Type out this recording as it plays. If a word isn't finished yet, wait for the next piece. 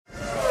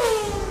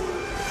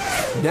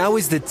Now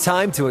is the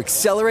time to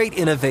accelerate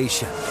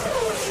innovation.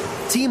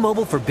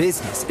 T-Mobile for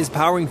Business is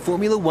powering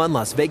Formula One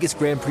Las Vegas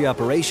Grand Prix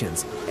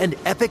operations and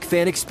epic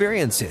fan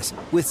experiences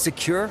with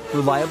secure,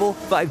 reliable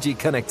 5G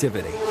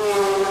connectivity.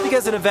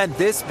 Because an event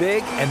this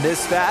big and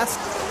this fast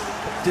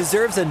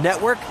deserves a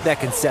network that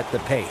can set the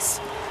pace.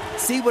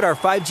 See what our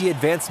 5G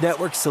advanced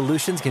network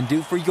solutions can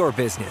do for your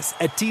business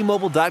at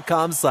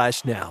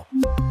T-Mobile.com/now.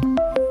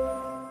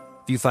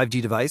 View 5G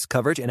device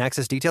coverage and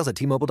access details at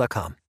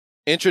T-Mobile.com.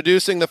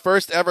 Introducing the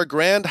first ever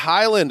Grand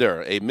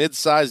Highlander, a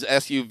mid-sized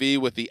SUV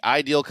with the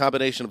ideal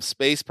combination of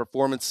space,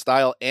 performance,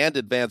 style, and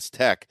advanced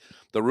tech.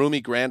 The roomy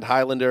Grand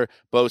Highlander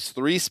boasts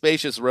 3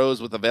 spacious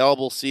rows with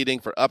available seating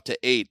for up to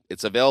 8.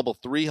 Its available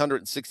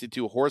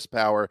 362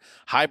 horsepower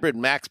hybrid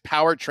max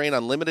powertrain,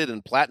 unlimited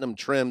and platinum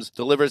trims,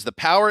 delivers the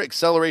power,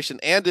 acceleration,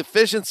 and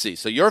efficiency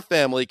so your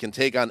family can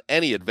take on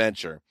any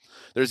adventure.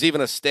 There's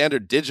even a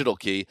standard digital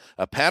key,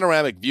 a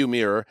panoramic view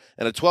mirror,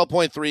 and a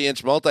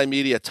 12.3-inch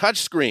multimedia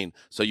touchscreen,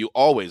 so you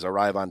always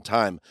arrive on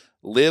time.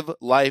 Live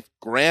life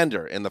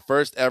grander in the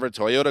first ever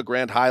Toyota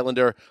Grand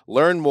Highlander.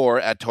 Learn more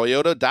at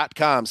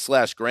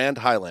toyota.com/Grand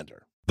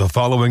Highlander. The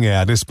following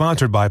ad is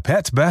sponsored by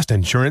Pets Best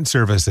Insurance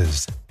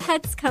Services.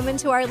 Pets come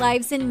into our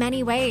lives in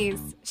many ways.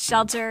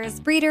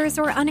 Shelters, breeders,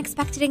 or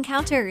unexpected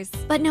encounters.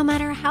 But no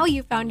matter how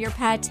you found your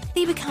pet,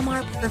 they become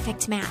our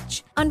perfect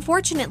match.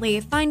 Unfortunately,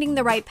 finding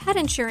the right pet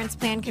insurance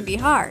plan can be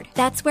hard.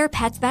 That's where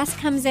Pets Best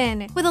comes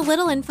in. With a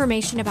little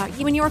information about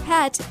you and your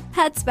pet,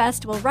 Pets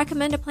Best will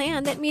recommend a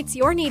plan that meets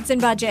your needs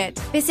and budget.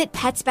 Visit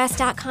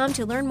PetsBest.com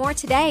to learn more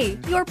today.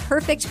 Your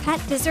perfect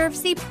pet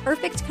deserves the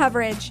perfect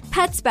coverage.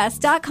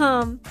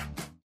 PetsBest.com.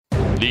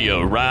 The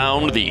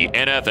Around the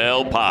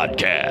NFL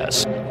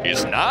podcast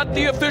is not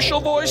the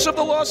official voice of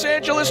the Los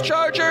Angeles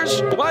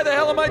Chargers. Why the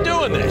hell am I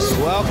doing this?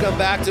 Welcome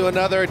back to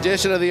another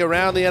edition of the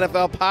Around the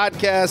NFL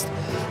podcast.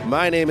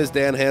 My name is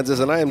Dan Hanses,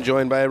 and I am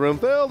joined by a room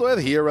filled with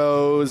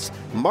heroes.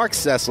 Mark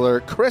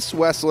Sessler, Chris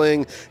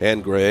Wessling,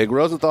 and Greg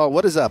Rosenthal.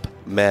 What is up,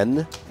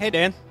 men? Hey,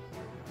 Dan.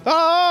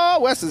 Oh,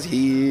 Wes is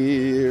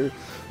here.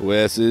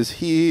 Wes is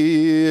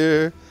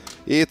here.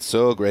 It's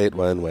so great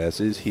when Wes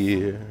is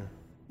here.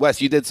 Wes,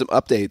 you did some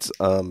updates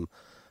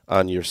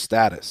on your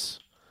status.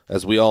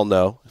 As we all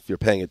know, if you're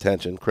paying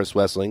attention, Chris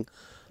Wessling,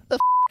 the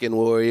f***ing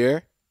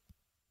warrior,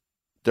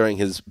 during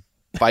his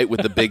fight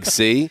with the Big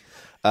C.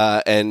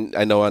 And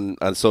I know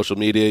on social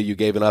media you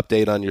gave an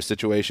update on your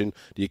situation.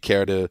 Do you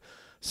care to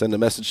send a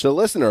message to the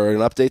listener or an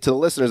update to the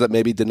listeners that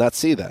maybe did not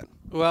see that?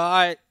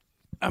 Well,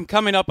 I'm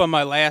coming up on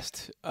my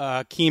last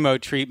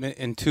chemo treatment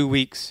in 2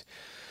 weeks.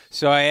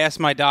 So I asked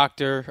my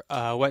doctor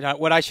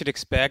what I should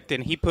expect,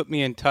 and he put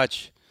me in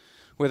touch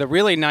with a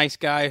really nice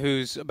guy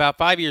who's about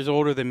 5 years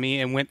older than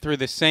me and went through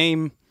the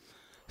same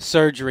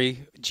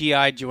surgery,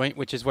 GI joint,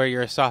 which is where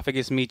your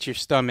esophagus meets your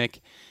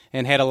stomach,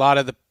 and had a lot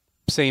of the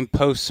same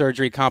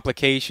post-surgery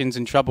complications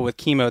and trouble with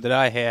chemo that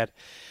I had.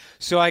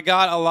 So I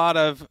got a lot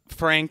of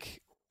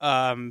frank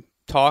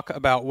talk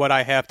about what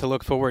I have to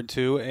look forward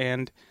to,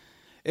 and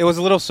it was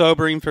a little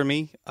sobering for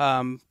me.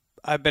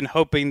 I've been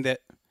hoping that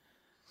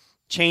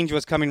change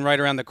was coming right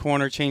around the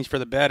corner, change for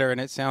the better,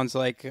 and it sounds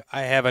like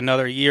I have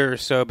another year or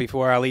so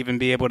before I'll even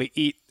be able to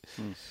eat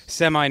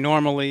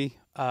semi-normally.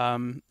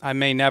 I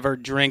may never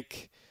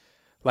drink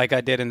like I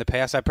did in the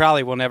past. I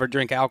probably will never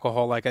drink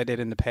alcohol like I did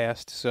in the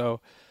past.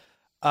 So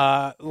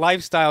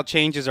lifestyle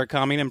changes are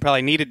coming and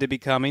probably needed to be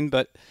coming,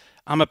 but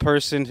I'm a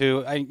person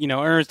who,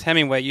 Ernest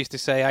Hemingway used to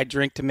say, I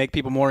drink to make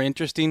people more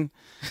interesting.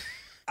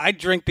 I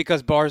drink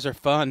because bars are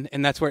fun,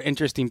 and that's where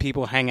interesting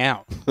people hang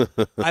out.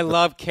 I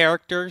love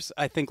characters.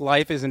 I think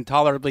life is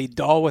intolerably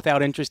dull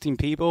without interesting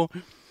people,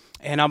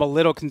 and I'm a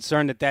little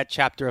concerned that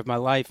chapter of my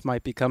life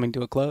might be coming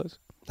to a close.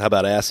 How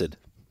about acid?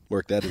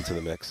 Work that into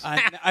the mix.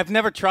 I've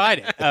never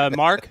tried it.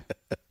 Mark?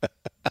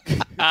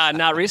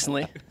 Not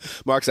recently.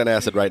 Mark's on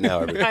acid right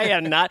now. I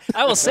am not.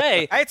 I will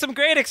say, I had some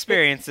great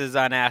experiences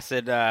on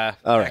acid back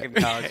in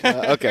college.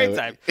 Okay. Great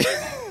time.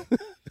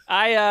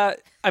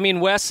 I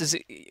mean, Wes is,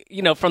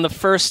 from the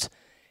first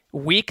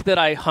week that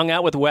I hung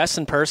out with Wes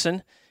in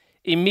person,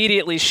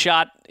 immediately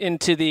shot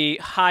into the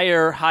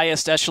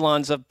highest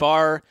echelons of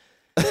bar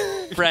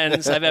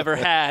friends I've ever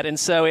had. And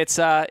so it's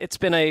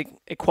been a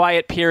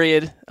quiet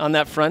period on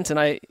that front, and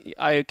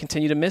I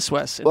continue to miss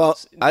Wes in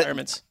those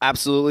environments.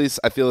 Absolutely.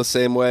 I feel the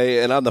same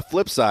way. And on the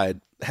flip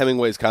side,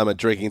 Hemingway's comment,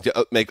 drinking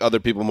to make other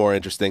people more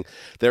interesting,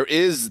 there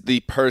is the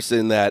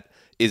person that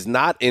is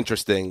not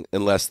interesting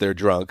unless they're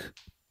drunk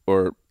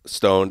or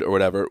stoned or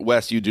whatever.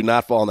 Wes, you do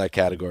not fall in that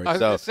category. I was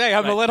going to say,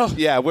 I'm a little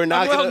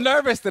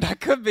nervous that I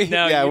could be.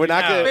 No, we're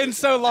not going to. It's been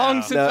so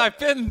long since I've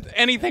been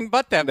anything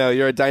but that. No,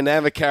 you're a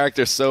dynamic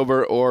character,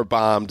 sober or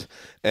bombed.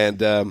 And,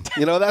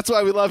 that's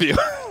why we love you.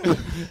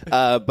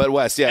 But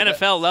Wes, yeah.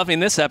 NFL loving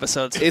this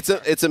episode.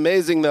 It's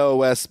amazing, though,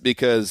 Wes,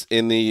 because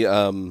in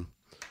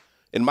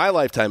my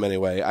lifetime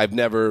anyway, I've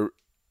never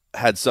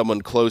had someone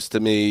close to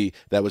me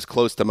that was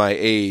close to my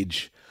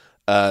age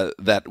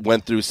that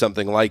went through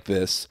something like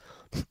this.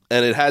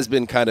 And it has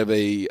been kind of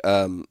a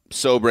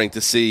sobering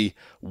to see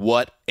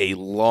what a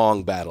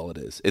long battle it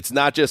is. It's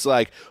not just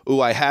like, ooh,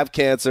 I have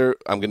cancer,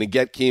 I'm going to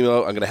get chemo,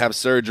 I'm going to have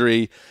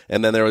surgery,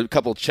 and then there are a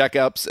couple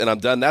checkups, and I'm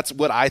done. That's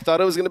what I thought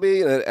it was going to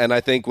be, and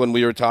I think when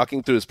we were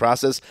talking through this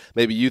process,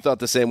 maybe you thought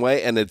the same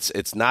way, and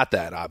it's not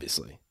that,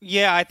 obviously.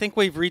 Yeah, I think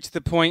we've reached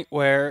the point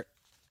where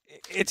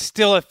it's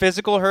still a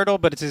physical hurdle,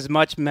 but it's as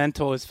much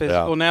mental as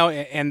physical now,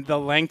 and the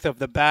length of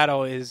the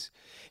battle is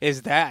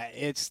that.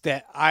 It's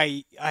that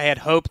I had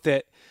hoped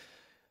that,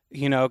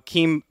 you know,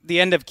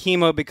 the end of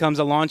chemo becomes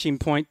a launching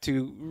point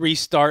to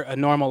restart a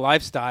normal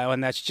lifestyle,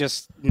 and that's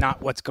just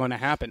not what's going to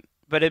happen.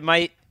 But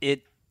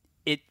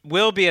it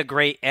will be a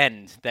great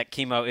end that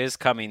chemo is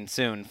coming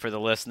soon for the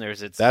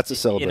listeners. That's a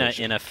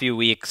celebration. In a few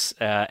weeks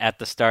at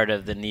the start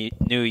of the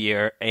new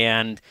year.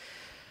 And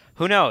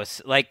who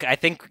knows? Like, I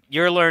think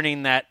you're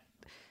learning that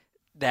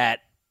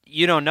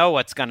you don't know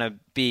what's going to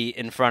be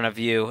in front of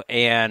you,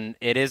 and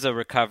it is a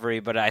recovery,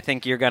 but I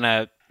think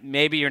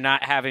maybe you're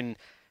not having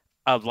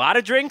a lot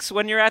of drinks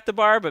when you're at the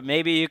bar, but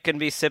maybe you can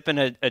be sipping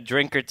a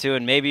drink or two,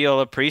 and maybe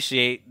you'll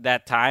appreciate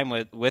that time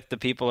with the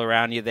people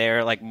around you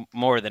there like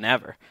more than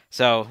ever.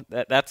 So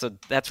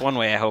that's one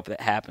way I hope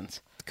that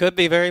happens. Could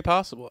be very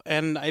possible,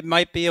 and it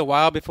might be a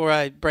while before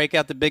I break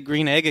out the big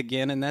green egg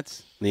again, and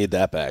that's need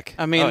that back.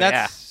 I mean,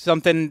 that's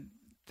something.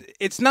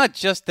 It's not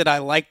just that I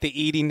like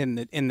the eating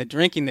and the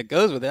drinking that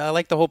goes with it. I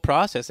like the whole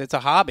process. It's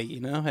a hobby, you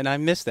know, and I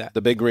miss that.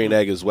 The big green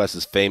egg is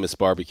Wes's famous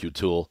barbecue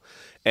tool.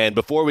 And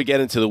before we get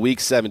into the Week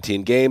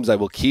 17 games, I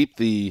will keep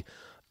the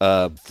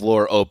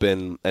floor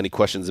open. Any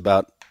questions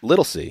about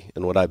Little C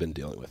and what I've been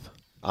dealing with?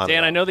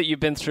 Dan, I know that you've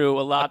been through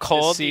a lot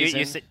cold this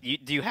season.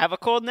 Do you have a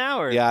cold now?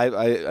 Or? Yeah,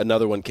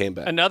 another one came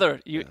back.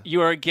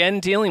 You are again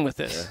dealing with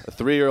this. Yeah. A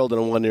 3-year-old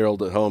and a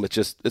 1-year-old at home.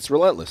 It's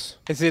relentless.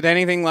 Is it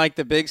anything like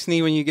the big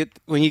snee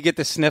when you get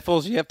the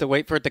sniffles? You have to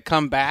wait for it to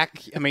come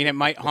back. I mean, it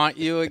might haunt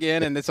you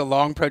again, and it's a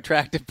long,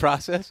 protracted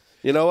process.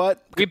 You know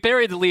what? We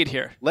buried the lead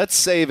here. Let's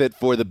save it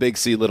for the Big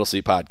C, Little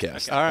C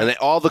podcast. Okay. All right. And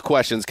all the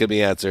questions can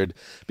be answered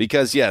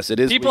because, yes, it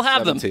is People Week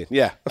have 17. them.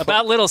 Yeah.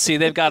 About Little C,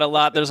 they've got a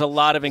lot. There's a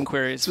lot of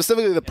inquiries.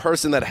 Specifically the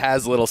person that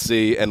has Little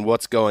C and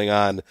what's going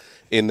on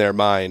in their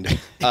mind.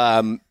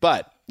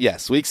 But,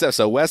 yes, Week 7.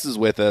 So Wes is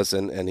with us,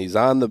 and he's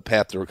on the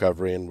path to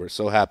recovery, and we're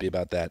so happy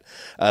about that.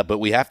 But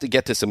we have to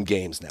get to some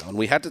games now. And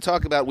we have to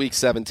talk about Week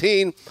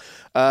 17,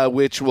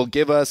 which will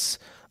give us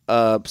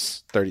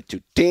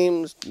 32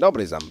 teams.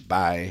 Nobody's on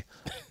bye.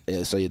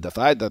 So you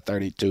divide the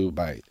 32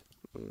 by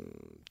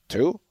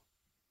 2,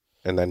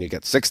 and then you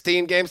get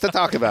 16 games to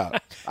talk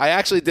about. I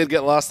actually did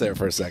get lost there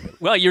for a second.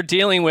 Well, you're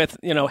dealing with,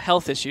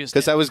 health issues.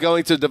 Because I was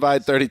going to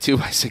divide 32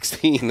 by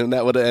 16, and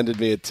that would have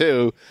ended me at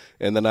 2,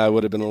 and then I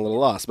would have been a little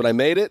lost. But I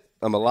made it.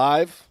 I'm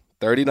alive.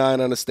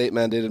 39 on a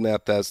state-mandated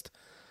math test.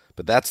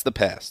 But that's the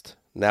past.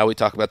 Now we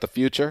talk about the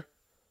future.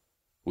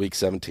 Week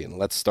 17.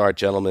 Let's start,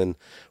 gentlemen,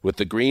 with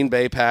the Green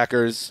Bay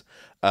Packers,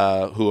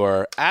 who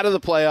are out of the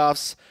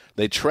playoffs.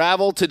 They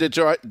travel to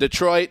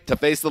Detroit to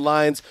face the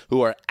Lions,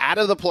 who are out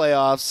of the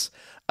playoffs.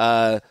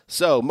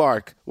 So,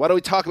 Mark, why don't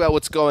we talk about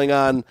what's going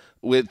on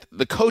with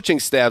the coaching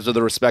staffs of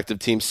the respective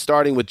teams,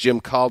 starting with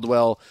Jim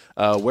Caldwell.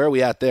 Where are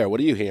we at there? What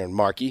are you hearing,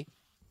 Marky?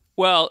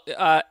 Well,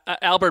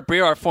 Albert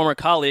Breer, our former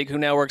colleague who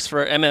now works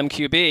for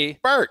MMQB,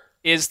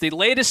 is the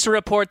latest to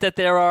report that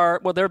there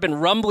have been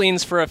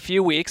rumblings for a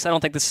few weeks. I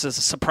don't think this is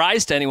a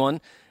surprise to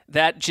anyone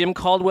that Jim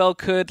Caldwell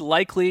could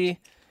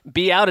likely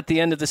be out at the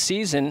end of the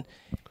season.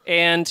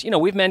 And,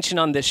 we've mentioned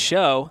on this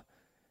show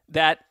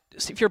that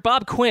if you're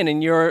Bob Quinn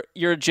and you're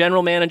a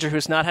general manager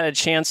who's not had a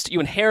chance you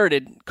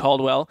inherited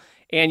Caldwell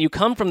and you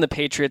come from the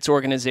Patriots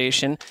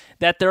organization,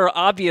 that there are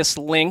obvious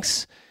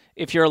links,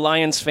 if you're a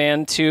Lions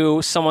fan,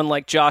 to someone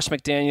like Josh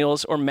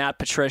McDaniels or Matt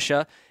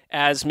Patricia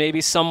as maybe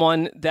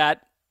someone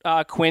that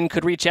Quinn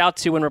could reach out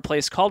to and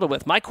replace Caldwell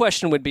with. My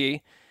question would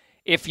be,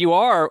 if you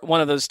are one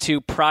of those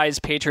two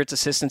prized Patriots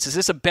assistants, is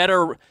this a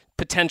better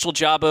potential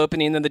job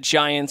opening than the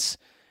Giants,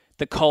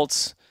 the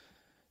Colts,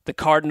 the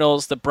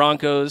Cardinals, the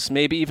Broncos,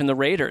 maybe even the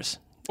Raiders?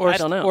 I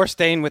don't know. Or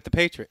staying with the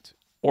Patriots.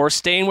 Or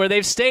staying where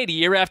they've stayed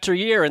year after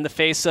year in the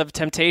face of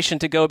temptation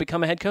to go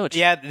become a head coach.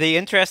 Yeah, the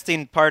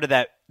interesting part of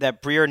that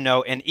Breer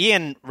note, and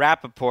Ian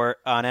Rappaport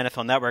on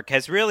NFL Network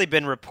has really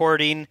been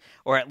reporting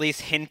or at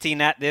least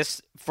hinting at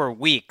this for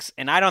weeks.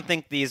 And I don't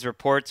think these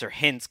reports or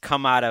hints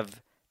come out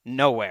of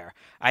nowhere.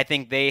 I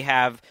think they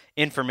have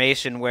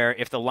information where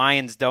if the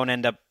Lions don't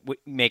end up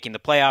making the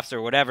playoffs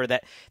or whatever,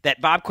 that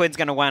Bob Quinn's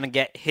going to want to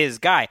get his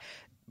guy.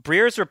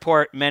 Breer's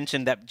report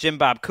mentioned that Jim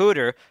Bob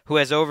Cooter, who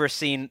has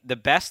overseen the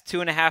best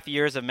 2.5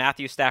 years of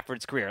Matthew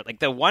Stafford's career, like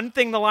the one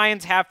thing the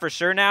Lions have for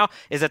sure now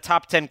is a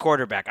top 10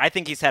 quarterback. I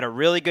think he's had a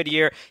really good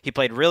year. He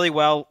played really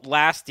well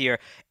last year.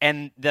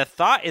 And the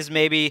thought is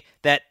maybe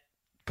that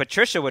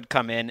Patricia would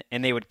come in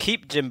and they would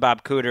keep Jim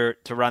Bob Cooter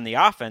to run the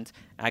offense.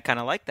 I kind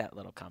of like that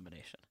little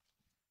combination.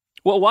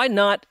 Well, why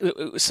not?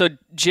 So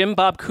Jim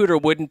Bob Cooter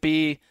wouldn't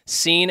be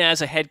seen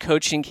as a head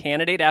coaching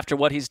candidate after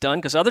what he's done?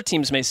 Because other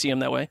teams may see him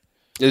that way.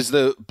 Is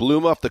the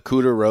bloom off the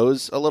Cooter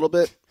rose a little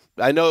bit?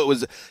 I know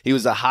he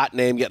was a hot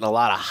name, getting a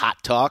lot of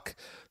hot talk.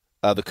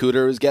 the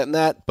Cooter was getting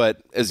that,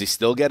 but is he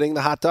still getting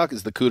the hot dog?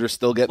 Is the Cooter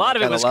still getting a lot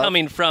of it was love?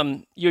 coming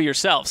from you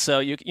yourself. So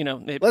you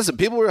know. Listen,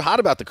 people were hot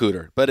about the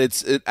Cooter, but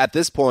at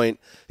this point,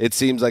 it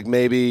seems like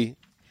maybe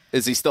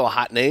is he still a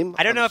hot name?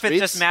 I don't know if it's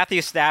just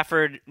Matthew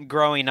Stafford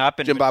growing up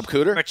and Jim Bob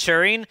Cooter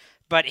maturing,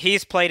 but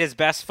he's played his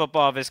best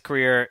football of his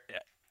career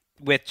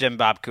with Jim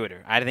Bob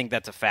Cooter. I think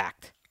that's a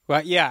fact.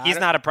 Well, yeah, he's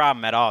not a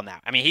problem at all now.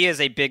 I mean, he is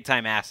a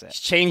big-time asset.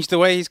 He's changed the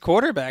way he's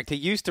quarterbacked. He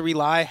used to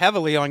rely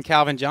heavily on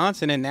Calvin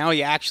Johnson, and now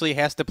he actually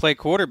has to play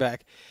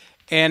quarterback.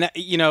 And,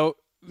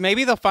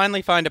 maybe they'll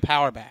finally find a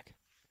power back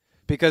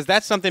because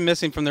that's something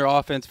missing from their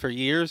offense for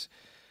years.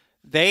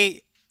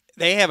 They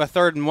have a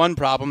 3rd and 1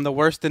 problem, the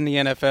worst in the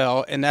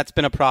NFL, and that's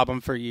been a problem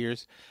for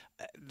years.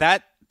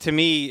 That, to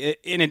me,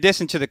 in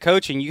addition to the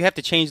coaching, you have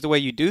to change the way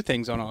you do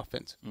things on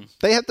offense.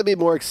 They have to be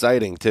more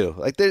exciting, too.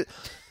 Like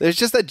there's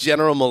just a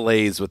general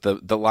malaise with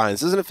the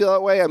Lions. Doesn't it feel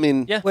that way? I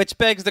mean, yeah. Which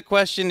begs the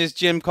question, is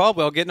Jim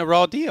Caldwell getting a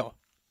raw deal?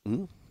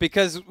 Mm-hmm.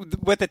 Because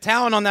with the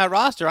talent on that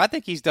roster, I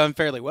think he's done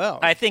fairly well.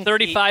 I think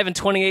 35 and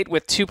 28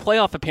 with 2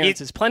 playoff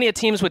appearances. Plenty of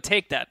teams would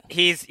take that.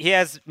 He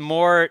has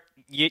more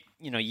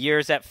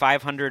years at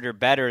 500 or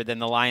better than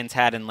the Lions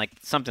had in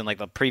something like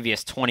the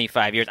previous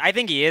 25 years. I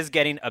think he is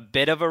getting a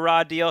bit of a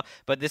raw deal,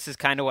 but this is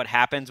kind of what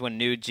happens when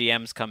new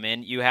GMs come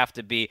in. You have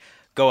to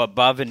go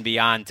above and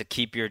beyond to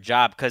keep your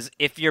job, because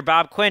if you're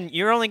Bob Quinn,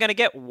 you're only going to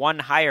get one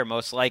hire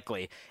most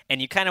likely,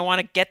 and you kind of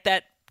want to get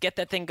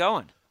that thing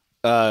going.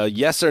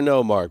 Yes or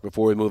no, Mark,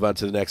 before we move on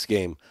to the next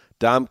game?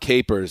 Dom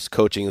Capers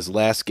coaching his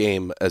last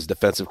game as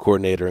defensive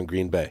coordinator in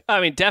Green Bay.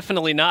 I mean,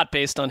 definitely not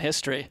based on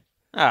history.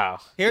 Oh.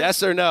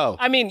 Yes or no?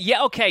 I mean,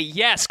 yeah, okay,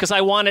 yes, because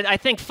I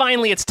think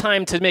finally it's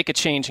time to make a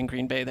change in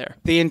Green Bay there.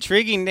 The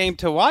intriguing name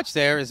to watch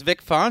there is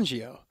Vic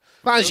Fangio.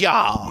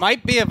 Fangio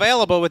might be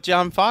available with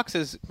John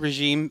Fox's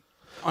regime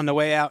on the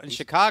way out in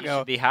Chicago. He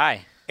should be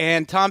high.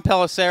 And Tom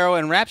Pelissero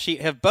and Rap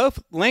Sheet have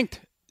both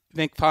linked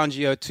Vic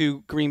Fangio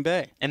to Green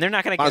Bay. And they're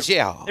not going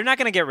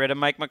to get rid of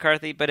Mike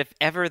McCarthy, but if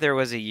ever there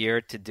was a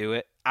year to do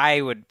it,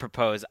 I would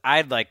propose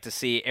I'd like to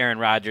see Aaron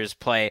Rodgers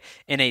play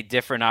in a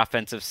different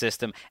offensive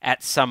system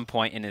at some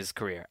point in his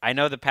career. I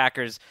know the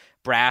Packers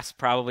brass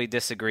probably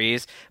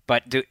disagrees,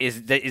 but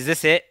is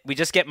this it? We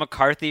just get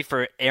McCarthy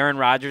for Aaron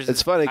Rodgers?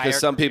 It's funny because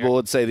some people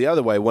would say the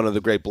other way. One of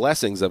the great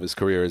blessings of his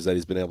career is that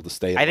he's been able to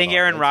stay. I think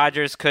Aaron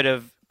Rodgers could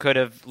have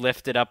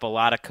lifted up a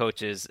lot of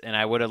coaches, and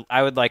I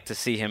would like to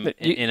see him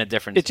in a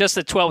different. It's just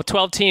that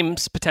 12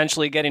 teams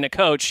potentially getting a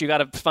coach. You got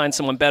to find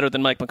someone better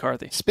than Mike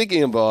McCarthy.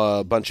 Speaking of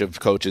a bunch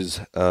of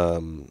coaches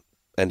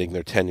ending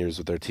their tenures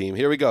with their team,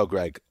 here we go,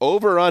 Greg.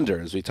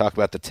 Over/under as we talk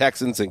about the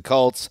Texans and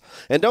Colts,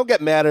 and don't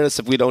get mad at us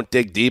if we don't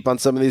dig deep on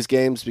some of these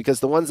games,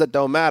 because the ones that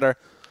don't matter,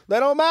 they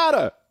don't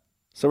matter.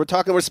 So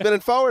we're spinning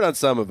forward on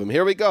some of them.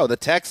 Here we go. The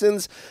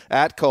Texans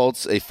at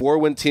Colts, a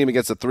 4-win team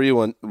against a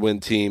 3-win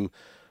team.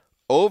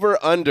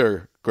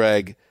 Over/under,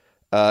 Greg,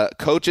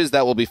 coaches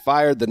that will be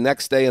fired the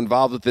next day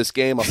involved with this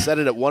game. I'll set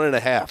it at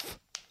 1.5.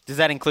 Does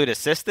that include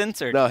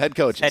assistants or no? Head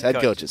coaches. Head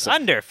coaches.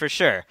 Under for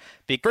sure.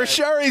 For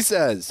sure, he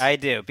says. I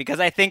do, because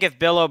I think if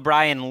Bill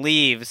O'Brien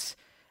leaves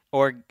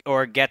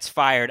or gets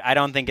fired, I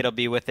don't think it'll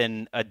be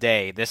within a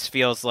day. This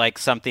feels like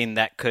something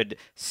that could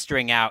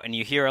string out, and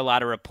you hear a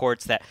lot of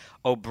reports that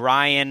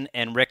O'Brien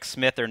and Rick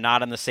Smith are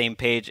not on the same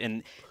page,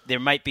 and there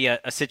might be a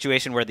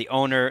situation where the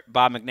owner,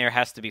 Bob McNair,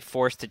 has to be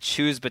forced to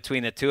choose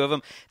between the two of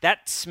them.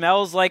 That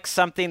smells like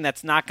something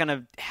that's not going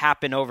to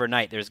happen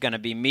overnight. There's going to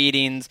be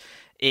meetings.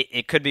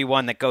 It could be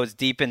one that goes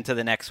deep into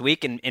the next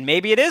week, and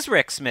maybe it is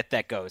Rick Smith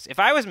that goes. If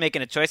I was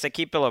making a choice, I'd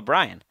keep Bill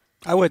O'Brien.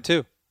 I would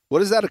too. What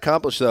does that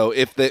accomplish, though,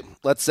 if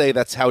let's say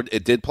that's how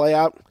it did play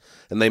out,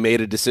 and they made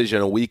a decision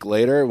a week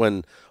later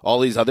when all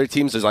these other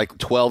teams, there's like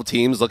 12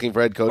 teams looking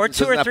for head coaches?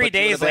 Or 2 or 3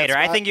 days later.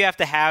 I think you're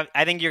going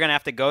to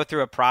have to go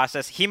through a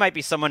process. He might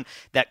be someone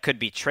that could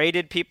be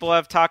traded, people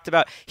have talked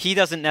about. He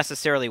doesn't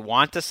necessarily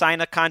want to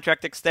sign a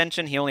contract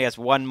extension. He only has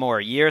 1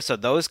 more year, so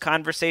those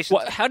conversations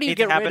how do you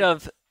get rid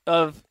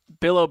of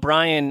Bill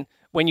O'Brien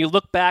when you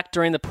look back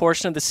during the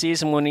portion of the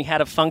season when he had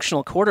a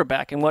functional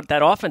quarterback and what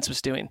that offense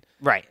was doing?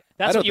 Right.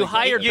 That's what you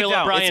hired Bill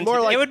O'Brien. It's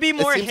more like, it would be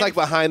more. It seems like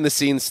behind the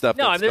scenes stuff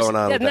that's going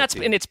on.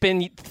 And it's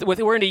been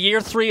we're into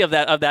year 3 of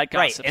that gossip.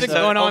 Right. It's been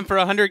going on for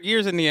 100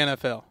 years in the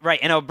NFL. Right.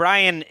 And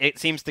O'Brien, it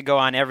seems to go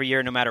on every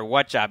year, no matter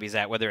what job he's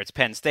at, whether it's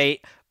Penn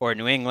State or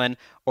New England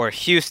or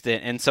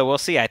Houston. And so we'll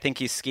see. I think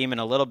he's scheming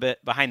a little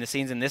bit behind the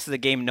scenes, and this is a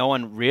game no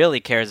one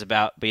really cares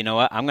about. But you know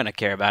what? I'm going to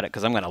care about it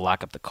because I'm going to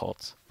lock up the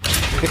Colts.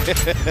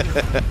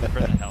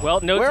 Well,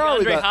 no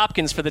DeAndre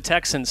Hopkins for the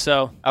Texans.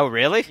 So. Oh,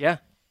 really? Yeah.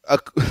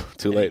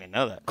 Too late. I didn't even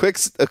know that.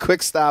 A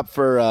quick stop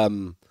for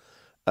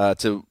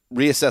to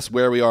reassess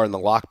where we are in the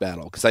lock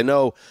battle, because I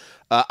know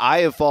I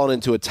have fallen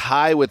into a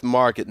tie with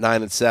Mark at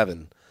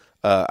 9-7.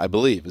 I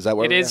believe is that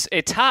where it is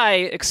a tie,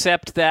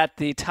 except that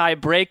the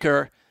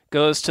tiebreaker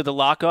goes to the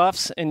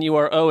lockoffs, and you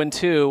are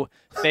 0-2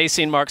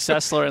 facing Mark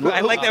Sessler. And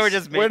I like that we're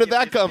just. Where did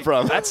that come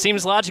from? That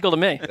seems logical to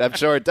me. I'm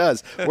sure it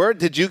does. Where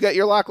did you get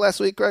your lock last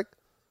week, Greg?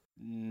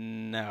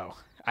 No,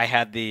 I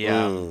had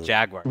the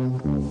Jaguar.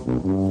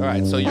 All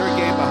right, so you're a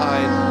game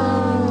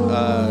behind.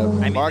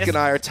 Mark and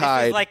I are This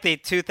tied. is like the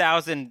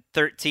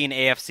 2013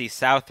 AFC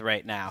South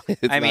right now.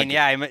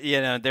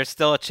 There's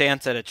still a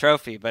chance at a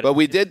trophy, but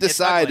we did it's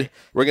decide ugly.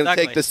 we're going to It's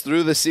take ugly. this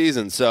through the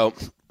season. So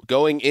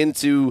going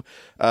into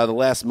the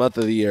last month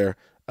of the year,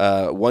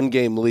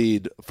 1-game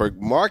lead for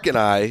Mark and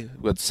I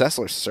with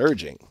Sessler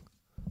surging.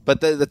 But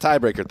the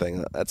tiebreaker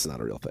thing, that's not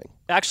a real thing.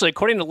 Actually,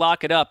 according to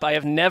Lock It Up, I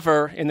have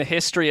never in the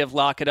history of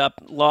Lock It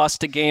Up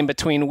lost a game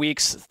between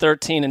weeks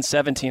 13 and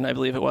 17, I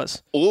believe it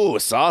was. Ooh,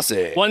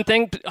 saucy. One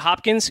thing,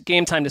 Hopkins,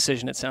 game time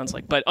decision, it sounds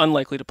like, but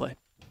unlikely to play.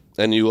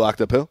 And you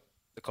locked up who?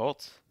 The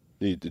Colts.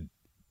 You did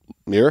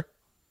mirror?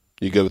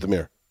 You good with the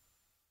mirror?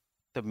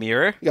 The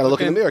mirror? You got to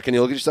look in the mirror. Can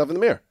you look at yourself in the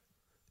mirror?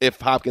 If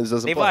Hopkins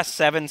doesn't They've play. lost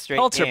 7 straight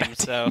Colts are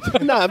games, bad. so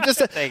No, I'm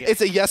just. It's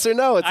a yes or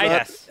no. It's not.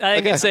 Yes.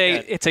 I think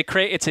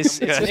it's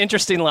an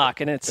interesting lock,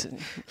 and it's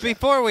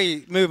Before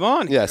we move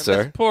on, here, Yes, sir.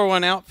 let's pour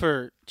one out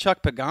for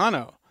Chuck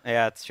Pagano,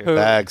 yeah, that's true. who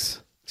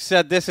Bags.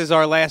 said this is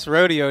our last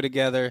rodeo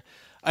together.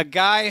 A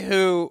guy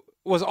who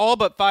was all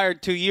but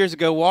fired 2 years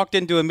ago walked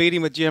into a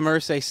meeting with Jim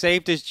Irsay,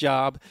 saved his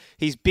job.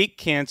 He's beat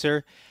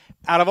cancer.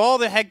 Out of all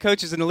the head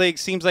coaches in the league,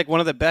 seems like one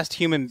of the best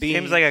human beings.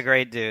 Seems like a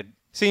great dude.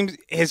 Seems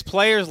his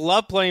players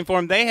love playing for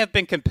him. They have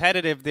been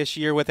competitive this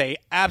year with a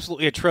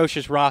absolutely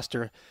atrocious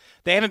roster.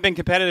 They haven't been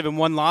competitive in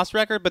one-loss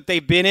record, but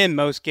they've been in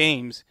most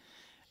games.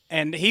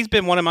 And he's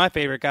been one of my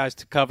favorite guys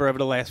to cover over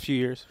the last few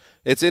years.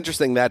 It's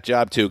interesting that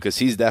job too because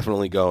he's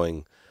definitely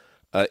going.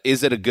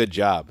 Is it a good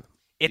job?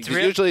 It's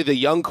Because usually the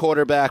young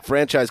quarterback,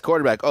 franchise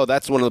quarterback. Oh,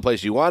 that's one of the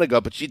places you want to go,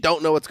 but you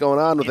don't know what's going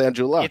on with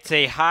Andrew Luck. It's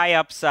a high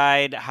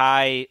upside,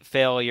 high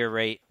failure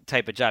rate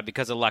type of job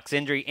because of Luck's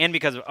injury and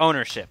because of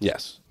ownership.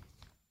 Yes.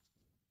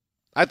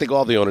 I think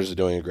all the owners are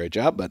doing a great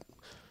job, but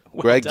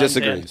Greg done,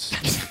 disagrees.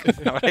 That's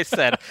what I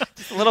said.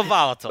 Just a little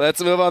volatile.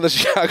 Let's move on to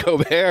Chicago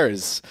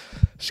Bears.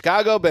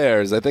 Chicago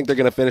Bears, I think they're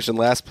going to finish in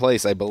last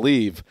place, I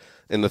believe,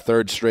 in the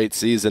third straight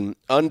season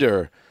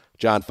under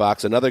John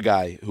Fox, another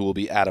guy who will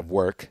be out of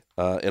work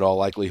in all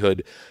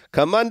likelihood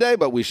come Monday,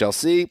 but we shall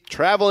see.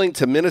 Traveling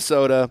to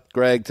Minnesota,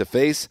 Greg, to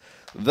face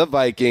the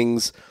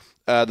Vikings.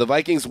 The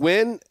Vikings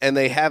win, and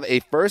they have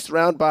a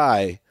first-round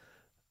bye.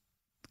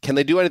 Can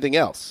they do anything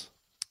else?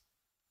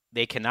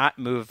 They cannot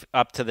move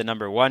up to the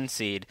number 1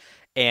 seed,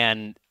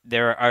 and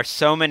there are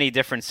so many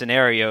different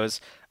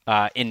scenarios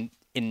in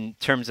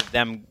terms of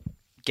them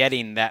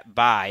getting that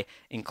bye,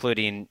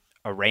 including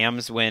a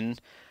Rams win,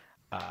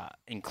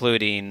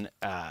 including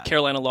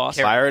Carolina loss.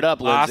 Fire it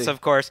up, loss, Lindsay.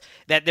 of course.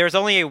 That there's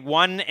only a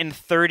 1 in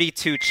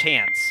 32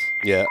 chance.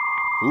 Yeah.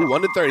 Ooh,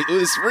 1 to 30. Ooh,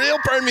 this real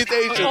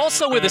permutation.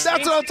 Also with the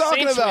That's what I'm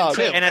talking Saints win, about.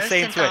 too. And a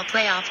Saints win.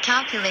 playoff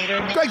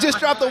calculator. Greg just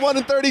dropped the 1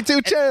 in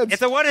 32 chance.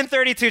 It's a 1 in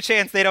 32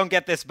 chance they don't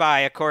get this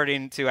bye,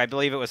 according to, I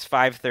believe it was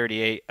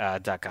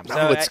 538.com.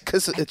 No, it's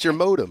because it's your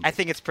modem. I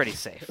think it's pretty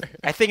safe.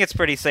 I think it's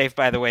pretty safe,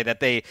 by the way, that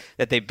they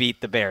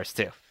beat the Bears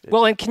too.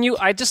 Well, and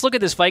I just look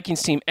at this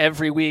Vikings team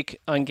every week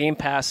on Game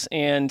Pass,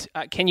 and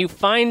can you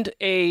find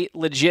a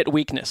legit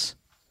weakness?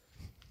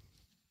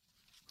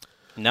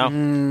 No,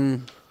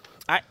 I'm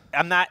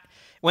not.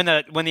 When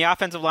the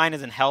offensive line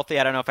isn't healthy,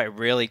 I don't know if I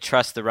really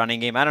trust the running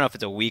game. I don't know if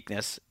it's a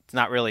weakness. It's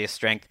not really a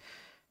strength.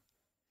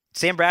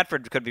 Sam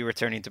Bradford could be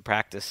returning to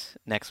practice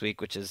next week,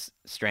 which is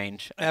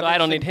strange. I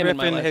don't need him in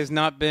my Griffin life. has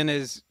not been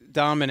as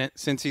dominant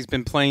since he's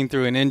been playing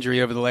through an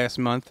injury over the last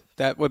month.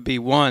 That would be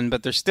one,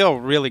 but they're still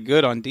really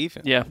good on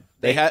defense. Yeah.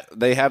 They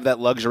have that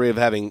luxury of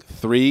having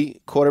 3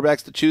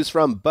 quarterbacks to choose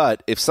from,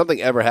 but if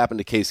something ever happened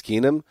to Case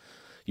Keenum,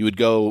 you would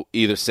go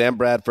either Sam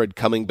Bradford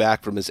coming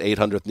back from his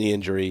 800th knee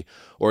injury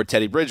or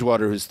Teddy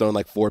Bridgewater, who's thrown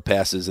like 4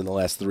 passes in the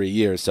last 3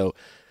 years. So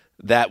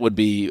that would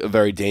be a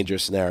very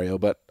dangerous scenario.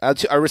 But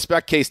I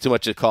respect Case too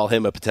much to call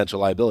him a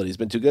potential liability. He's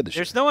been too good this year.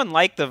 There's no one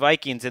like the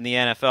Vikings in the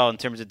NFL in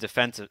terms of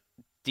defense.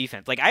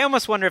 Like, I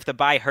almost wonder if the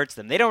bye hurts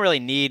them. They don't really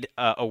need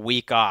a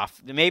week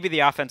off. Maybe the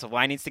offensive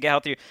line needs to get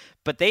healthier,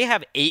 but they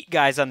have 8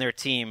 guys on their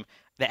team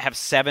that have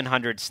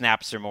 700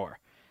 snaps or more.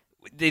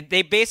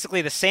 They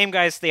basically, the same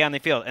guys stay on the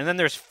field. And then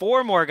there's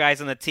 4 more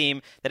guys on the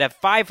team that have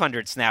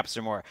 500 snaps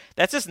or more.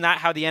 That's just not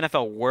how the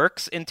NFL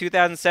works in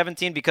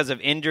 2017 because of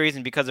injuries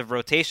and because of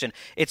rotation.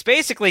 It's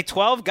basically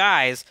 12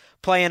 guys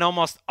playing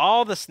almost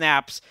all the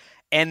snaps,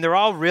 and they're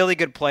all really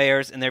good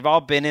players, and they've all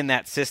been in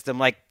that system.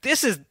 Like,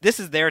 this is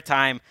their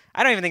time.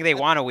 I don't even think they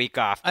want a week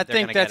off. I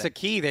think that's a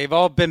key. They've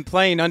all been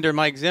playing under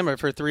Mike Zimmer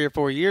for 3 or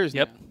 4 years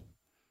Yep.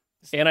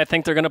 now. And I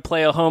think they're going to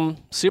play a home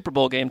Super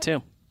Bowl game,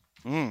 too.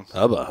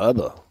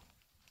 Hubba.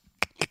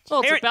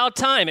 Well, it's about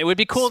time. It would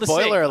be cool to see.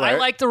 Spoiler alert. I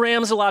like the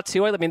Rams a lot,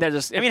 too. I mean, they're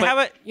just... how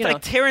about,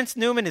 like, Terrence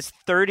Newman is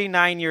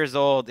 39 years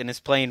old and is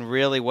playing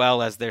really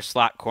well as their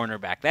slot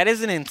cornerback. That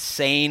is an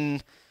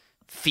insane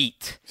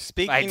feat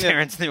by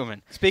Terrence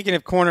Newman. Speaking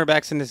of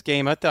cornerbacks in this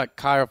game, I thought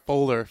Kyle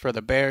Fuller for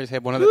the Bears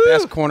had one of the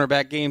best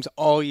cornerback games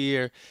all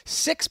year.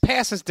 6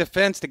 passes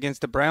defensed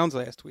against the Browns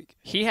last week.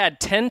 He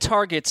had 10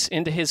 targets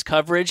into his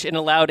coverage and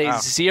allowed a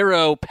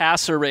 0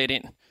 passer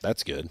rating.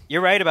 That's good.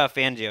 You're right about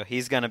Fangio.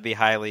 He's going to be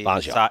highly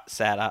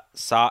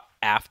sought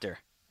after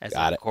as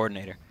a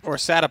coordinator. Or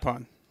sat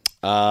upon.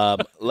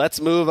 Let's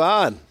move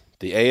on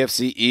The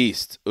AFC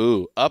East.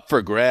 Ooh, up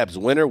for grabs.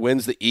 Winner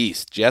wins the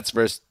East. Jets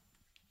versus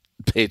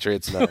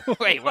Patriots. No.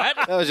 Wait, what?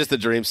 That was just a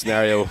dream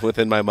scenario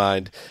within my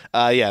mind.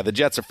 The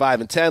Jets are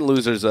 5-10,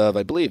 losers of,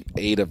 I believe,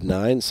 8 of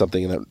 9,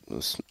 something that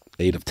was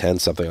 8 of 10,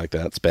 something like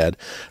that. It's bad.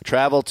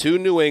 Travel to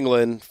New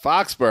England,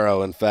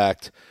 Foxborough, in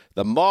fact,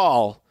 the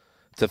Mall,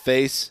 to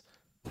face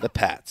the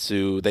Pats,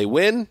 who they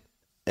win,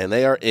 and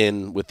they are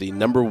in with the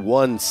number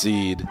 1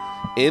 seed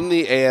in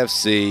the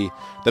AFC.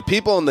 The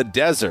people in the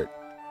desert,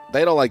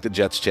 they don't like the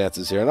Jets'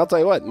 chances here. And I'll tell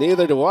you what,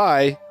 neither do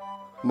I,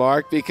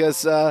 Mark,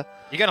 because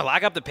You going to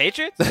lock up the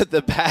Patriots?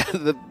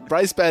 the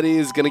Bryce Petty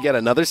is going to get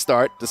another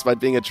start, despite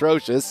being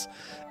atrocious.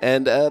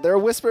 And there are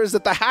whispers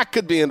that the hack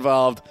could be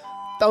involved.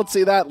 Don't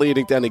see that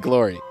leading to any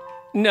glory.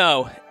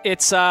 No,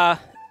 it's an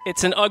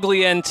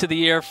ugly end to the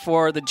year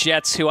for the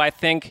Jets, who I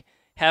think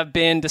have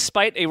been,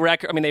 despite a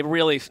record, I mean, they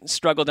really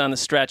struggled down the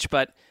stretch,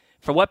 but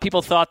for what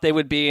people thought they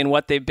would be and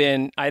what they've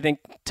been, I think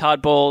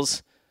Todd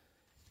Bowles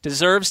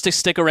deserves to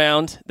stick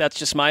around. That's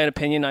just my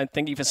opinion. I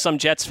think even some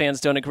Jets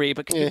fans don't agree.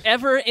 But can you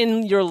ever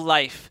in your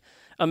life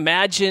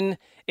imagine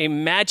a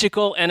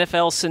magical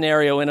NFL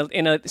scenario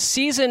in a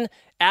season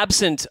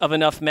absent of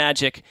enough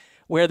magic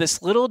where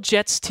this little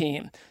Jets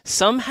team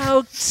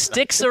somehow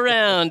sticks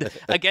around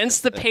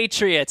against the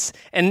Patriots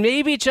and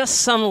maybe just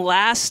some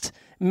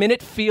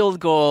last-minute field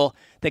goal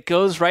that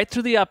goes right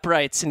through the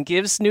uprights and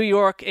gives New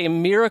York a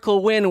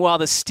miracle win while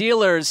the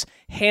Steelers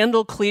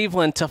handle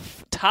Cleveland to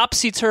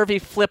topsy-turvy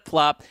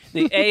flip-flop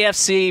the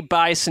AFC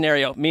bye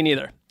scenario? Me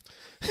neither.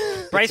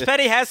 Bryce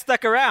Petty has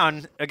stuck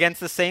around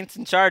against the Saints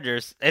and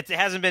Chargers. It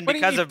hasn't been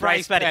because of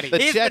Bryce Petty.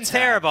 He's been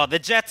terrible. The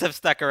Jets have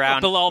stuck around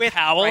Bilal with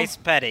Powell. Bryce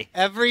Petty.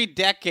 Every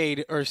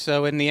decade or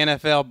so in the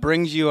NFL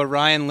brings you a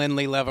Ryan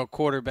Lindley level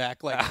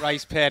quarterback like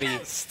Bryce Petty,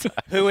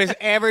 who is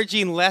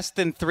averaging less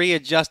than 3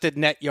 adjusted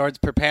net yards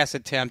per pass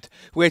attempt,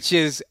 which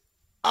is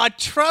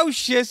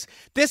atrocious.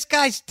 This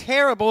guy's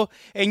terrible.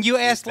 And you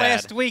asked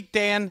last week,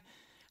 Dan,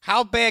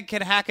 how bad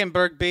can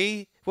Hackenberg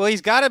be? Well,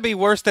 he's got to be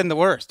worse than the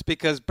worst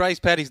because Bryce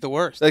Petty's the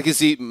worst. Like, is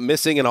he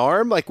missing an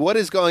arm? Like, what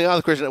is going on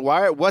with Christian?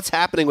 What's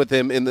happening with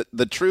him? In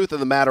the truth of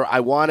the matter,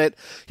 I want it.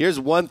 Here's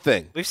one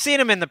thing. We've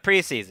seen him in the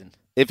preseason.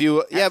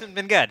 Hasn't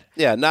been good.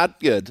 Yeah, not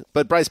good.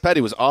 But Bryce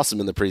Petty was awesome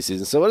in the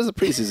preseason. So what does the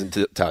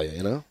preseason tell you,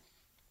 you know?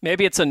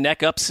 Maybe it's a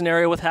neck-up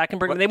scenario with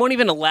Hackenberg. They won't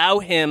even allow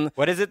him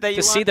What is it that you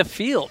to see want? the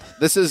field.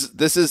 This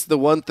is the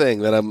one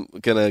thing that I'm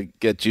going to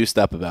get juiced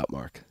up about,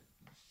 Mark.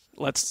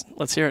 Let's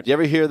hear it. Do you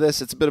ever hear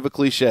this? It's a bit of a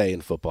cliche in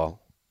football.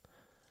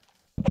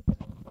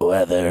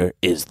 Weather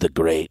is the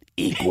great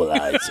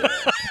equalizer.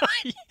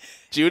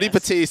 Judy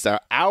Batista,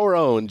 our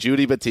own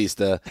Judy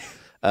Batista,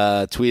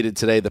 tweeted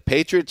today, the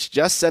Patriots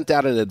just sent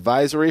out an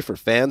advisory for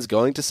fans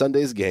going to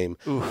Sunday's game.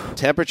 Oof.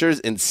 Temperatures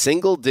in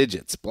single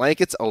digits.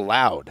 Blankets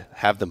allowed.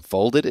 Have them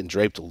folded and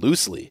draped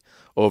loosely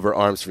over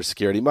arms for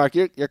security. Mark,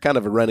 you're kind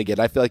of a renegade.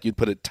 I feel like you'd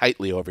put it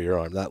tightly over your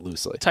arm, not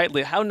loosely.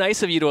 Tightly. How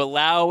nice of you to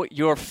allow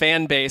your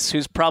fan base,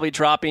 who's probably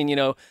dropping,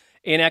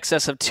 in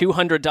excess of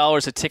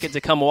 $200 a ticket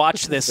to come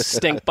watch this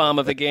stink bomb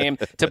of a game,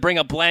 to bring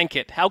a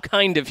blanket. How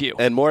kind of you.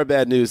 And more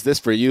bad news, this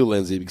for you,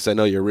 Lindsay, because I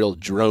know you're a real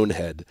drone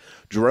head.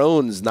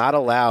 Drones not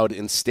allowed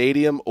in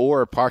stadium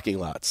or parking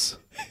lots.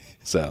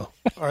 So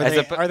Are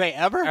they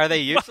ever? Are they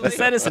usually?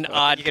 That is an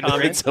odd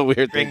comment. It's a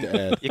weird thing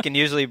to add. You can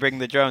usually bring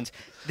the drones.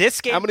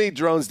 This game. How many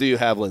drones do you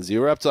have, Lindsay?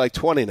 You're up to like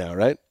 20 now,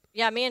 right?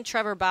 Yeah, me and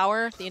Trevor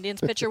Bauer, the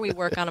Indians pitcher, we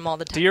work on them all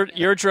the time. Do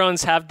your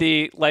drones have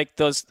the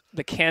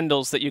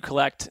candles that you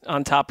collect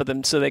on top of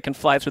them so they can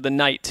fly through the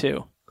night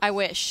too? I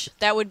wish.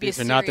 That would be These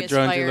a are not the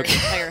serious drones you're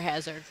fire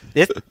hazard.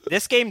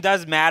 This game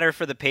does matter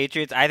for the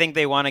Patriots. I think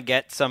they want to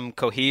get some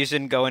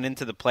cohesion going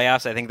into the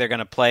playoffs. I think they're going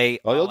to play.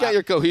 Oh, you'll get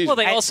your cohesion. Well,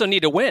 they also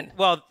need to win.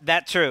 Well,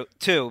 that's true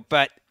too.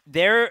 But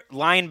their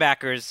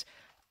linebackers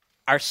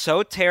are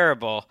so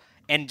terrible.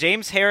 And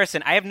James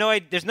Harrison, I have no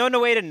idea. There's no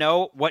way to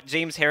know what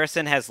James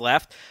Harrison has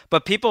left.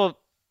 But people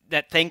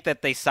that think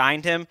that they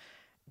signed him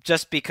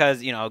just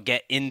because,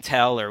 get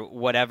intel or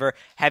whatever.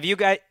 Have you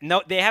guys?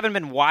 No, they haven't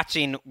been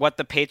watching what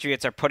the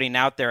Patriots are putting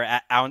out there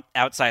at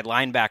outside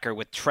linebacker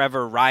with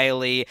Trevor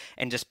Riley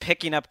and just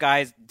picking up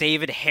guys.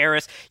 David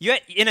Harris. You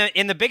had,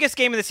 in the biggest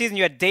game of the season,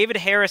 you had David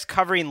Harris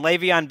covering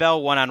Le'Veon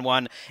Bell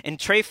one-on-one and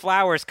Trey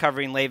Flowers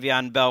covering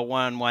Le'Veon Bell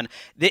one-on-one.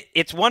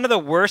 It's one of the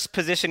worst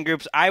position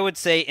groups, I would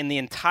say, in the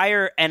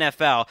entire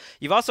NFL.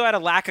 You've also had a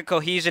lack of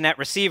cohesion at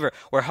receiver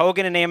where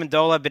Hogan and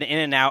Amendola have been in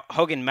and out.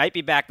 Hogan might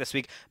be back this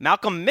week.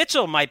 Malcolm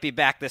Mitchell might be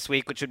back this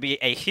week, which would be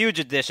a huge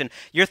addition.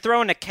 You're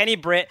throwing a Kenny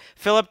Britt,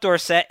 Philip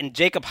Dorsett, and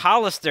Jacob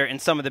Hollister in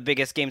some of the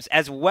biggest games,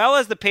 as well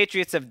as the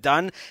Patriots have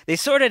done. They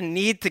sort of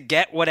need to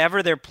get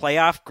whatever their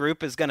playoff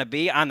group is going to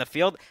be on the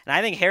field, and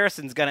I think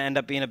Harrison's going to end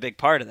up being a big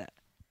part of that.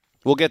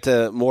 We'll get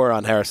to more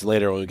on Harrison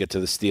later when we get to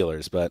the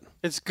Steelers, but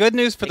It's good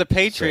news for the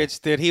Patriots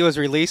that he was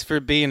released for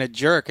being a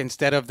jerk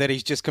instead of that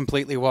he's just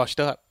completely washed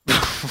up.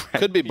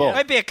 could be both.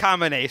 Might be a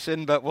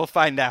combination, but we'll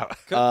find out.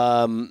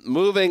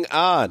 Moving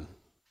on.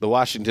 The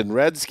Washington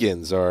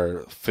Redskins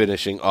are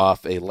finishing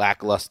off a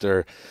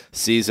lackluster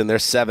season. They're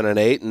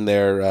 7-8, and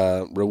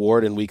their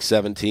reward in Week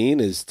 17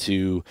 is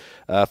to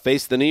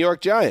face the New York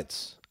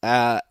Giants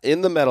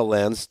in the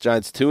Meadowlands.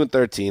 Giants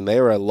 2-13. They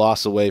are a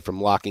loss away from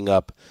locking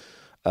up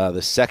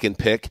the second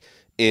pick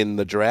in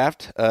the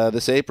draft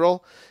this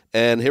April.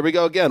 And here we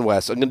go again,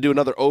 Wes. I'm going to do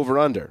another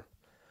over-under.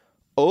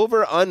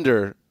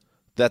 Over-under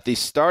that the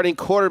starting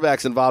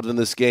quarterbacks involved in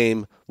this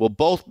game will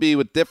both be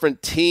with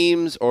different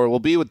teams or will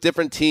be with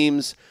different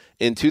teams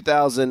in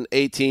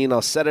 2018.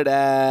 I'll set it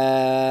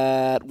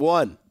at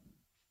 1.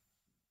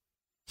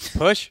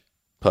 Push.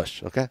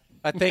 Okay.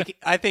 I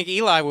think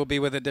Eli will be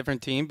with a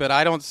different team, but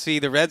I don't see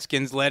the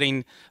Redskins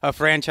letting a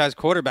franchise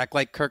quarterback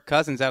like Kirk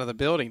Cousins out of the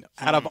building.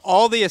 Out of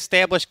all the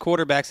established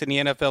quarterbacks in the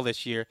NFL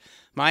this year,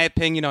 my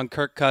opinion on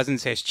Kirk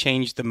Cousins has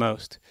changed the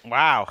most.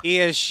 Wow. He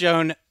has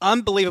shown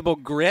unbelievable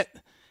grit,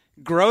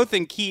 growth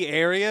in key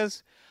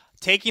areas,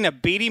 taking a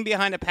beating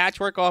behind a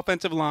patchwork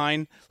offensive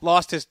line,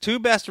 lost his 2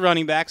 best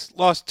running backs,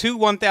 lost 2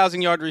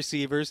 1,000-yard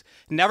receivers,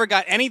 never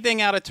got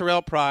anything out of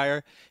Terrell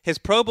Pryor. His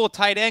Pro Bowl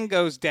tight end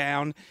goes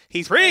down.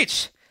 He's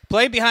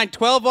played behind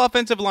 12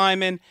 offensive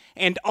linemen,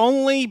 and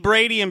only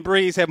Brady and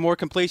Breeze have more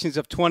completions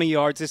of 20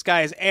 yards. This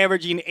guy is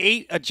averaging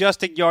 8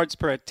 adjusted yards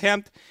per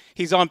attempt.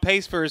 He's on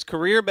pace for his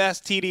career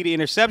best TD to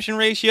interception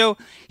ratio.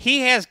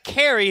 He has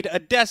carried a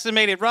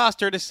decimated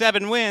roster to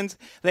 7 wins.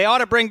 They ought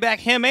to bring back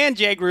him and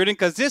Jay Gruden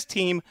because this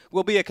team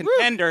will be a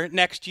contender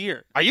next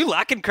year. Are you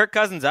locking Kirk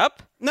Cousins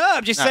up? No,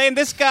 I'm just saying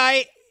this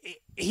guy,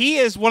 he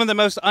is one of the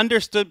most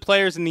understood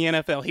players in the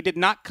NFL. He did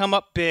not come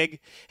up big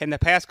in the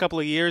past couple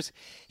of years.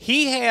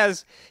 He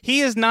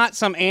is not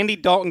some Andy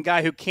Dalton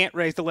guy who can't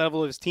raise the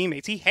level of his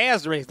teammates. He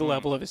has raised the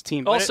level of his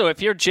team. Also,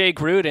 if you're Jay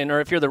Gruden or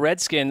if you're the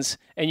Redskins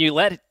and you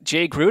let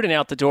Jay Gruden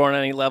out the door on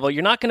any level,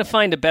 you're not going to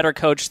find a better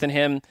coach than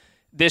him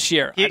this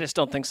year. I just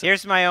don't think so.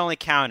 Here's my only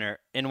counter.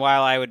 And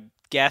while I would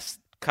guess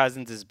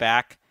Cousins is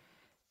back,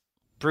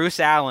 Bruce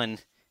Allen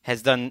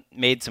has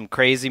made some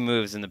crazy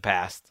moves in the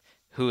past,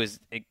 who is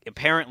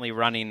apparently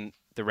running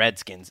the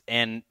Redskins.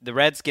 And the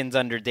Redskins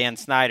under Dan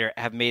Snyder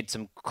have made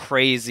some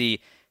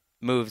crazy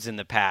moves in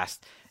the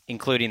past,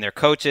 including their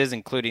coaches,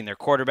 including their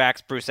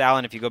quarterbacks. Bruce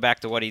Allen, if you go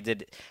back to what he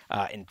did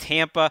in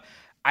Tampa,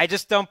 I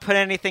just don't put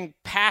anything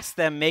past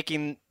them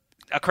making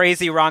a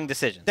crazy wrong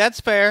decision.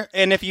 That's fair.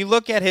 And if you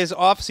look at his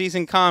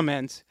offseason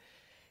comments,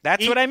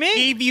 that's what I mean.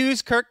 He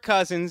views Kirk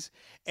Cousins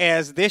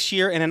as this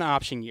year and an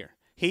option year.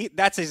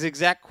 That's his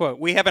exact quote.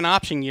 We have an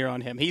option year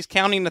on him. He's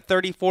counting the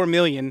 $34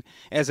 million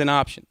as an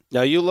option.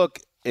 Now you look,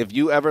 if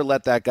you ever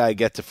let that guy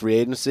get to free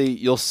agency,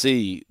 you'll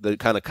see the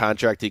kind of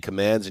contract he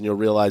commands, and you'll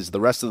realize the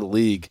rest of the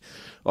league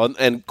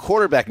and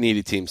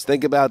quarterback-needy teams.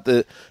 Think about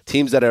the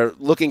teams that are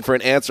looking for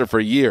an answer for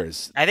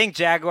years. I think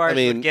Jaguars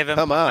would give him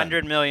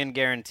 $100 million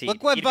guaranteed.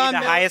 Look what He'd be the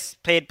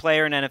highest-paid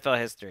player in NFL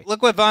history.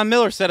 Look what Von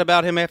Miller said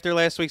about him after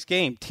last week's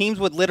game. Teams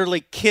would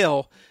literally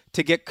kill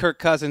to get Kirk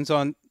Cousins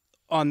on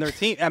their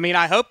team. I mean,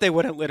 I hope they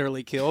wouldn't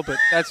literally kill, but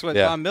that's what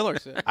Von Miller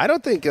said. I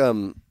don't think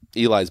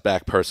Eli's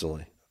back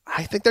personally.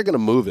 I think they're going to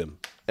move him.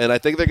 And I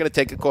think they're going to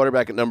take a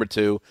quarterback at number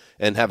 2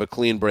 and have a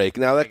clean break.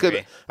 Now, I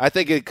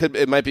think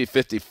it might be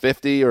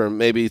 50-50 or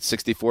maybe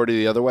 60-40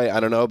 the other way. I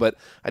don't know, but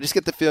I just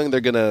get the feeling they're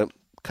going to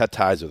cut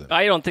ties with him.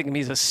 I don't think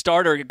he's a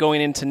starter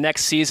going into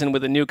next season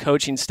with a new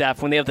coaching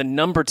staff when they have the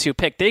number 2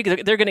 pick. They're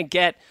going to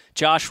get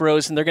Josh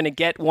Rosen. They're going to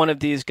get one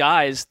of these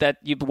guys that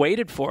you've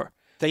waited for.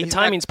 The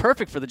timing's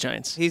perfect for the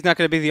Giants. He's not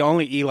going to be the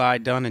only Eli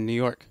done in New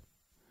York.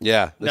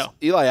 Yeah. This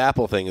Eli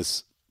Apple thing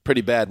is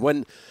pretty bad.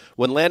 When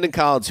Landon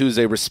Collins, who's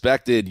a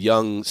respected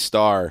young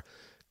star,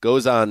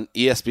 goes on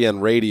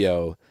ESPN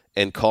radio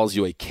and calls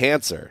you a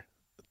cancer,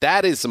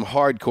 that is some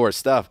hardcore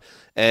stuff.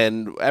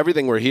 And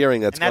everything we're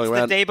hearing that's going around.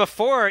 That's the day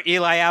before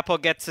Eli Apple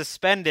gets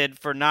suspended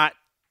for not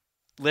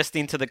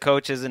listening to the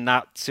coaches and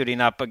not suiting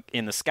up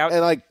in the scout.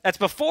 And that's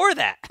before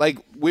that. Like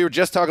we were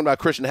just talking about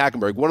Christian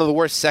Hackenberg, one of the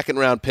worst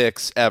second-round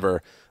picks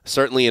ever,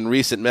 certainly in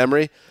recent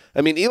memory.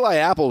 I mean, Eli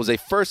Apple was a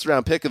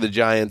first-round pick of the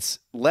Giants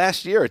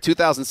last year,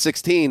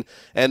 2016,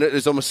 and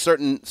there's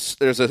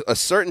a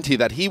certainty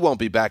that he won't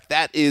be back.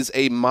 That is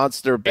a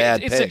monster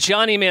bad pick. It's a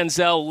Johnny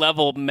Manziel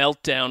level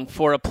meltdown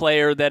for a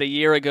player that a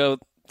year ago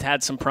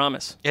had some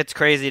promise. It's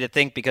crazy to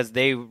think because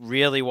they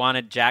really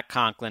wanted Jack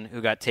Conklin, who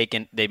got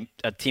taken.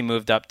 Tennessee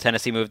moved up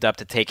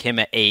to take him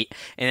at 8,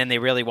 and then they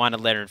really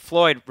wanted Leonard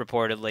Floyd,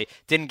 reportedly.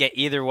 Didn't get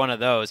either one of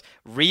those.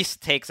 Reese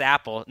takes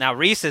Apple. Now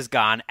Reese is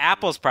gone.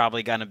 Apple's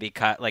probably going to be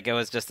cut. Like, it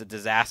was just a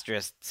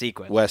disastrous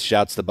sequence. Wes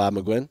shouts to Bob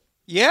McGuinn.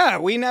 Yeah,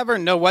 we never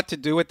know what to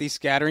do with these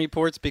scattering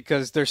reports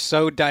because they're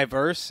so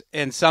diverse,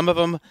 and some of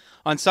them,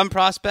 on some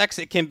prospects,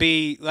 it can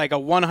be like a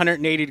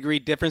 180-degree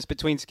difference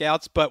between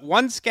scouts. But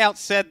one scout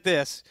said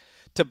this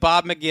to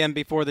Bob McGinn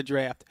before the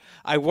draft: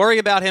 "I worry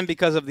about him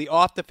because of the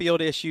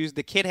off-the-field issues.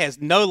 The kid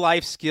has no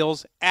life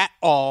skills at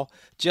all,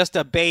 just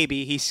a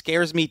baby. He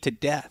scares me to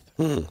death."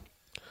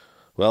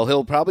 Well,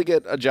 he'll probably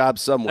get a job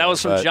somewhere. That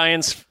was from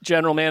Giants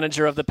general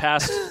manager of the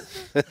past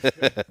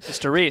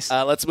Mr. Reese.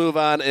 Let's move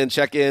on and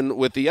check in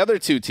with the other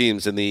two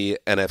teams in the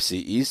NFC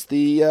East,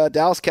 the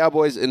Dallas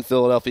Cowboys and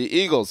Philadelphia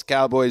Eagles.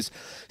 Cowboys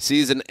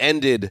season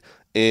ended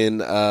in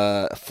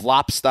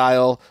flop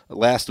style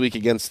last week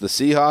against the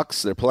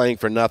Seahawks. They're playing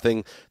for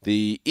nothing.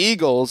 The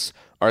Eagles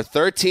are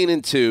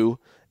 13-2,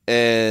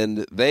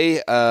 and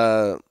they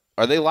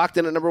are they locked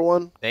in at number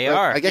one? They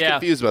are. I get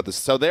confused about this.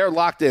 So they're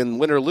locked in,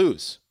 win or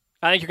lose.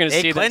 I think you're going to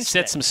see them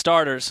sit some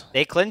starters.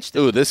 They clinched it.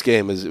 Ooh, this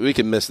game we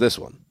can miss this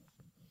one.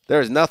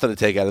 There is nothing to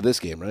take out of this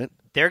game, right?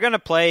 They're going to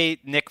play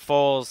Nick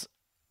Foles,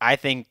 I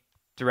think,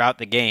 throughout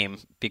the game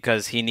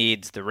because he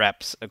needs the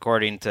reps,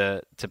 according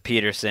to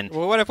Peterson.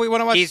 Well, what if we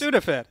want to watch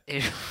Sudafed?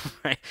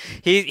 Right.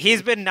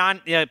 He's been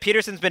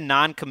Peterson's been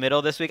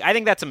non-committal this week. I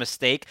think that's a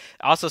mistake.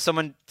 Also,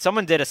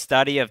 someone did a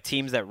study of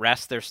teams that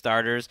rest their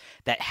starters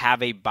that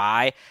have a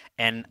bye,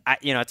 and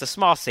it's a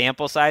small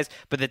sample size,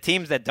 but the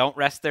teams that don't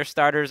rest their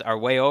starters are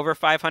way over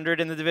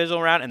 500 in the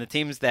divisional round, and the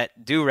teams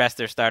that do rest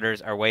their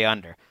starters are way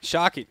under.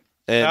 Shocking.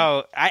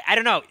 So I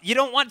don't know. You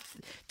don't want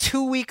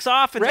 2 weeks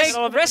off.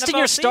 Resting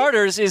your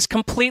starters is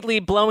completely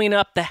blowing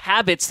up the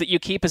habits that you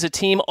keep as a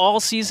team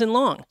all season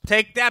long.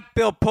 Take that,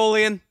 Bill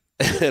Polian.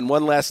 And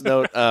one last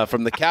note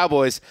from the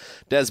Cowboys,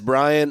 Dez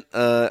Bryant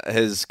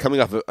is coming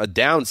off a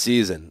down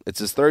season. It's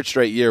his third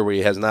straight year where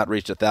he has not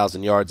reached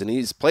 1,000 yards, and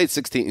he's played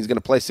 16. He's going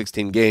to play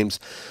 16 games.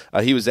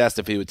 He was asked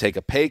if he would take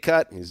a pay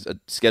cut. He's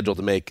scheduled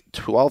to make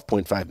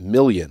 $12.5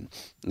 million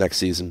next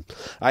season.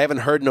 I haven't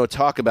heard no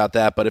talk about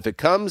that, but if it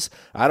comes,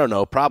 I don't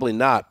know. Probably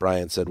not,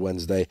 Bryant said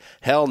Wednesday.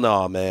 Hell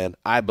no, man.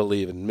 I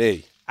believe in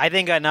me. I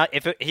think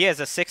he has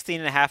a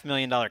 $16.5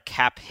 million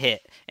cap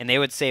hit, and they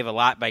would save a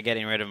lot by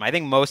getting rid of him. I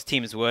think most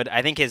teams would.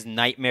 I think his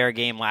nightmare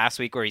game last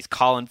week where he's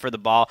calling for the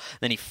ball,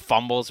 then he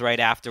fumbles right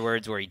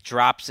afterwards, where he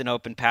drops an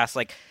open pass,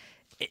 it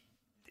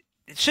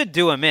should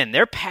do him in.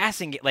 They're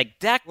passing it.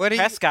 Dak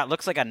Prescott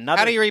looks like another.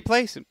 How do you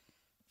replace him?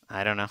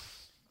 I don't know.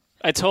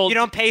 You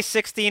don't pay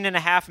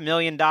 $16.5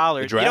 million.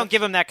 You don't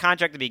give him that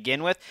contract to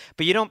begin with,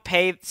 but you don't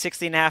pay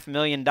 $16.5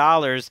 million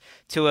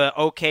to an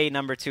okay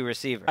number 2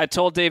 receiver. I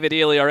told David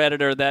Ely, our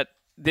editor, that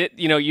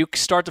you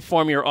start to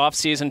form your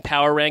off-season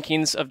power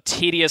rankings of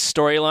tedious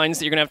storylines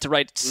that you're going to have to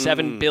write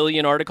 7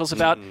 billion articles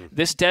about.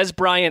 This Dez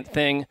Bryant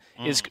thing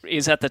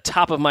is at the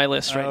top of my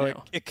list right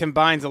now. It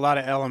combines a lot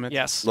of elements.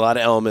 Yes. A lot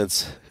of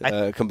elements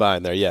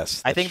combined there,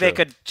 yes. I think they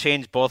could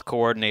change both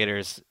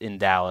coordinators in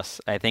Dallas.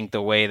 I think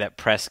the way that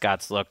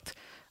Prescott's looked,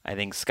 I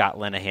think Scott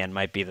Linehan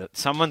might be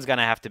someone's going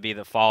to have to be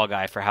the fall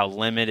guy for how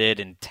limited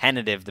and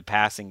tentative the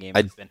passing game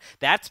has been.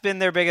 That's been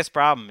their biggest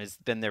problem, has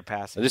been their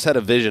passing. I just had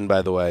a vision,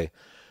 by the way,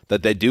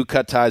 that they do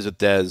cut ties with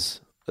Dez.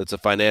 It's a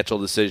financial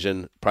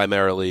decision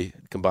primarily,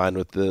 combined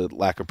with the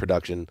lack of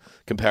production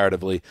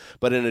comparatively.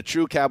 But in a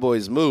true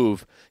Cowboys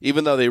move,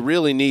 even though they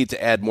really need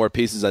to add more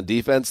pieces on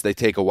defense, they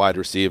take a wide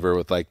receiver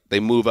with they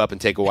move up and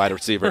take a wide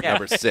receiver at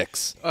number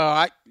 6.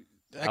 I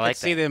could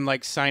see them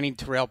signing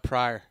Terrell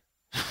Pryor.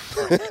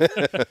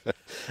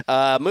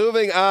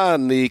 Moving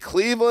on, the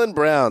Cleveland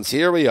Browns.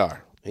 Here we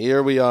are,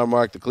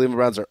 Mark. The Cleveland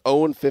Browns are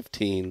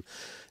 0-15.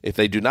 If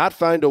they do not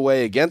find a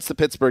way against the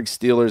Pittsburgh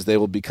Steelers, they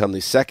will become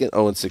the second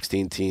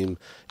 0-16 team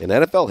in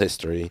NFL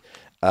history.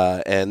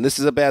 And this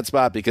is a bad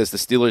spot because the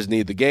Steelers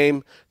need the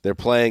game. They're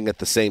playing at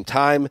the same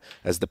time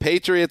as the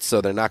Patriots, so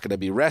they're not going to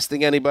be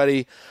resting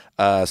anybody.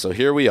 So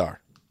here we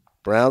are.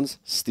 Browns,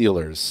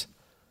 Steelers.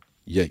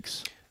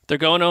 Yikes. They're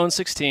going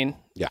 0-16.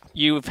 Yeah.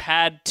 You've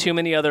had too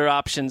many other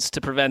options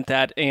to prevent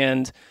that,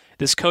 and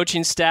this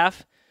coaching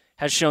staff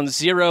has shown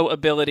zero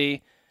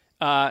ability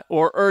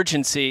or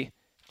urgency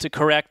to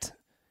correct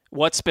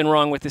what's been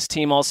wrong with this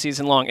team all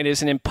season long. It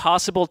is an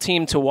impossible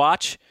team to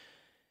watch,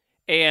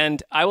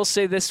 and I will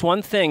say this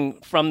one thing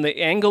from the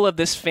angle of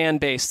this fan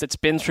base that's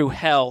been through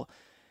hell,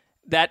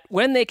 that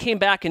when they came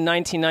back in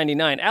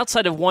 1999,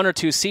 outside of 1 or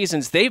 2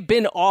 seasons, they've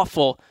been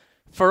awful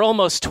for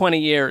almost 20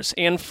 years,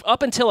 and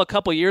up until a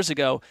couple years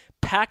ago,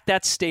 packed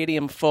that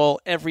stadium full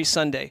every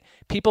Sunday.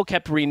 People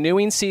kept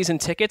renewing season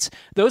tickets.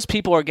 Those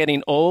people are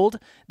getting old.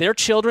 Their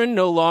children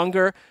no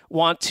longer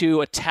want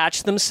to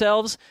attach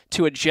themselves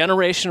to a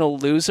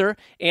generational loser,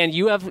 and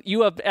you have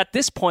at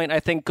this point, I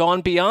think,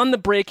 gone beyond the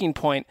breaking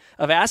point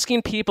of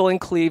asking people in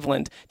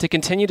Cleveland to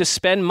continue to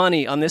spend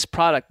money on this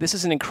product. This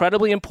is an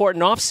incredibly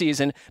important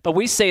offseason, but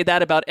we say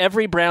that about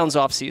every Browns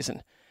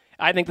offseason.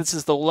 I think this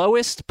is the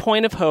lowest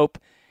point of hope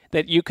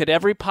that you could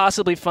ever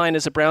possibly find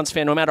as a Browns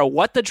fan. No matter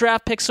what the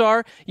draft picks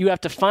are, you have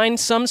to find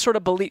some sort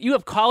of belief. You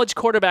have college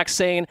quarterbacks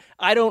saying,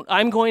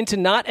 I'm going to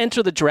not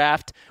enter the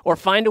draft or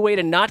find a way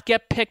to not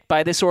get picked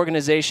by this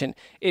organization.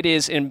 It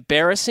is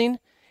embarrassing,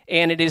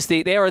 and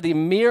they are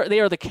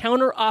the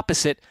counter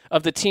opposite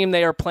of the team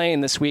they are playing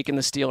this week in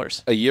the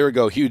Steelers. A year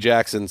ago, Hugh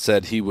Jackson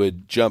said he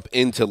would jump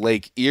into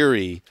Lake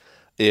Erie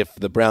if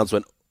the Browns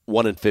went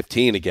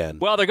 1-15 again.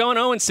 Well, they're going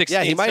 0-16.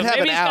 Yeah, he might have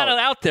maybe an he's got it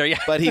out there. Yeah.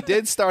 But he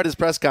did start his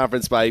press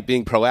conference by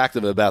being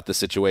proactive about the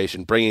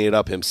situation, bringing it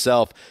up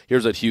himself.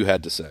 Here's what Hugh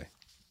had to say.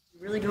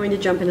 Really going to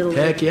jump into the league?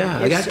 Heck yeah,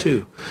 I got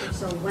to.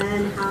 So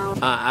when,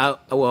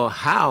 how?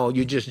 How,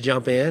 you just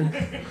jump in.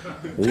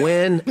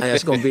 When,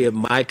 it's going to be at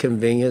my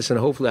convenience, and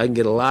hopefully I can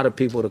get a lot of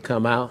people to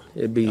come out.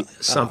 It'd be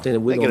something that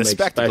we're going to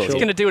make special. He's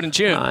going to do it in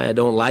June. I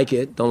don't like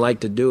it. Don't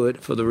like to do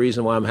it for the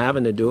reason why I'm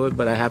having to do it,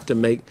 but I have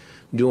to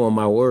do on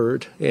my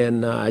word,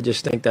 and I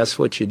just think that's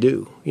what you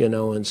do,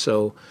 and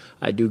so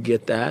I do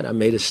get that. I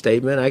made a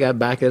statement. I got to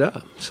back it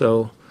up.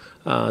 So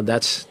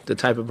that's the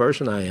type of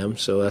person I am,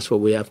 so that's what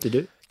we have to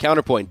do.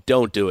 Counterpoint,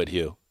 don't do it,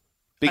 Hugh.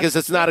 Because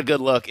it's not a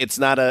good look. It's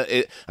not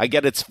I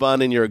get it's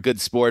fun and you're a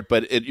good sport,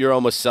 but you're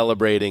almost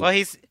celebrating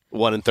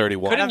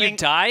 1-31. Couldn't you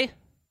die?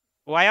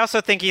 Well, I also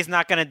think he's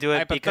not going to do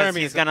it because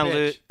he's going to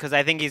lose. Because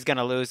I think he's going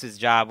to lose his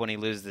job when he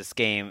loses this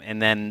game,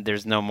 and then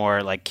there's no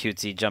more like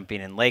cutesy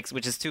jumping in lakes,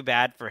 which is too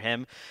bad for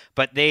him.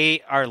 But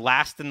they are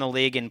last in the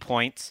league in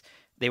points.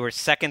 They were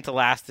second to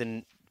last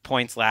in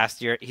points last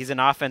year. He's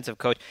an offensive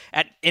coach.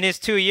 In his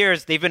 2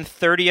 years, they've been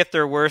 30th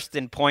or worst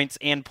in points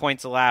and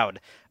points allowed,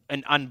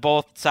 and on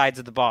both sides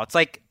of the ball. It's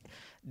like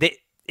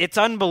it's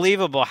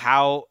unbelievable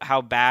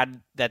how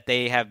bad that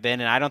they have been,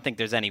 and I don't think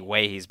there's any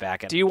way he's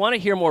back. Do you want to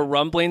hear more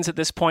rumblings at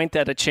this point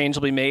that a change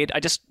will be made?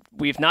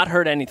 We've not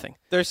heard anything.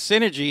 There's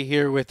synergy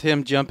here with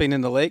him jumping in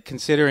the lake,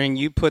 considering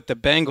you put the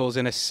Bengals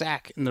in a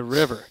sack in the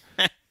river.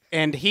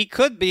 And he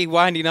could be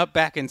winding up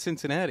back in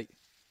Cincinnati.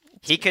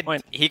 He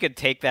could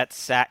take that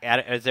sack.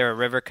 Is there a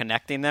river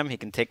connecting them? He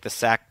can take the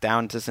sack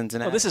down to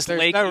Cincinnati. Well, this is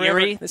Lake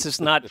Erie. This is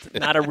not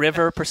a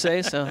river per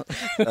se. So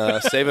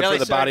save it for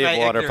the Body of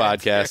Water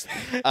podcast.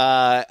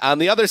 On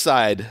the other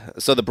side,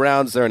 so the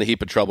Browns, they're in a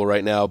heap of trouble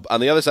right now.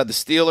 On the other side, the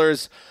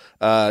Steelers,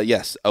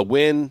 yes, a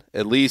win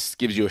at least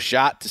gives you a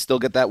shot to still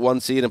get that 1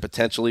 seed and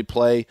potentially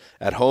play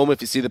at home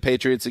if you see the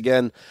Patriots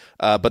again.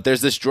 But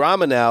there's this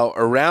drama now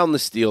around the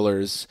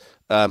Steelers.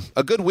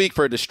 A good week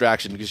for a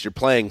distraction because you're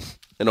playing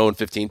an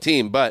 0-15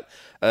 team, but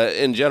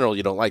in general,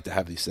 you don't like to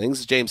have these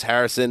things. James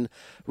Harrison,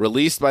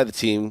 released by the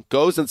team,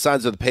 goes and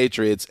signs with the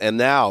Patriots, and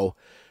now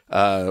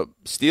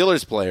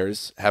Steelers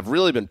players have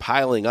really been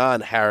piling on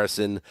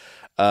Harrison.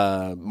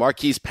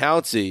 Marquise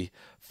Pouncey,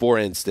 for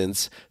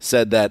instance,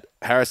 said that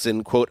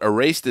Harrison, quote,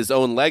 erased his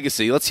own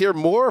legacy. Let's hear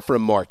more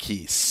from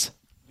Marquise.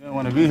 You don't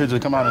want to be here,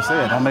 just come out and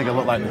say it. Don't make it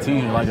look like the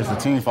team, like it's the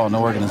team fault,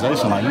 no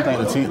organization. Like, you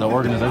think the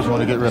organization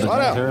want to get rid of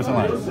James Harrison?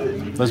 Like,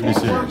 let's be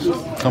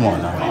serious. Come on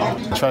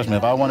now. Trust me,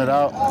 if I wanted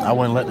out, I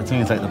wouldn't let the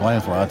team take the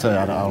blame for it. I tell you,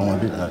 I don't want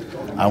to do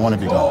that. I want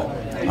to be gone.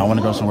 I want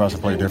to go somewhere else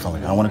and play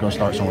differently. I want to go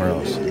start somewhere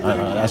else.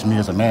 That's me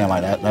as a man.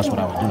 Like, that's what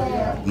I would do.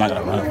 I'm not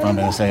going to run from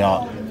it and say,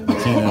 oh, the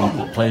team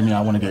didn't play me, I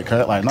want to get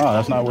cut. Like, no,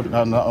 that's not what it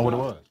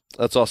was.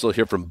 Let's also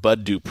hear from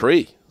Bud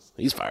Dupree.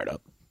 He's fired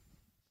up.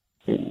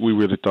 We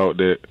really thought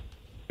that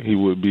he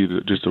would be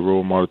just a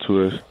role model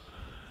to us.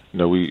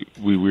 We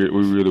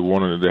really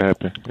wanted it to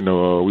happen.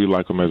 We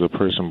like him as a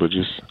person, but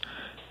just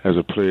as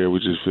a player, we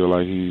just feel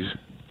like he's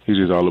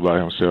just all about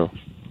himself.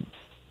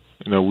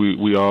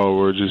 We all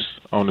were just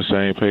on the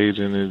same page,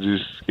 and it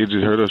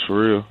just hurt us for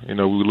real. We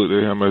looked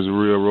at him as a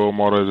real role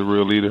model, as a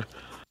real leader.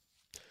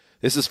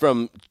 This is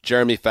from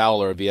Jeremy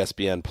Fowler of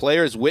ESPN.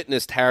 Players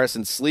witnessed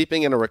Harrison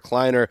sleeping in a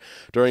recliner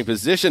during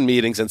position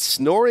meetings and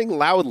snoring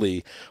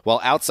loudly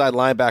while outside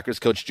linebackers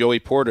coach Joey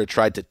Porter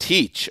tried to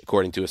teach,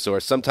 according to a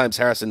source. Sometimes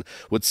Harrison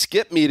would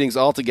skip meetings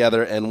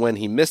altogether, and when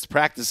he missed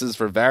practices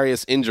for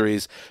various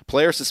injuries,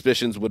 player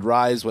suspicions would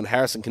rise when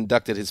Harrison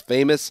conducted his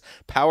famous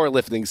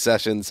powerlifting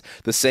sessions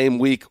the same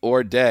week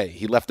or day.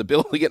 He left the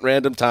building at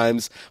random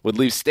times, would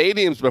leave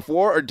stadiums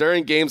before or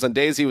during games on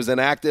days he was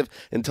inactive,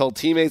 and told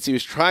teammates he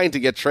was trying to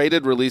get traded,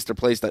 released, or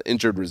placed on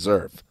injured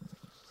reserve.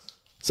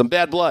 Some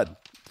bad blood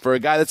for a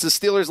guy that's a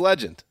Steelers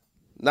legend.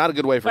 Not a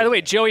good way for By the way,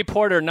 Joey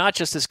Porter, not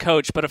just his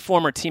coach, but a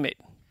former teammate.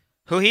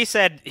 Who he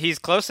said he's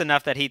close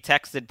enough that he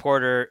texted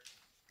Porter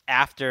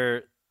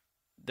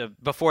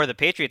before the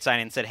Patriots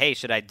signing and said, hey,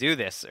 should I do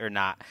this or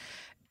not?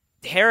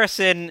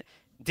 Harrison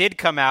did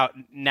come out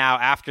now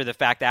after the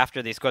fact,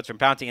 after these quotes from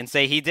Pouncey, and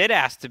say he did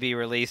ask to be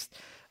released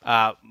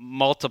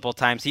multiple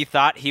times. He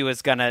thought he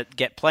was going to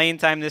get playing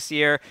time this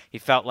year. He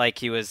felt like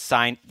he was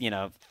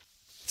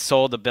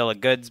sold a bill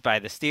of goods by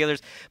the Steelers.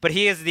 But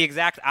he is the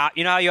exact, how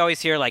you always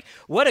hear, like,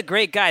 what a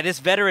great guy. This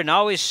veteran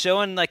always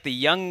showing, like, the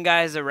young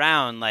guys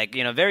around, like,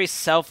 very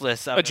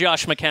selfless.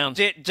 Josh McCown.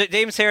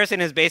 James Harrison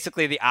is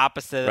basically the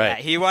opposite of that.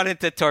 He wanted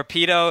to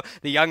torpedo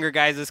the younger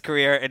guys'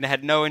 career and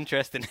had no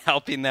interest in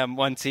helping them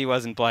once he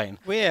wasn't playing.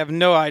 We have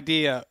no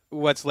idea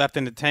what's left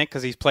in the tank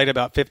because he's played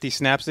about 50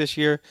 snaps this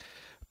year.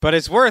 But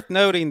it's worth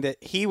noting that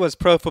he was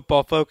Pro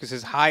Football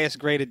Focus's highest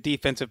graded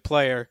defensive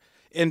player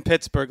in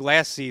Pittsburgh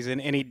last season,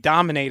 and he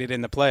dominated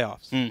in the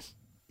playoffs.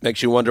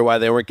 Makes you wonder why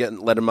they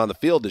weren't let him on the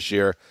field this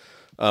year.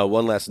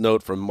 One last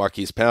note from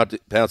Marquise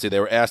Pouncey. They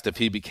were asked if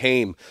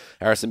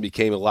Harrison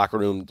became a locker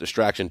room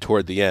distraction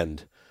toward the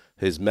end.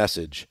 His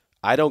message,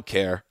 I don't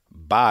care.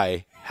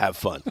 Bye. Have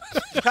fun.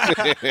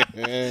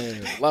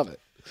 Love it.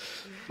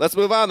 Let's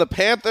move on. The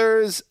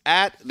Panthers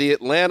at the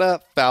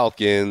Atlanta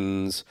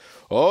Falcons.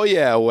 Oh,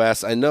 yeah,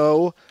 Wes, I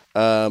know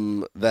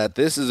that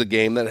this is a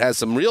game that has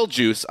some real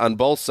juice on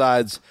both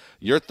sides.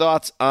 Your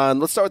thoughts on,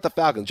 let's start with the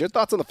Falcons. Your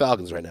thoughts on the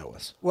Falcons right now,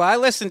 Wes? Well, I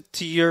listened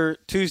to your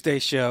Tuesday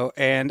show,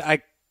 and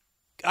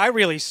I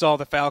really saw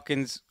the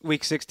Falcons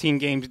Week 16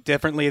 games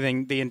differently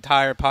than the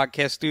entire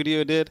podcast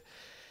studio did.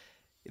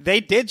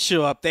 They did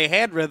show up. They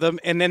had rhythm,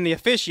 and then the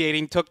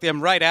officiating took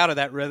them right out of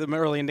that rhythm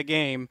early in the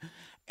game.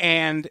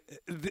 And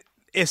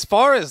as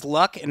far as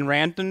luck and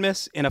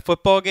randomness in a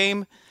football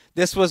game,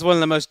 this was one of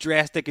the most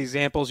drastic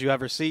examples you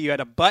ever see. You had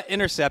a butt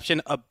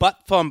interception, a butt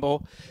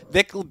fumble.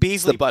 Vic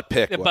Beasley. The butt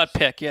pick. The butt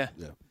pick, yeah.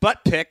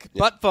 Butt pick,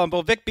 butt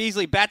fumble. Vic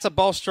Beasley bats a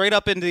ball straight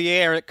up into the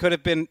air. It could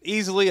have been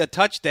easily a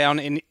touchdown,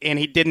 and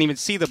he didn't even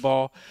see the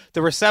ball.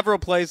 There were several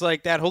plays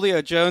like that.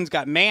 Julio Jones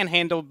got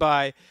manhandled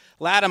by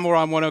Lattimore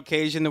on one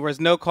occasion. There was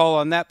no call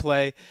on that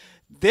play.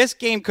 This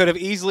game could have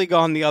easily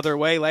gone the other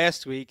way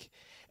last week.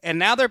 And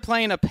now they're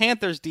playing a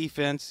Panthers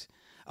defense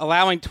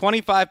allowing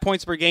 25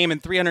 points per game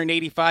and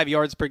 385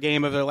 yards per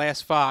game over their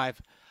last 5.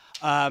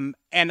 And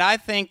I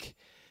think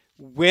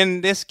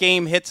when this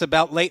game hits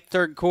about late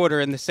third quarter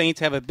and the Saints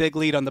have a big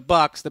lead on the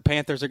Bucs, the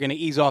Panthers are going to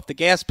ease off the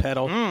gas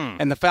pedal,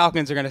 and the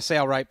Falcons are going to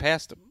sail right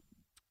past them.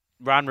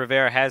 Ron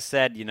Rivera has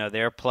said,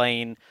 they're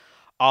playing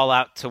all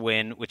out to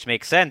win, which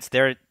makes sense.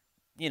 They're,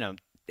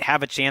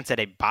 have a chance at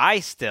a bye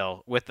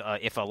still with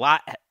if a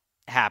lot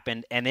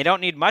happened, and they don't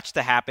need much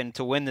to happen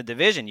to win the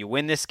division. You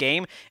win this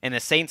game and the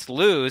Saints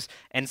lose,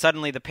 and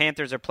suddenly the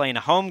Panthers are playing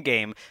a home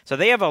game, so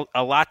they have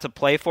a lot to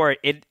play for.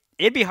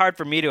 It'd be hard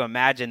for me to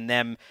imagine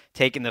them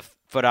taking the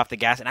foot off the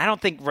gas, and I don't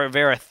think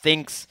Rivera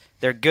thinks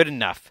they're good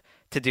enough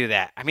to do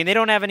that. I mean, they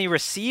don't have any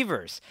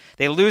receivers.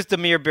 They lose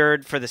Damiere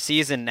Byrd for the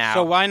season now.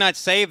 So why not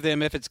save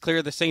them if it's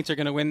clear the Saints are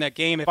going to win that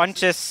game?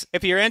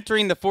 If you're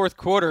entering the fourth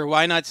quarter,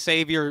 why not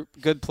save your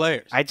good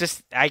players? I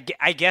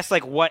guess,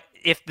 what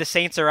if the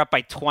Saints are up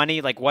by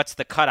 20, what's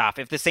the cutoff?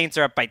 If the Saints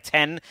are up by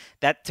 10,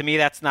 that to me,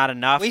 that's not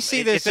enough. We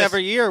see this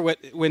every year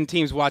when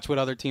teams watch what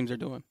other teams are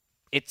doing.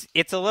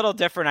 It's a little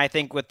different, I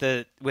think, with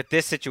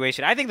this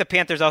situation. I think the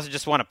Panthers also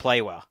just want to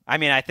play well. I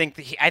mean, I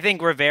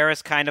think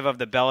Rivera's kind of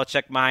the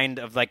Belichick mind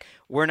of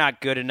we're not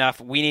good enough.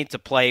 We need to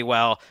play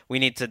well. We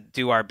need to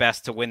do our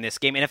best to win this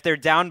game. And if they're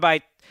down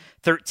by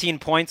 13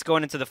 points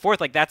going into the fourth,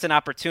 that's an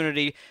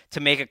opportunity to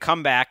make a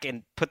comeback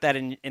and put that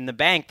in the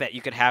bank that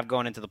you could have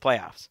going into the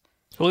playoffs.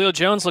 Julio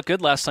Jones looked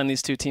good last time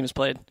these two teams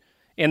played.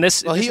 And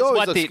he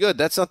always looks good.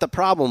 That's not the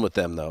problem with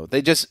them, though.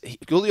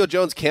 Julio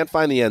Jones can't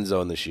find the end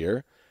zone this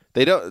year.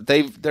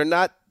 They're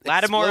not.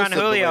 Lattimore on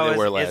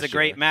Julio is a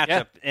great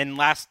matchup. Yeah. And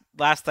last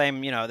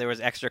time, there was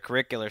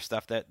extracurricular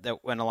stuff that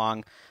went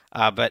along.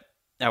 But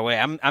no way,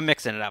 I'm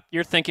mixing it up.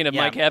 You're thinking of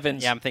Mike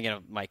Evans. Yeah, I'm thinking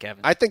of Mike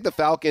Evans. I think the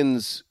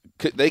Falcons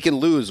they can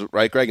lose,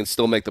 right, Greg, and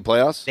still make the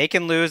playoffs. They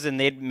can lose and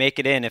they'd make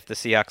it in if the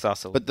Seahawks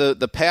also. But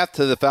the path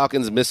to the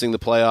Falcons missing the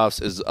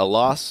playoffs is a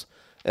loss.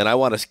 And I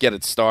want to get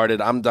it started.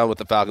 I'm done with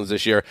the Falcons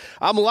this year.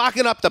 I'm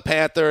locking up the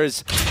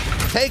Panthers.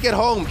 Take it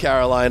home,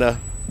 Carolina.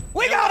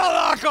 We got a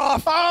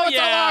lock-off. Oh, it's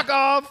a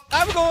lock-off.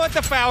 I'm going with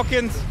the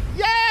Falcons.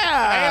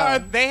 Yeah.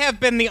 They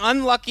have been the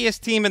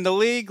unluckiest team in the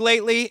league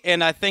lately,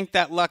 and I think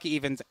that luck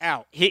evens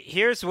out.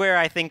 Here's where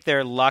I think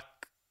their luck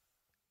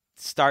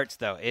starts,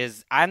 though,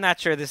 is I'm not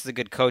sure this is a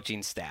good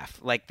coaching staff.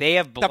 They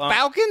have blown, the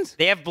Falcons?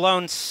 They have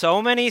blown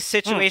so many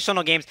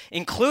situational games,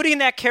 including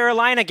that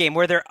Carolina game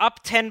where they're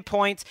up 10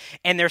 points,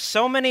 and there's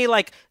so many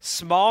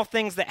small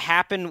things that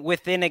happen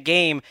within a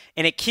game,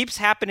 and it keeps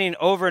happening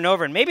over and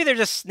over. And maybe they're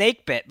just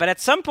snake bit, but at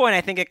some point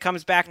I think it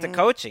comes back to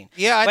coaching.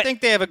 Yeah, I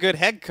think they have a good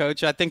head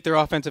coach. I think their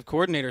offensive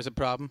coordinator is a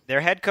problem. Their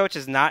head coach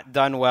has not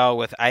done well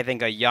with, I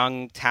think, a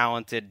young,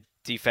 talented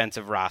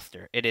defensive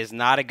roster. It is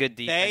not a good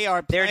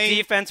defense. Their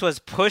defense was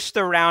pushed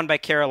around by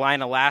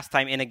Carolina last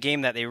time in a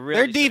game that they really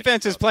Their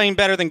defense is playing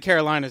better than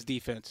Carolina's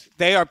defense.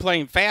 They are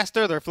playing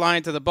faster. They're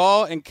flying to the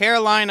ball. And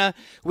Carolina,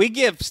 we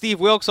give Steve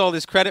Wilkes all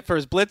this credit for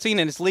his blitzing,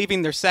 and it's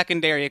leaving their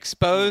secondary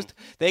exposed.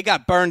 They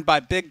got burned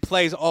by big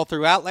plays all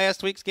throughout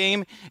last week's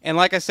game. And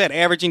like I said,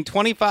 averaging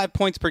 25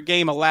 points per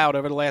game allowed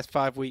over the last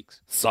 5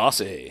 weeks.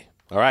 Saucy.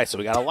 All right, so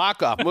we got a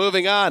lock-off.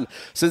 Moving on.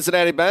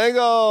 Cincinnati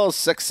Bengals,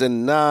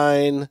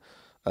 6-9.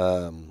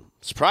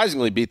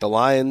 Surprisingly beat the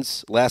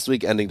Lions last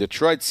week, ending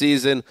Detroit's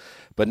season,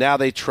 but now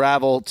they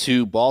travel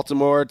to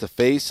Baltimore to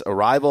face a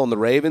rival in the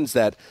Ravens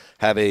that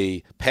have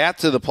a path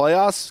to the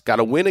playoffs. Got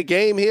to win a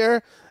game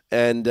here,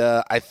 and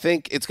I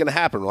think it's going to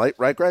happen, right,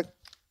 Greg?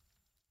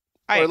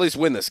 Or at least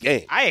win this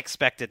game. I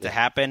expect it to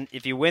happen.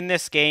 If you win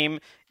this game,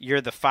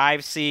 you're the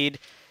 5 seed.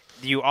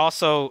 You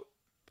also,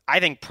 I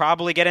think,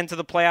 probably get into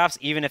the playoffs,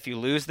 even if you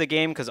lose the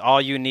game, because all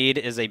you need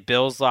is a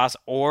Bills loss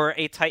or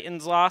a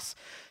Titans loss.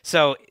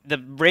 So the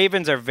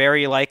Ravens are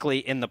very likely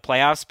in the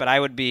playoffs, but I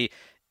would be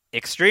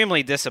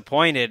extremely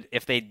disappointed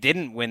if they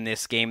didn't win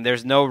this game.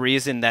 There's no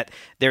reason that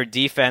their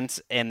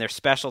defense and their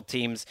special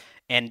teams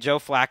and Joe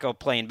Flacco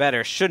playing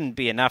better shouldn't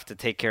be enough to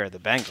take care of the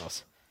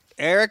Bengals.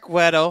 Eric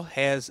Weddle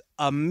has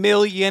 $1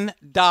 million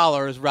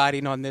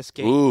riding on this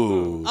game.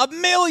 Ooh. $1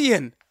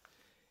 million.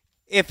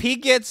 If he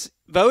gets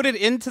voted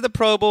into the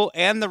Pro Bowl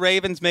and the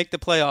Ravens make the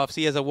playoffs,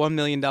 he has a $1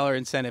 million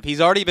incentive.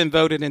 He's already been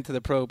voted into the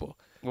Pro Bowl.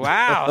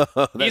 Wow.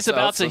 He's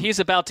about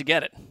to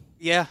get it.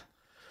 Yeah.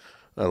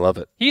 I love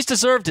it. He's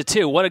deserved it,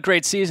 too. What a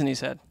great season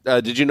he's had.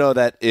 Did you know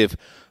that if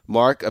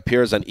Mark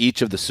appears on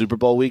each of the Super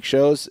Bowl week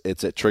shows,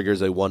 it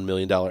triggers a $1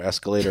 million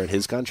escalator in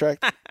his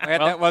contract?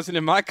 That wasn't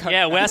in my contract.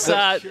 Yeah, Wes.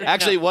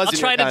 Actually, it was I'll in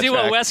try your to do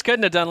what contract. Wes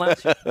couldn't have done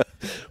last year.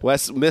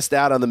 Wes missed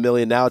out on the $1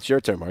 million. Now it's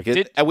your turn, Mark.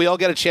 And we all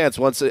get a chance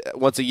once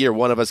a year.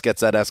 One of us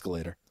gets that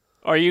escalator.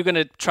 Are you going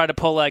to try to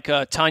pull like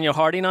Tanya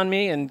Harding on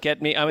me and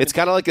get me? I mean, It's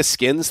kind of like a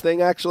skins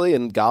thing, actually,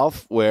 in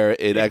golf, where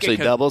it actually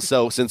doubles.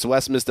 So since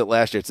Wes missed it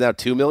last year, it's now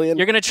 $2 million.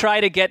 You're going to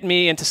try to get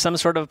me into some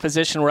sort of a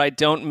position where I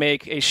don't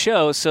make a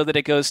show so that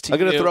it goes to I'm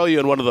going to you. throw you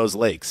in one of those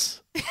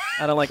lakes.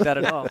 I don't like that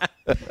at all.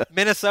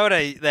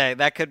 Minnesota,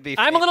 that could be.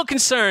 I'm a little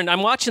concerned.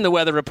 I'm watching the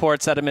weather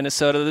reports out of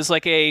Minnesota. There's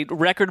like a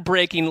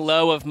record-breaking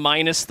low of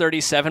minus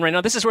 37 right now.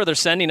 This is where they're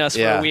sending us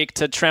for a week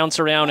to trounce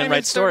around and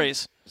write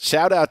stories.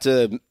 Shout out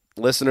to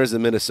listeners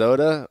in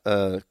Minnesota.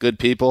 Good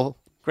people.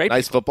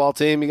 Nice football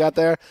team you got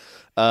there.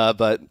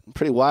 But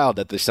pretty wild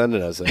that they're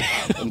sending us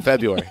in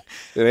February,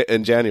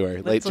 in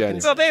January, late January.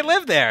 Well, they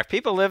live there.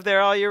 People live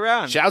there all year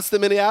round. Shouts to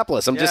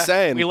Minneapolis. I'm just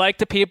saying. We like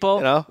the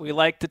people. We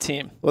like the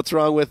team. What's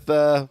wrong with,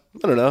 I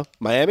don't know,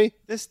 Miami?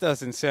 This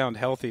doesn't sound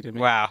healthy to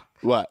me. Wow.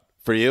 What?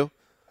 For you?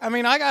 I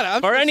mean,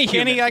 I'm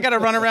skinny. I got to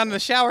run around in the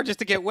shower just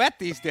to get wet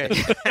these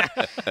days.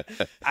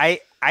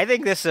 I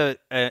think this is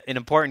an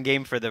important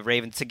game for the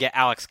Ravens to get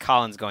Alex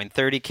Collins going.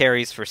 30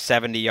 carries for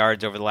 70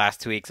 yards over the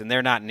last 2 weeks, and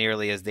they're not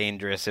nearly as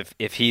dangerous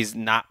if he's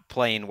not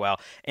playing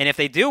well. And if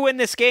they do win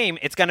this game,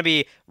 it's going to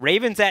be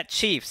Ravens at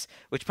Chiefs,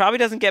 which probably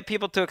doesn't get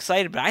people too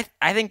excited, but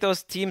I think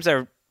those teams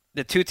are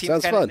the two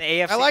teams kind of in the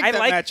AFC. I like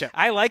that matchup.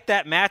 I like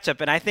that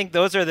matchup, and I think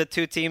those are the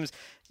two teams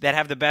that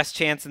have the best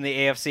chance in the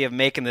AFC of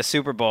making the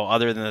Super Bowl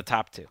other than the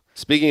top two.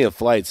 Speaking of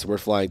flights, we're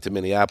flying to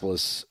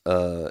Minneapolis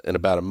in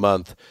about a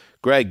month.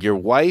 Greg, your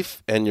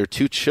wife and your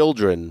 2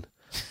 children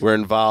were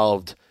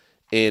involved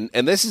in,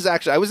 and this is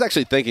actually, I was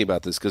actually thinking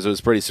about this because it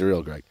was pretty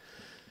surreal, Greg.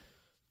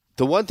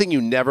 The one thing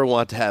you never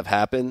want to have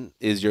happen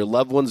is your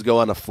loved ones go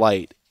on a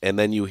flight and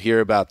then you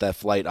hear about that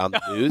flight on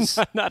the news.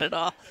 Not at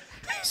all.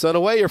 So in a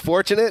way, you're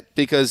fortunate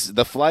because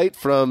the flight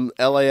from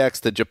LAX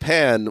to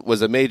Japan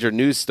was a major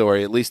news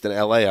story, at least in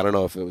LA. I don't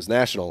know if it was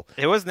national.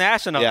 It was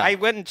national. Yeah. I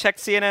went and checked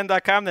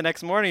CNN.com the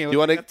next morning. It was Do you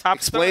want like a to top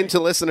explain story. to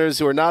listeners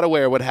who are not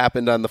aware what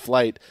happened on the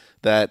flight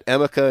that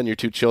Emeka and your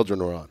 2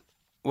 children were on?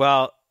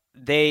 Well,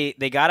 they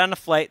got on a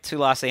flight to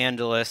Los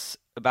Angeles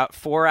about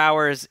 4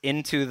 hours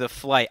into the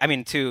flight. I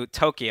mean, to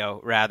Tokyo,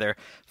 rather,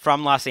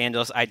 from Los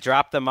Angeles. I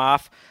dropped them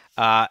off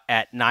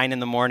at 9 in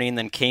the morning,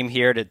 then came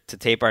here to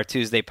tape our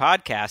Tuesday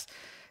podcast.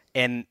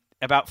 And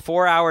about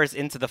 4 hours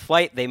into the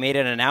flight, they made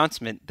an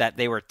announcement that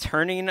they were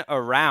turning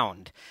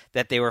around,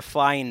 that they were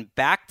flying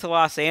back to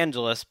Los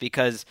Angeles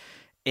because,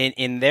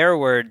 in their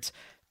words,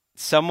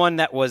 someone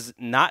that was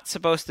not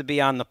supposed to be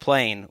on the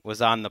plane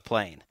was on the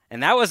plane.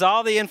 And that was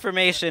all the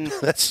information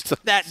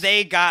that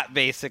they got,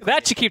 basically.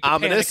 That should keep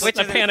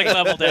the panic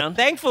level down.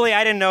 Thankfully,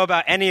 I didn't know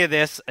about any of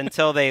this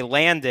until they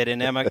landed,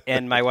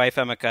 and my wife,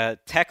 Emeka,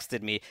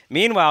 texted me.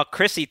 Meanwhile,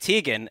 Chrissy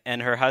Teigen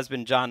and her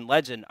husband, John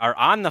Legend, are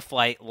on the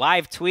flight,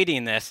 live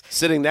tweeting this.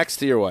 Sitting next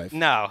to your wife?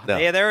 No.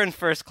 They're in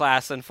first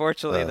class.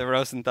 Unfortunately, the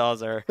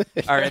Rosenthal's are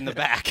in the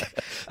back.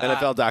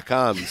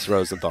 NFL.com's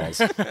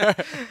Rosenthal's.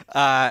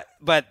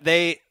 But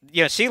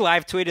she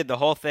live tweeted the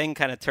whole thing,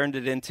 kind of turned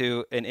it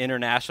into an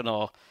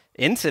international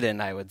incident,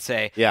 I would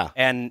say. Yeah.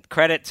 And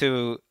credit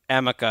to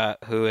Emeka,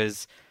 who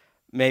is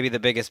maybe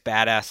the biggest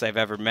badass I've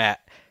ever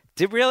met.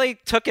 Really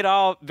took it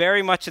all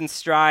very much in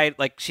stride.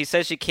 Like, she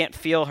says she can't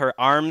feel her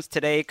arms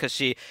today because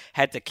she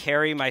had to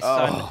carry my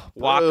son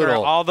Walker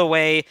brutal. all the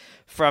way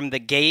from the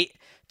gate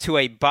to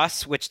a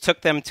bus, which took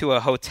them to a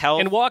hotel.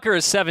 And Walker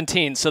is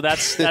 17, so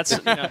that's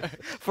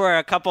for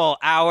a couple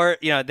hours.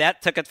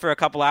 That took it for a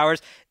couple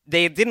hours.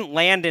 They didn't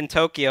land in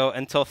Tokyo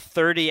until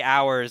 30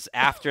 hours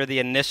after the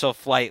initial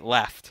flight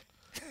left.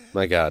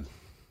 My God.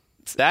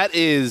 That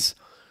is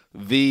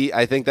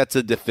I think that's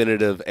a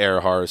definitive air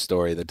horror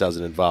story that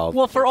doesn't involve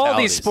Well, for all these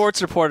fatalities.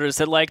 sports reporters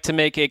that like to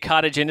make a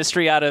cottage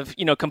industry out of,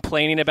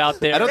 complaining about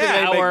their I don't think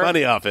they make hour.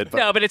 money off it. But.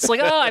 No, but it's like,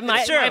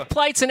 my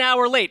flight's an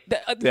hour late.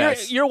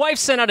 Yes. Your wife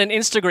sent out an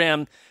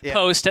Instagram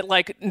post at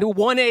like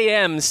 1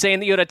 a.m.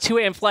 saying that you had a 2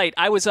 a.m. flight.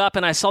 I was up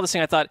and I saw this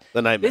thing. I thought,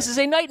 the nightmare. This is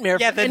a nightmare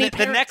Yeah, for any the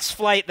parent. next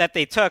flight that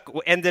they took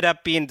ended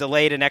up being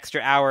delayed an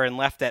extra hour and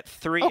left at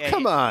 3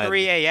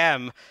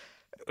 a.m.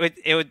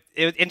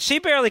 And she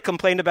barely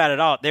complained about it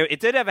all.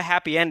 It did have a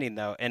happy ending,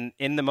 though, and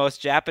in the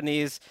most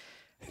Japanese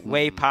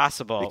way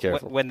possible. Be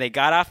careful. When they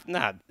got off,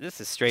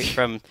 this is straight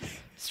from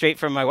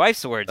my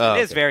wife's words. It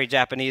is very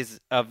Japanese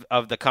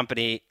of the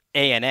company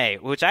A&A,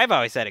 which I've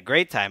always had a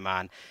great time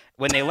on.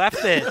 When they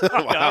left it,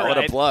 wow, what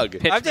a plug!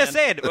 I'm just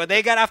saying, when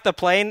they got off the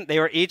plane, they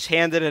were each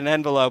handed an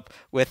envelope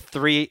with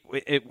the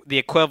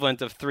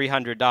equivalent of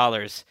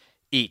 $300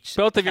 each.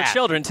 Both of your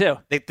children, too.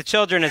 The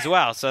children as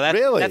well. So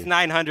that's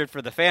 $900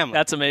 for the family.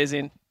 That's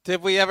amazing.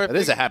 Did we ever? That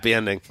is a happy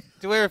ending.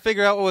 Did we ever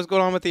figure out what was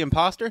going on with the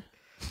imposter?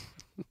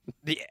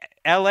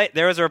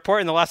 There was a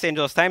report in the Los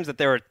Angeles Times that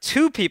there were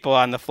 2 people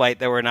on the flight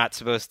that were not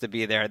supposed to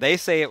be there. They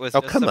say it was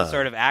just some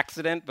sort of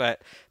accident,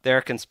 but there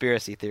are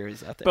conspiracy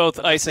theories out there. Both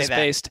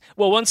ISIS-based.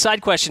 Well, one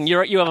side question.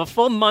 You have a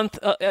full month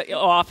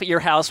off at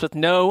your house with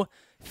no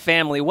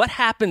family. What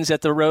happens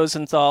at the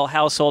Rosenthal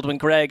household when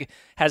Greg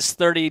has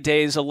 30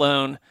 days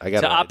alone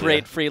to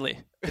operate freely?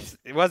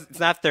 It's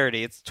not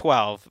 30, it's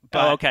 12.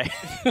 But, okay.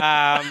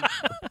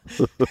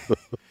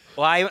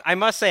 Well, I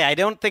must say, I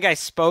don't think I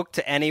spoke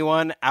to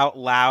anyone out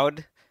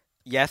loud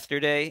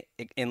yesterday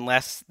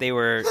unless they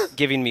were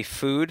giving me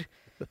food,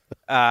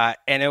 and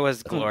it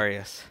was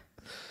glorious.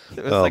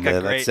 It was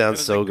that sounds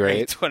so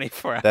great.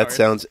 24 hours. That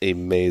sounds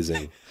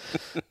amazing.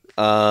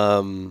 I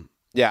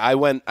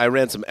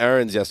ran some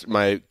errands yesterday.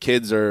 My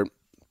kids are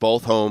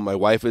both home. My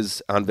wife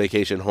is on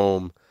vacation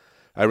home.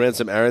 I ran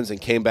some errands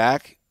and came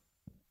back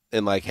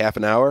in like half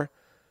an hour,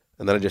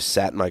 and then I just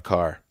sat in my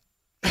car.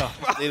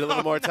 Needed a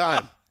little more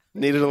time.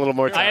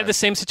 I had the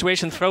same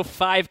situation. Throw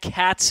 5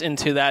 cats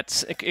into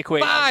that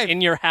equation in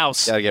your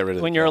house. Gotta get rid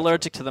of when you're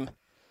allergic to them.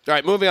 All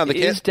right, moving on.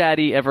 Is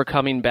Daddy ever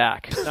coming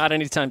back? Not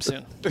anytime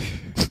soon.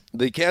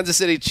 The Kansas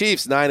City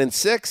Chiefs,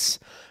 9-6,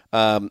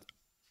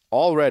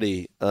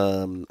 already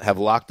have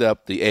locked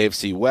up the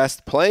AFC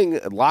West,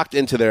 locked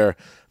into their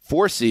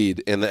 4 seed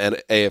in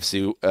the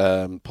AFC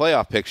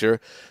playoff picture.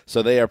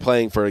 So they are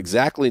playing for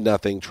exactly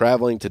nothing,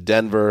 traveling to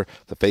Denver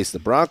to face the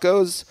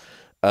Broncos.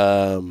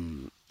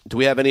 Do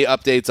we have any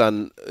updates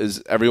on,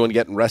 is everyone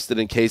getting rested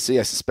in KC?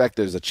 I suspect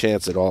there's a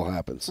chance it all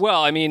happens.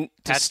 Well, I mean,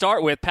 to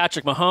start with,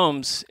 Patrick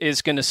Mahomes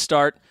is going to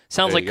start.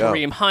 Sounds like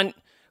Kareem Hunt,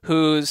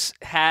 who's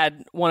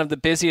had one of the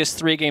busiest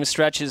 3-game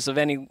stretches of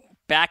any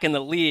back in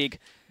the league,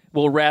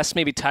 will rest.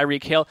 Maybe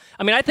Tyreek Hill.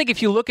 I mean, I think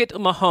if you look at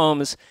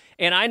Mahomes,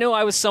 and I know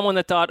I was someone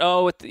that thought,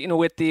 with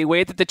the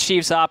way that the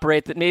Chiefs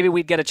operate, that maybe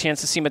we'd get a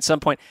chance to see him at some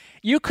point.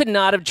 You could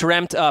not have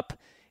dreamt up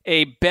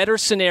a better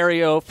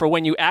scenario for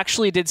when you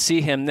actually did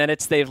see him than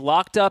they've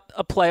locked up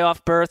a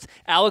playoff berth.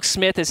 Alex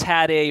Smith has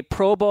had a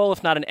Pro Bowl,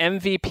 if not an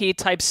MVP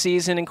type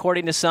season,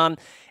 according to some,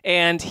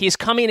 and he's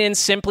coming in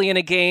simply in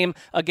a game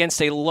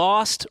against a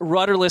lost,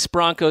 rudderless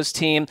Broncos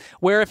team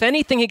where, if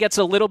anything, he gets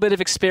a little bit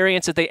of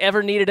experience if they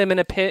ever needed him in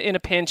a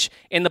pinch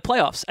in the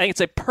playoffs. I think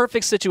it's a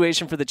perfect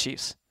situation for the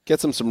Chiefs.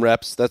 Gets him some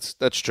reps. That's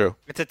true.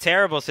 It's a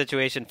terrible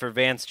situation for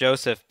Vance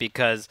Joseph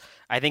because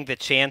I think the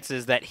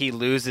chances that he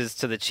loses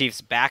to the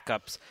Chiefs'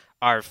 backups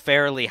are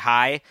fairly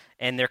high,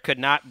 and there could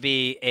not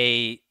be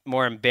a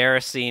more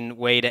embarrassing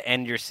way to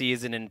end your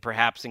season and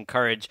perhaps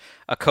encourage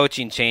a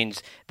coaching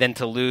change than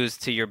to lose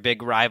to your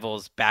big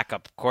rival's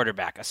backup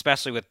quarterback,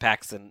 especially with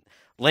Paxton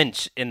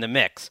Lynch in the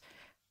mix.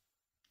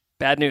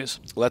 Bad news.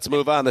 Let's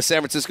move on. The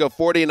San Francisco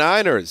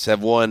 49ers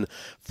have won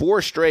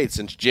 4 straight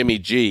since Jimmy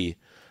G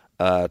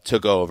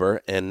took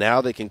over, and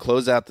now they can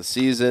close out the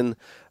season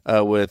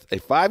with a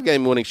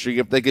 5-game winning streak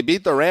if they could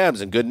beat the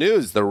Rams. And good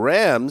news, the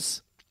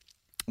Rams,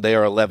 they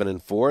are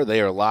 11-4.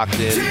 They are locked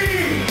in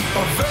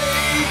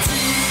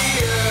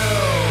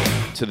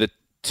to the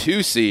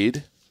 2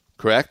 seed,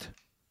 correct?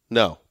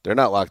 No, they're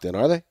not locked in,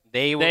 are they?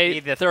 They will be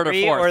the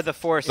 3 or the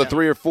 4 seed. The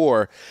 3 or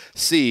 4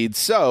 seed.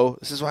 So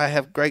this is why I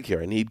have Greg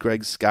here. I need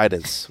Greg's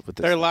guidance with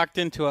this. They're locked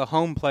into a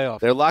home playoff.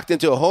 They're locked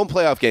into a home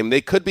playoff game.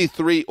 They could be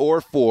 3 or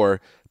 4.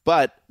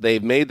 But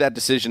they've made that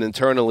decision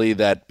internally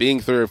that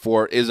being 3 or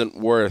 4 isn't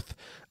worth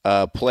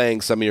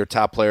playing some of your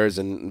top players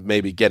and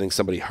maybe getting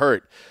somebody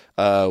hurt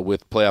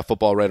with playoff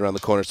football right around the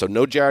corner. So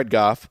no Jared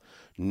Goff,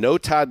 no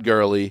Todd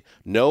Gurley,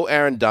 no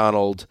Aaron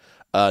Donald,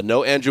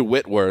 no Andrew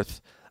Whitworth.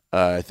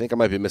 I think I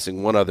might be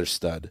missing one other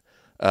stud.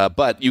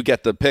 But you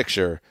get the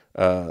picture.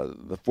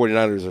 The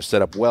 49ers are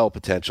set up well,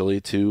 potentially,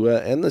 to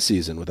end the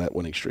season with that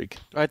winning streak.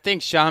 I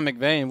think Sean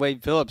McVay and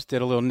Wade Phillips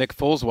did a little Nick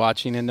Foles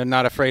watching, and they're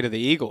not afraid of the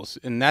Eagles.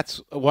 And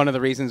that's one of the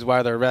reasons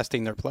why they're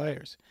resting their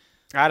players.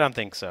 I don't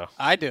think so.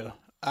 I do.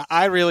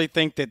 I really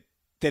think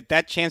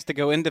that chance to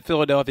go into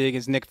Philadelphia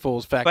against Nick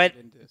Foles factored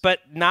into this.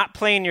 But not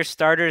playing your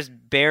starters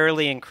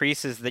barely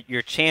increases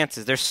your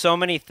chances. There's so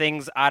many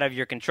things out of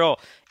your control.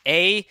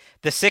 The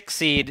 6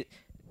 seed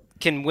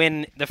can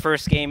win the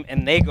first game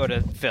and they go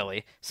to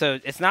Philly. So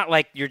it's not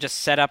like you're just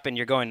set up and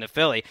you're going to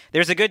Philly.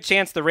 There's a good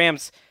chance the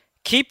Rams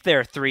keep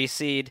their 3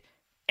 seed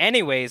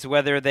anyways,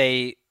 whether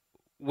they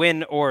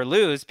win or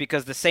lose,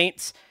 because the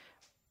Saints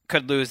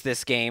could lose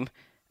this game.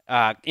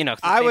 I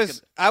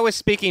was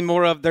speaking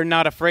more of they're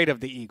not afraid of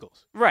the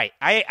Eagles. Right.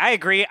 I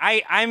agree.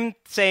 I'm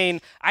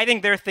saying I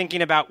think they're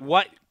thinking about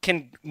what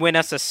can win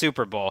us a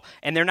Super Bowl,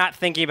 and they're not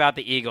thinking about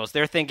the Eagles.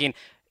 They're thinking,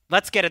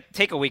 let's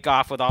take a week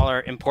off with all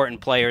our important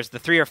players. The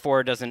 3 or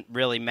 4 doesn't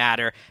really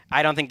matter.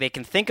 I don't think they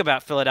can think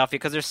about Philadelphia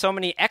because there's so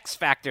many X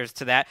factors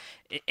to that,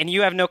 and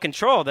you have no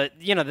control.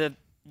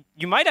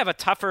 You might have a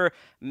tougher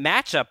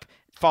matchup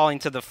falling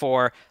to the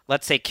 4,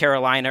 let's say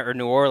Carolina or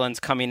New Orleans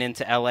coming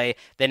into LA,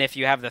 than if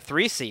you have the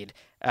 3 seed.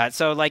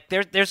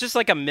 There's just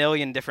like a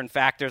million different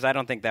factors. I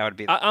don't think that would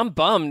be. I'm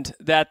bummed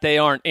that they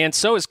aren't. And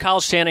so is Kyle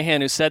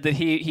Shanahan, who said that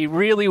he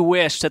really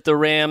wished that the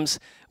Rams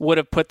would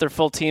have put their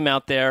full team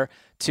out there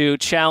to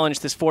challenge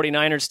this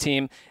 49ers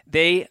team.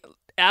 They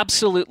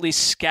absolutely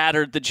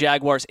scattered the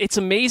Jaguars. It's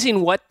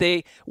amazing what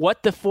the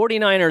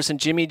 49ers and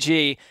Jimmy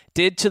G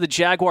did to the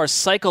Jaguars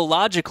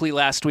psychologically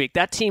last week.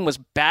 That team was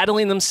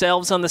battling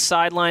themselves on the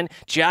sideline.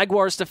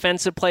 Jaguars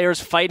defensive players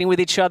fighting with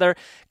each other.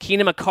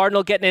 Keenan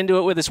McCardinal getting into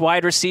it with his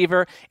wide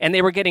receiver, and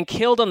they were getting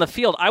killed on the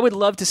field. I would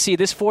love to see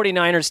this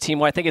 49ers team,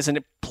 who I think is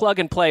a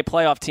plug-and-play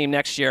playoff team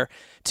next year,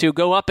 to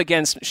go up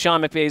against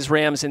Sean McVay's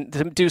Rams and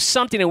to do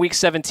something in Week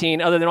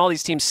 17 other than all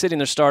these teams sitting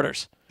their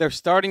starters. They're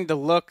starting to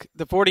look –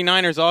 the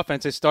 49ers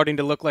offense is starting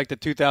to look like the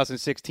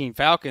 2016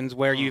 Falcons,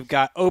 where you've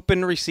got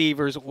open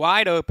receivers,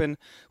 wide open,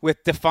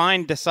 with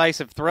defined,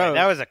 decisive throws. Right,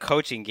 that was a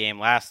coaching game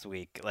last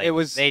week. Like,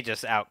 they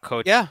just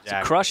out-coached the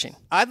Jaguars. Crushing.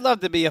 I'd love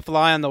to be a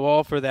fly on the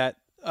wall for that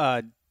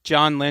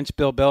John Lynch,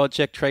 Bill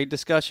Belichick trade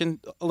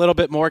discussion. A little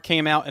bit more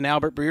came out in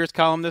Albert Breer's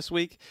column this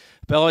week.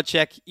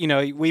 Belichick,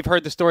 we've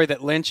heard the story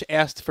that Lynch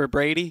asked for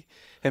Brady,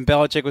 and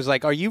Belichick was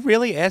like, "Are you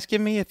really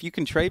asking me if you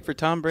can trade for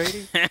Tom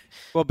Brady?"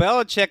 Well,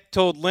 Belichick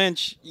told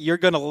Lynch, "You're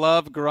going to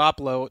love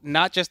Garoppolo,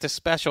 not just a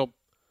special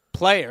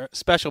player,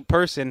 special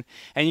person,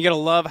 and you're going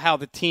to love how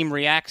the team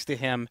reacts to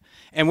him."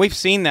 And we've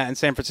seen that in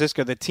San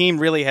Francisco. The team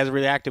really has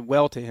reacted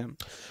well to him.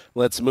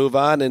 Let's move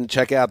on and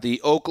check out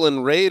the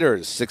Oakland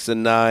Raiders,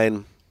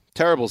 6-9.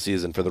 Terrible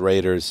season for the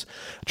Raiders.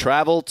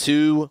 Travel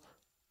to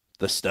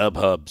the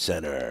StubHub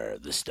Center,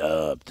 the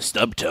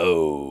Stub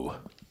Toe.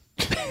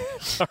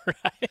 All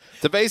right.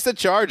 To face the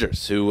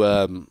Chargers,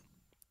 who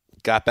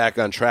got back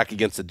on track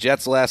against the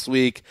Jets last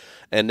week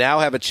and now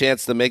have a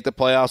chance to make the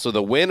playoffs with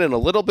a win and a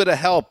little bit of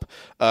help,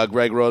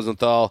 Greg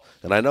Rosenthal.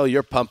 And I know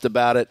you're pumped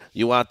about it.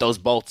 You want those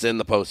Bolts in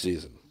the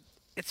postseason.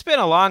 It's been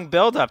a long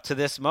build-up to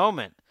this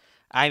moment.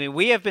 I mean,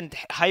 we have been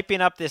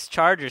hyping up this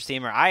Chargers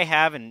team, or I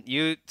have, and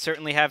you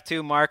certainly have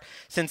too, Mark,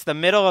 since the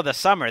middle of the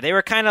summer. They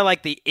were kind of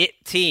like the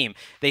it team.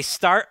 They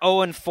start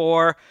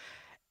 0-4,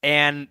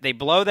 and they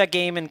blow that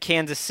game in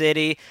Kansas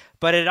City,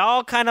 but it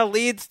all kind of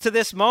leads to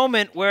this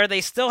moment where they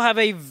still have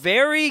a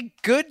very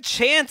good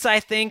chance,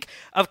 I think,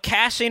 of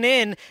cashing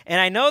in.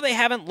 And I know they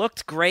haven't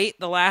looked great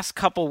the last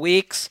couple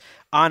weeks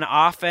on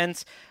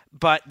offense,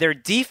 but their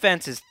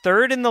defense is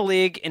third in the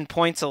league in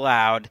points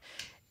allowed.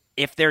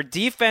 If their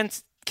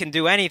defense can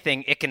do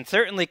anything, it can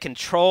certainly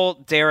control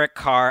Derek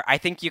Carr. I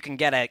think you can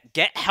get a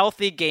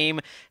healthy game,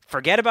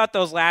 forget about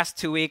those last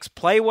 2 weeks,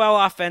 play well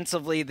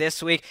offensively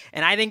this week,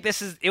 and I think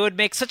it would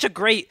make such a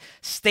great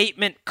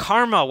statement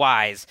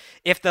karma-wise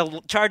if the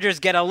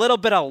Chargers get a little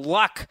bit of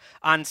luck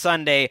on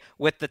Sunday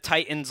with the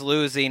Titans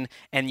losing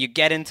and you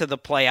get into the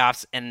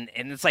playoffs, and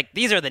it's like,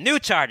 these are the new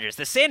Chargers.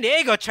 The San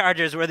Diego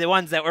Chargers were the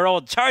ones that were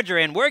old Charger,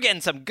 and we're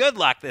getting some good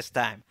luck this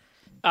time.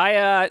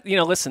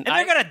 Listen. And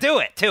they're going to do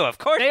it, too, of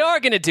course. They are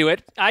going to do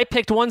it. I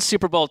picked one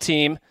Super Bowl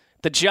team,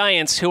 the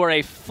Giants, who are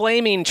a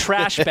flaming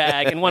trash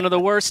bag and one of the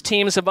worst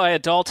teams of my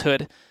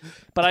adulthood.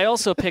 But I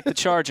also picked the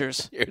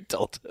Chargers. Your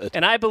adulthood.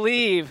 And I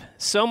believe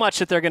so much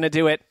that they're going to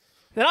do it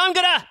that I'm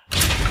going to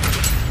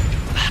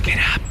lock it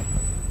up.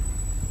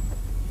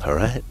 All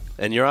right.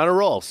 And you're on a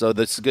roll, so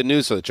this is good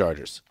news for the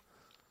Chargers.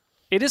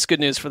 It is good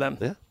news for them.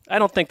 Yeah. I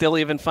don't think they'll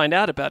even find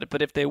out about it,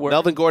 but if they were.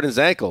 Melvin Gordon's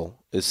ankle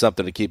is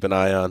something to keep an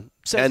eye on.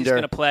 Says he's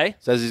going to play.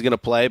 Says he's going to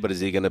play, but is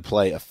he going to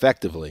play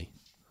effectively?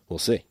 We'll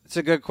see. It's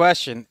a good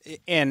question.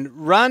 And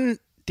run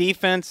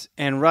defense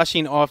and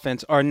rushing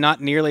offense are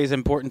not nearly as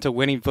important to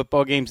winning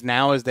football games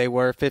now as they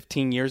were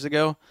 15 years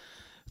ago.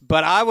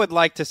 But I would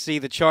like to see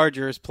the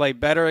Chargers play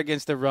better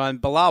against the run.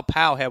 Bilal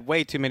Powell had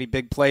way too many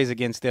big plays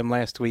against them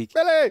last week.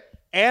 Billy!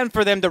 And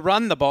for them to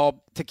run the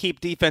ball to keep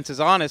defenses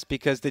honest,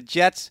 because the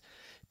Jets'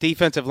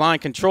 defensive line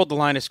controlled the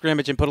line of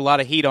scrimmage and put a lot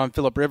of heat on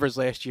Phillip Rivers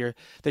last year.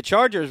 The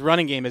Chargers'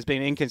 running game has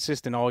been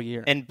inconsistent all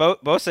year. And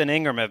Bosa and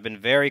Ingram have been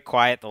very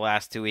quiet the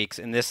last 2 weeks,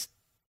 and this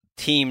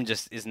team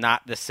just is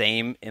not the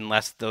same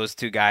unless those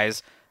two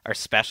guys are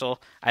special.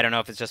 I don't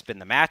know if it's just been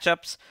the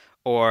matchups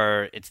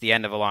or it's the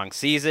end of a long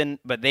season,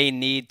 but they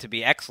need to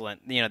be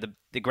excellent. You know,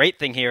 the great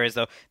thing here is,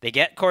 though, they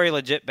get Corey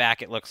Legit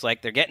back, it looks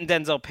like. They're getting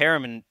Denzel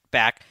Perriman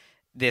back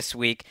this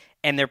week,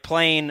 and they're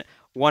playing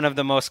one of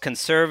the most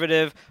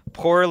conservative,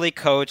 poorly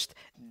coached,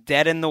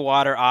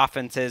 dead-in-the-water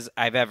offenses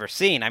I've ever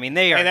seen. I mean,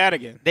 they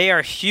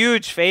are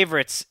huge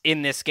favorites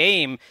in this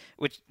game,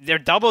 which they're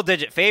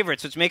double-digit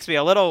favorites, which makes me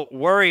a little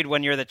worried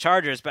when you're the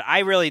Chargers, but I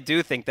really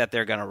do think that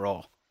they're going to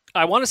roll.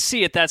 I want to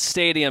see at that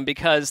stadium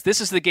because this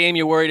is the game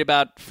you're worried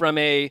about from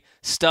a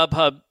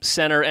StubHub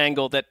Center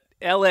angle, that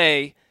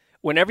L.A.,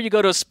 whenever you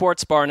go to a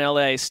sports bar in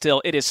L.A.,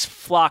 still, it is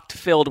flocked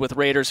filled with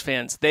Raiders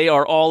fans. They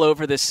are all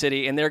over this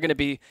city, and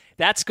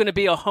that's going to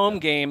be a home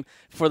game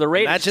for the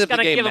Raiders. Imagine if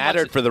the game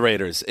mattered for the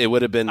Raiders. It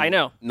would have been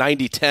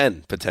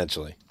 90-10,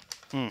 potentially.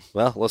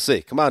 Well, we'll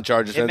see. Come on,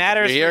 Chargers. It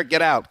matters. You're here,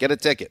 get out. Get a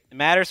ticket. It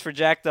matters for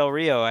Jack Del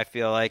Rio, I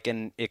feel like,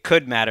 and it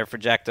could matter for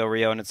Jack Del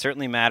Rio, and it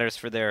certainly matters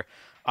for their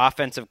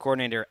offensive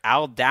coordinator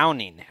Al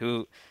Downing,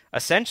 who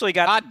essentially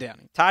got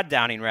Todd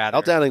Downing, rather.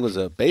 Al Downing was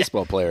a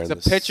baseball player. He's a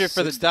pitcher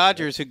for the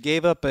Dodgers who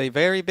gave up a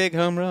very big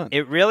home run.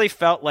 It really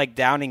felt like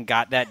Downing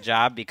got that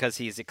job because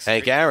he's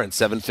Hank Aaron,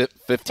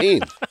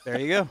 7-15. There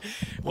you go.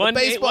 One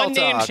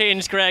name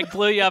change, Greg,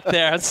 blew you up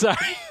there. I'm sorry.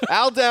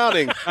 Al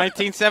Downing,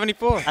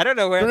 1974. I don't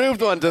know where.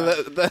 Proved one to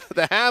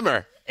the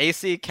hammer.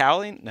 AC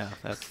Cowling? No,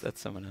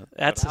 that's someone else.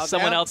 That's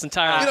someone else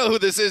entirely. You know who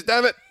this is,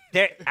 damn it.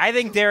 I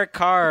think Derek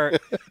Carr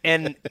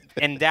and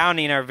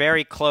Downing are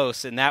very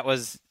close, and that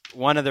was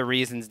one of the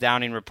reasons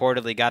Downing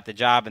reportedly got the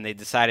job, and they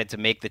decided to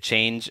make the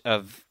change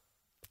of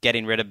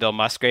getting rid of Bill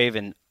Musgrave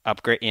and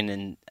upgrading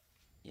and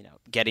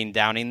getting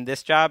Downing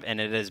this job, and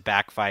it has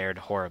backfired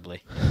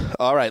horribly.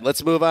 All right,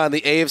 let's move on.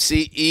 The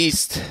AFC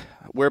East,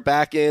 we're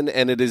back in,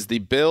 and it is the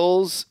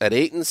Bills at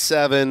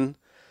 8-7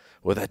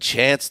 with a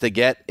chance to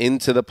get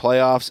into the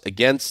playoffs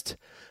against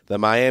the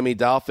Miami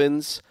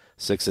Dolphins.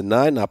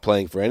 6-9, not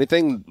playing for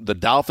anything. The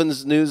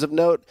Dolphins' news of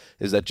note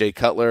is that Jay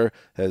Cutler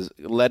has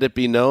let it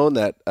be known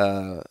that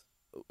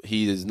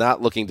he is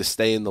not looking to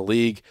stay in the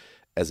league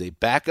as a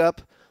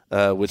backup,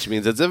 which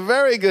means it's a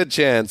very good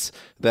chance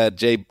that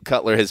Jay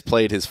Cutler has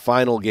played his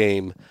final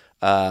game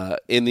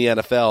in the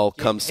NFL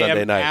come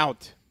Sunday night.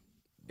 Out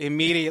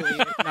immediately,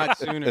 if not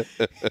sooner.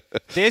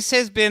 This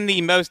has been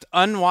the most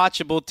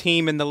unwatchable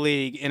team in the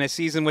league in a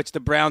season which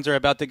the Browns are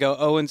about to go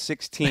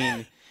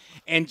 0-16.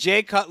 And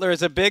Jay Cutler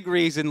is a big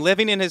reason,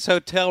 living in his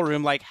hotel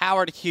room like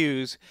Howard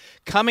Hughes,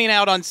 coming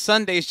out on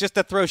Sundays just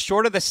to throw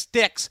short of the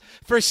sticks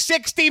for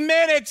 60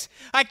 minutes.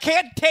 I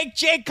can't take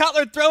Jay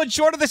Cutler throwing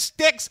short of the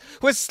sticks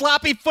with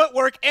sloppy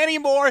footwork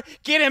anymore.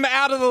 Get him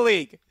out of the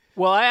league.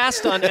 Well, I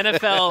asked on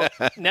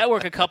NFL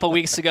Network a couple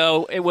weeks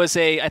ago. We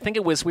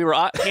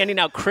were handing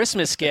out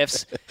Christmas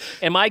gifts,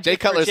 and my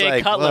gift for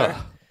Jay Cutler.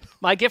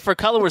 My gift for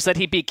Cutler was that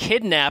he'd be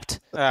kidnapped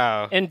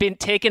and been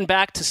taken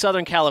back to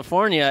Southern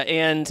California,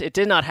 and it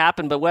did not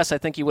happen. But, Wes, I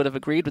think you would have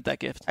agreed with that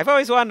gift. I've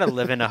always wanted to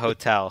live in a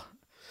hotel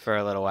for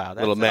a little while.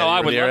 Little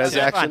Matt Ramirez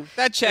action.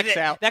 That checks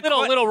out. That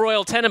little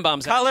Royal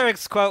Tenenbaums.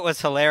 Cutler's quote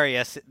was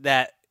hilarious,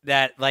 that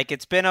like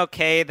it's been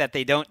okay that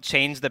they don't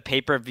change the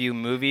pay-per-view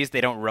movies, they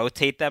don't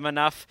rotate them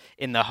enough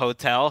in the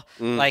hotel.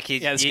 Like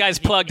this guy's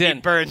plugged in.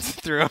 He burns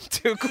through them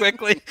too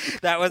quickly.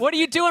 What are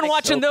you doing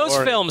watching those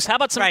films? How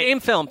about some game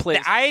film,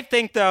 please? I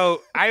think though,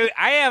 I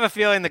have a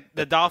feeling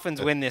the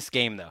Dolphins win this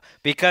game though,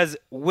 because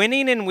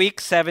winning in Week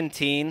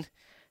 17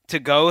 to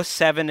go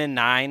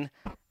 7-9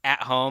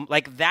 at home,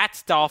 like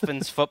that's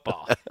Dolphins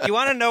football. You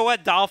want to know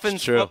what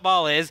Dolphins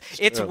football is?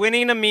 It's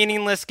winning a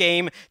meaningless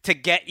game to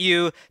get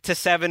you to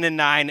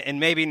 7-9 and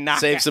maybe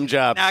save some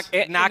jobs.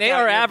 They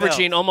are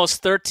averaging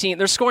almost 13.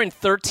 They're scoring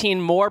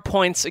 13 more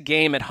points a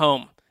game at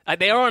home.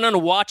 They are an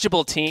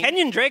unwatchable team.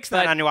 Kenyon Drake's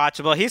not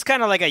unwatchable. He's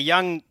kind of like a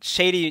young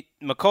Shady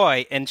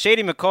McCoy, and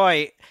Shady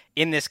McCoy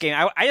in this game,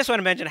 I just want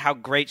to mention how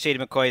great Shady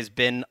McCoy has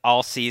been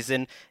all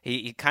season.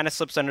 He kind of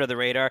slips under the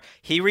radar.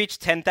 He reached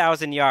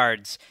 10,000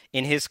 yards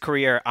in his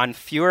career on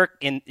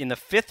in the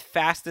fifth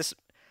fastest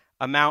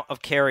amount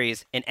of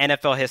carries in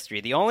NFL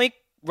history. The only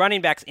running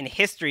backs in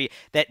history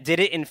that did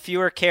it in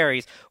fewer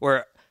carries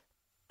were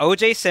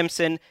O.J.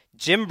 Simpson,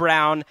 Jim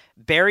Brown,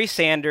 Barry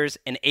Sanders,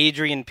 and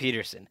Adrian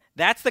Peterson.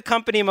 That's the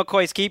company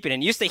McCoy's keeping.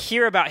 And used to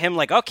hear about him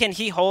like, oh, can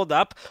he hold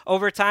up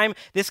over time?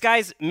 This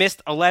guy's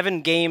missed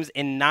 11 games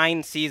in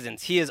 9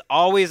 seasons. He is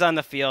always on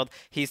the field.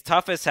 He's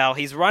tough as hell.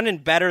 He's running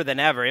better than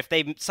ever. If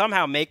they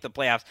somehow make the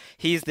playoffs,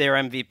 he's their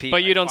MVP.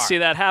 But you don't see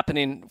that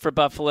happening for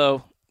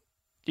Buffalo.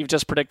 You've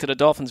just predicted a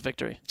Dolphins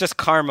victory. Just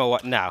karma.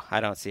 No, I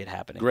don't see it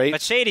happening.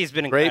 But Shady's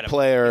been incredible. Great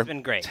player. He's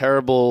been great.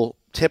 Terrible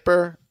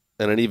tipper.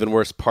 And an even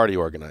worse party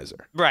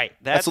organizer. Right.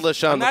 That's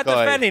LeSean I'm not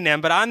McCoy. defending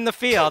him, but on the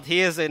field, he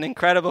is an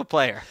incredible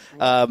player.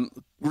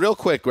 Real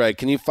quick, Greg,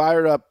 can you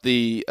fire up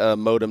the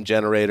modem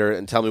generator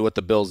and tell me what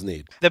the Bills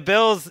need? The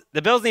Bills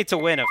need to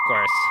win, of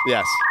course.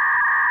 Yes.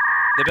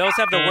 The Bills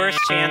have the worst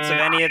chance of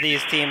any of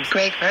these teams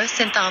Greg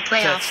Rosenthal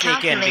playoff to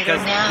sneak in calculator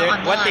because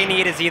now what they online.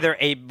 need is either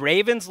a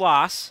Ravens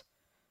loss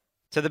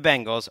to the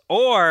Bengals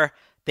or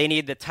they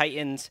need the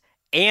Titans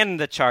and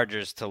the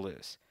Chargers to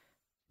lose.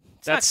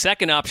 That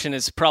second option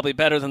is probably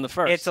better than the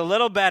first. It's a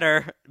little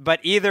better,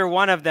 but either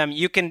one of them,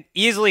 you can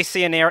easily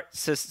see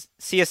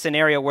a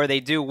scenario where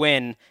they do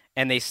win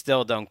and they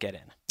still don't get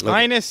in. Okay.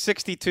 Minus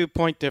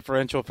 62-point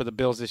differential for the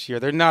Bills this year.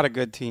 They're not a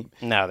good team.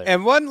 No, they're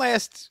And one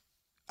last,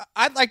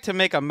 I'd like to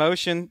make a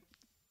motion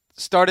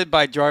started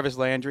by Jarvis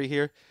Landry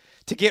here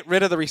to get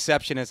rid of the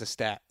reception as a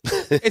stat.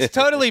 It's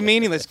totally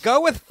meaningless.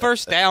 Go with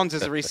first downs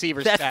as a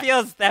receiver stat.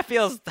 That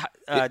feels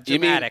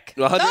dramatic.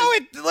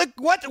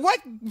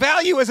 What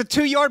value is a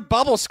 2-yard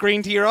bubble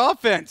screen to your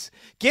offense?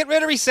 Get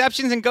rid of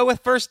receptions and go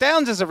with first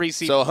downs as a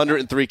receiver. So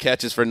 103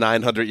 catches for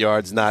 900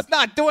 yards. It's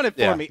not doing it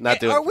for me. Not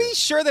doing Are we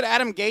sure that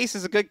Adam Gase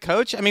is a good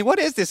coach? I mean, what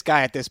is this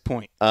guy at this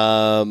point?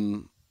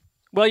 Well,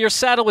 you're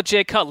saddled with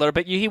Jay Cutler,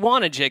 but he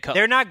wanted Jay Cutler.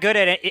 They're not good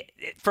at it.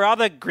 For all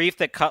the grief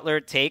that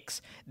Cutler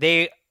takes,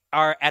 they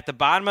are at the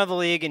bottom of the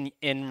league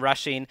in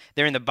rushing.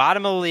 They're in the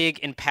bottom of the league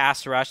in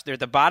pass rush. They're at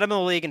the bottom of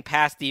the league in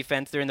pass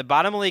defense. They're in the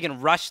bottom of the league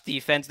in rush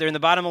defense. They're in the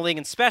bottom of the league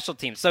in special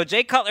teams. So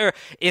Jay Cutler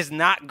is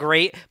not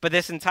great, but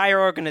this entire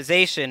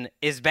organization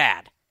is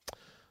bad.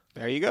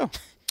 There you go.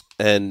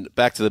 And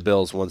back to the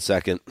Bills 1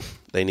 second.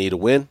 They need a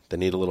win. They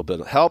need a little bit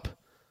of help.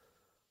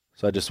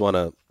 So I just want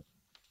to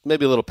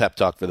maybe a little pep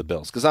talk for the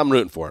Bills because I'm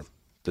rooting for them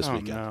this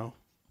weekend. No.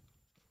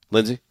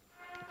 Lindsay?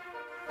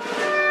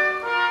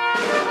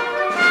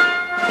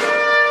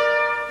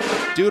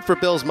 Do it for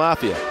Bills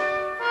Mafia.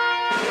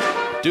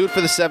 Do it for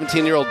the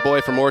 17-year-old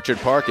boy from Orchard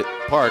Park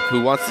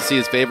who wants to see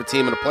his favorite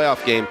team in a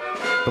playoff game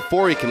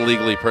before he can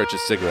legally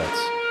purchase cigarettes.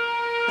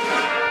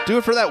 Do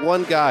it for that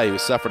one guy who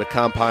suffered a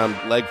compound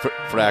leg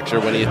fracture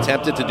when he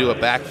attempted to do a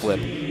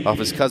backflip off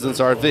his cousin's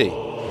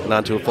RV and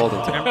onto a folding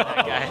table. Remember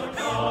that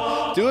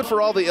guy? Do it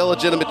for all the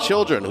illegitimate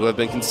children who have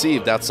been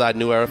conceived outside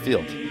New Era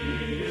Field.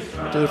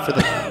 Do it for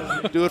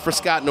them. Do it for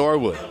Scott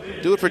Norwood.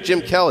 Do it for Jim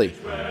Kelly.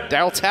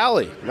 Darryl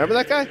Talley. Remember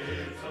that guy?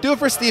 Do it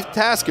for Steve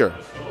Tasker,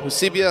 who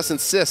CBS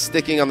insists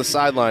sticking on the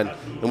sideline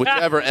in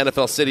whichever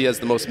NFL city has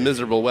the most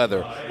miserable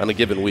weather on a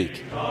given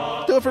week.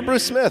 Do it for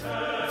Bruce Smith.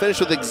 Finish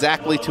with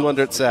exactly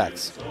 200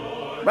 sacks.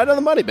 Right on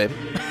the money, baby.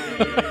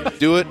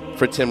 Do it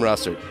for Tim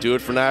Russert. Do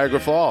it for Niagara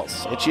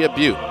Falls. Itchy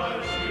Butte.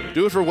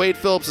 Do it for Wade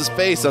Phillips'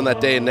 face on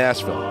that day in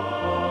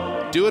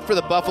Nashville. Do it for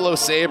the Buffalo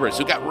Sabres,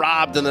 who got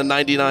robbed in the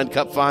 99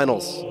 Cup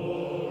Finals.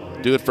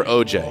 Do it for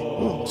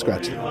OJ.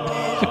 Scratch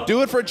it.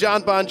 Do it for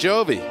John Bon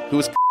Jovi, who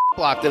was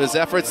blocked in his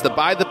efforts to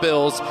buy the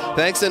Bills,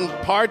 thanks in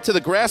part to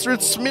the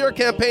grassroots smear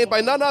campaign by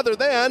none other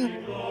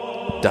than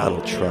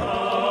Donald Trump.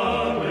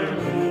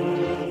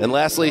 And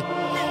lastly,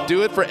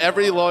 do it for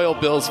every loyal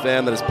Bills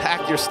fan that has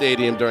packed your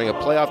stadium during a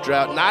playoff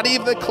drought not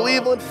even the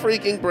Cleveland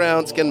freaking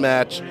Browns can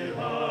match.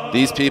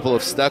 These people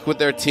have stuck with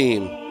their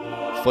team.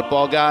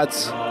 Football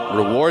gods,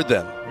 reward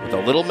them with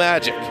a little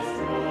magic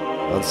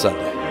on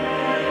Sunday.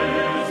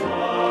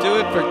 Do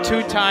it for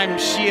two-time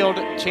Shield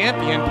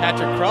champion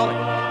Patrick Crawley.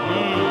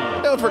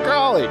 Do it for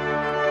Crawley.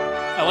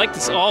 I like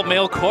this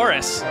all-male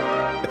chorus.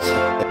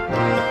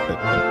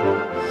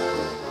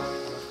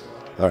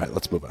 All right,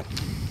 let's move on.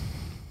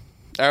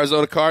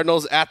 Arizona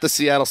Cardinals at the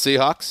Seattle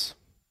Seahawks.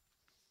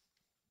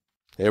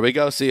 Here we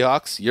go,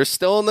 Seahawks. You're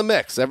still in the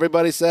mix.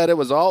 Everybody said it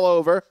was all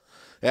over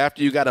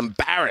after you got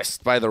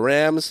embarrassed by the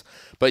Rams,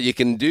 but you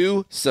can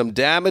do some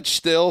damage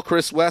still,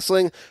 Chris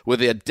Wessling,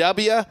 with a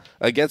W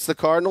against the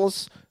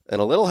Cardinals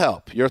and a little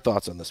help. Your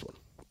thoughts on this one?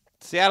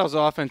 Seattle's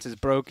offense is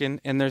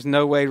broken, and there's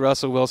no way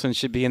Russell Wilson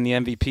should be in the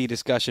MVP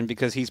discussion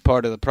because he's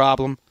part of the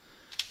problem.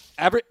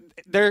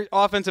 Their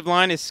offensive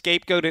line is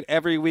scapegoated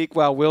every week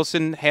while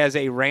Wilson has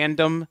a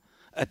random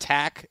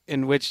attack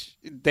in which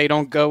they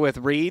don't go with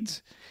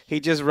reads. He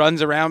just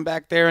runs around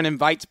back there and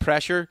invites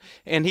pressure,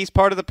 and he's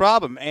part of the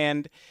problem.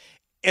 And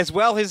as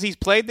well as he's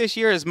played this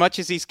year, as much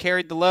as he's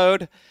carried the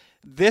load,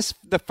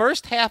 the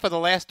first half of the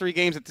last 3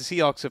 games that the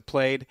Seahawks have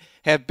played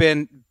have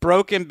been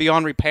broken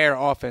beyond repair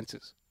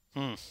offenses.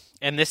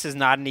 And this is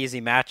not an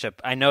easy matchup.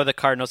 I know the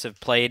Cardinals have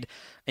played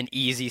an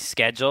easy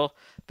schedule,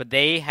 but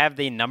they have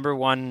the number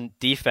 1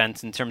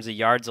 defense in terms of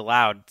yards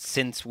allowed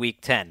since Week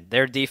 10.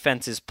 Their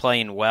defense is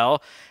playing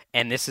well,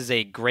 and this is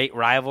a great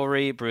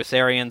rivalry. Bruce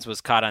Arians was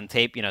caught on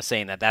tape,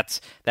 saying that's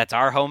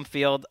our home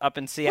field up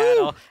in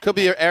Seattle. Woo! Could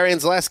be your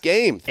Arians' last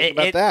game. Think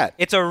about that.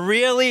 It's a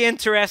really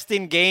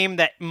interesting game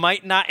that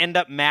might not end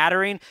up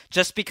mattering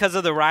just because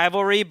of the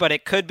rivalry, but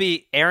it could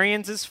be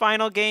Arians'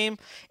 final game,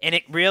 and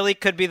it really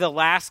could be the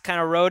last kind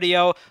of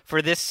rodeo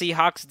for this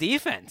Seahawks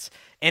defense.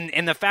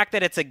 And the fact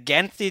that it's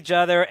against each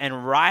other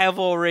and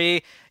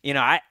rivalry,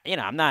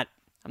 I'm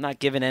not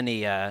giving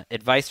any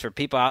advice for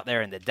people out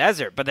there in the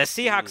desert, but the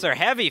Seahawks are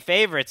heavy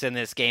favorites in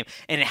this game.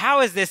 And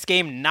how is this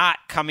game not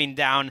coming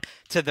down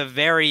to the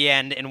very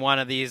end in one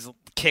of these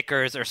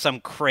kickers or some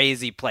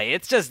crazy play?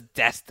 It's just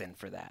destined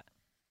for that.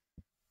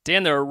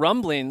 Dan, there are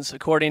rumblings,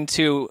 according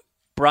to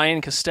Brian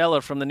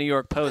Costello from the New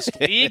York Post,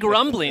 league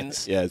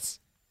rumblings. Yes.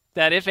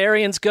 That if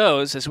Arians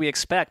goes, as we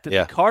expect, that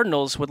the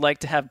Cardinals would like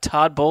to have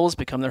Todd Bowles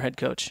become their head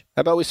coach.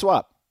 How about we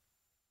swap?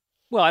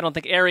 Well, I don't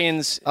think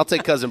Arians... I'll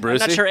take Cousin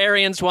Brucey. I'm not sure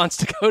Arians wants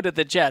to go to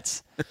the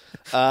Jets.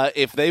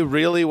 If they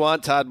really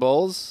want Todd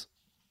Bowles,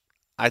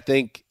 I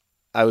think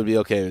I would be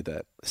okay with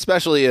that.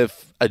 Especially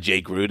if a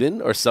Jay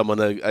Gruden or someone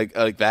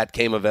like that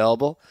came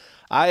available.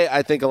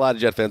 I think a lot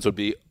of Jet fans would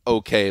be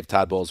okay if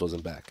Todd Bowles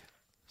wasn't back.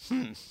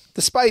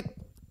 Despite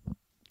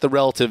the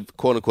relative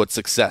quote-unquote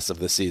success of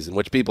the season,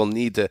 which people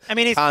need to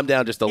calm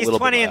down just a little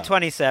bit. He's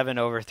 20-27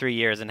 over 3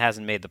 years and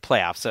hasn't made the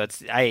playoffs. So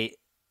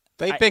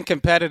They've been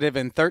competitive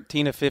in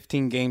 13 of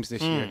 15 games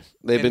this year.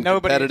 They've been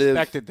nobody competitive.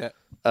 Expected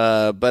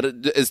that. But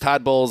is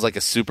Todd Bowles like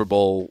a Super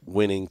Bowl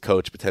winning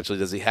coach potentially?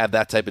 Does he have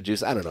that type of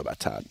juice? I don't know about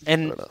Todd.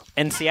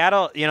 And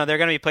Seattle, they're going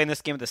to be playing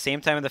this game at the same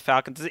time as the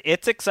Falcons.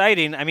 It's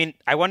exciting.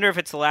 I wonder if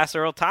it's the last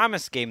Earl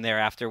Thomas game there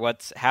after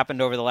what's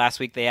happened over the last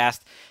week. They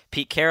asked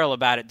Pete Carroll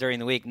about it during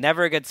the week.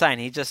 Never a good sign.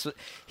 He just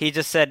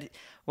said,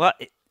 well,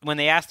 when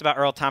they asked about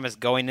Earl Thomas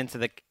going into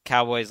the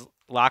Cowboys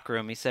locker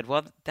room, he said,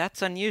 well,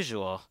 that's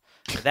unusual.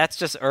 That's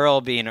just Earl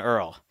being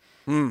Earl.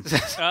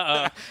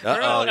 Uh-oh.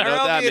 Earl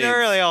being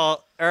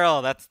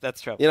Earl,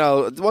 that's trouble. You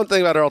know, one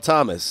thing about Earl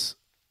Thomas,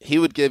 he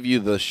would give you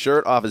the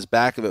shirt off his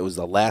back if it was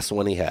the last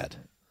one he had.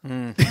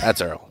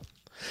 That's Earl.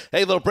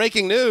 Hey, little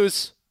breaking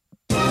news.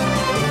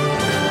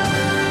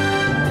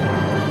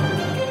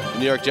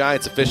 New York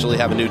Giants officially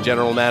have a new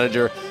general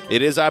manager.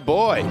 It is our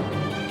boy,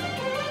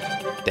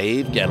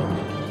 Dave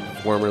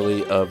Gettleman,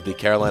 formerly of the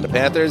Carolina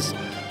Panthers.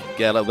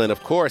 Gettleman,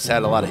 of course,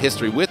 had a lot of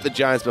history with the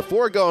Giants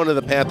before going to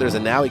the Panthers,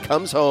 and now he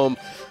comes home.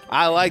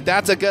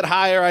 That's a good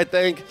hire, I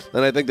think,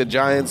 and I think the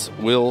Giants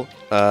will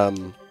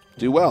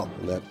do well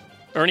in that.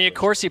 Ernie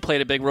Accorsi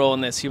played a big role in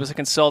this. He was a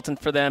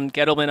consultant for them.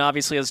 Gettleman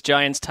obviously has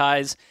Giants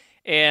ties.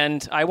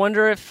 And I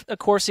wonder if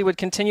Accorsi would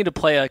continue to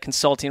play a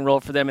consulting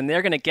role for them, and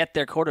they're going to get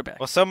their quarterback.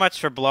 Well, so much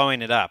for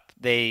blowing it up.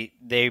 They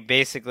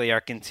basically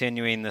are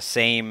continuing the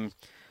same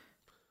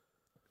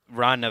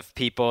run of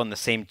people and the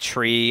same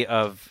tree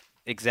of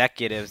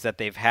executives that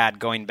they've had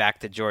going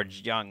back to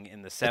George Young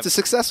in the 70s. It's a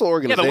successful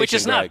organization. Yeah, but which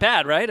is not Greg.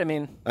 bad, right? I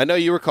mean, I know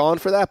you were calling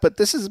for that, but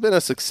this has been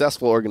a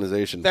successful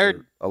organization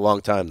for a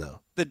long time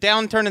now. The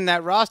downturn in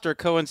that roster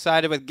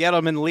coincided with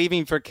Gettleman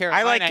leaving for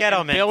Carolina. I like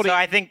Gettleman, so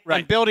I think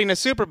and building a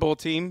Super Bowl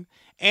team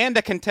and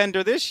a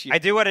contender this year. I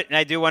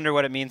do wonder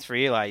what it means for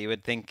Eli. You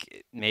would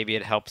think maybe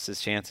it helps his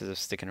chances of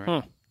sticking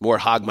around. More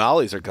hog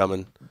mollies are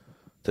coming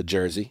to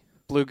Jersey.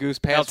 Blue Goose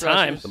pass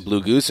rushers. Some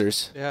Blue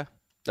Goosers. Yeah.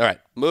 All right,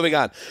 moving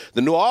on.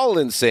 The New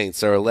Orleans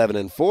Saints are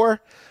 11-4.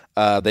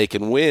 They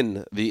can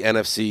win the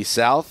NFC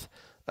South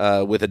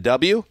with a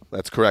W.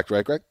 That's correct,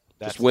 right, Greg?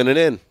 Just win it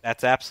in.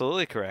 That's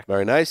absolutely correct.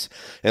 Very nice.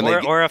 And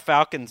or a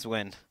Falcons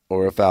win.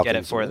 Or a Falcons Get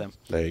it for win. them.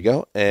 There you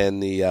go.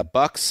 And the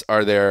Bucks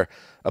are their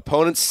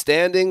opponents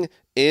standing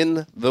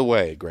in the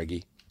way,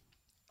 Greggy.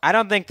 I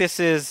don't think this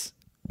is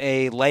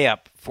a layup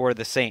for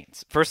the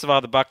Saints. First of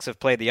all, the Bucks have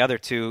played the other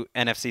two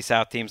NFC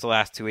South teams the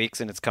last 2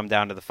 weeks, and it's come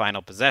down to the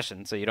final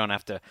possession, so you don't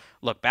have to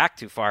look back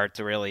too far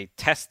to really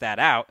test that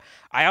out.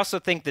 I also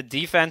think the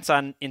defense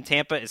in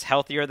Tampa is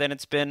healthier than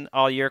it's been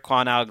all year.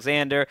 Quan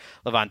Alexander,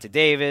 Levante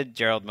David,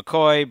 Gerald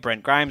McCoy,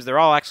 Brent Grimes, they're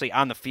all actually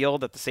on the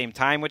field at the same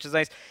time, which is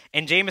nice.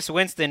 And Jameis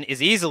Winston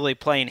is easily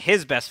playing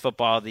his best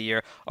football of the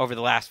year over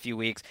the last few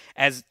weeks.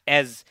 As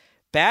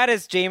bad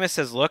as Jameis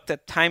has looked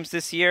at times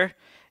this year,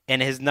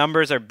 and his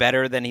numbers are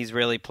better than he's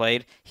really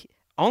played,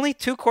 only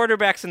two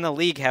quarterbacks in the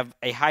league have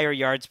a higher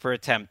yards per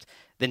attempt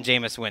than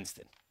Jameis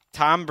Winston.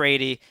 Tom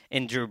Brady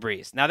and Drew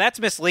Brees. Now, that's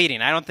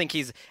misleading. I don't think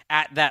he's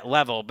at that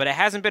level, but it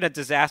hasn't been a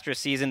disastrous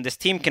season. This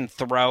team can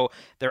throw.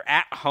 They're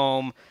at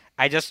home.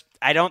 I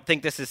don't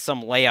think this is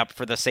some layup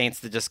for the Saints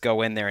to just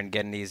go in there and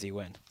get an easy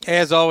win.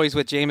 As always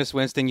with Jameis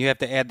Winston, you have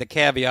to add the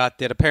caveat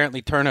that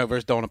apparently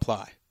turnovers don't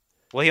apply.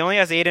 Well, he only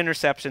has 8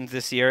 interceptions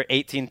this year,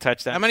 18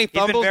 touchdowns. How many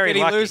fumbles did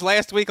he lose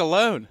last week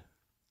alone?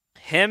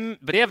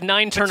 But he have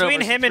 9 turnovers.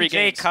 Between him and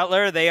Jay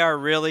Cutler, they are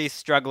really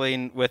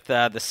struggling with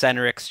the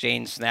center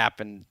exchange snap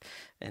and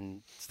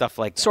stuff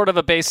like that. Sort of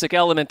a basic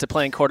element to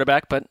playing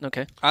quarterback, but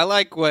okay. I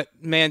like what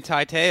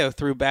Manti Te'o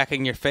threw back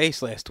in your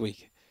face last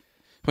week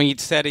when you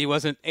said he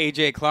wasn't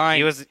A.J. Klein.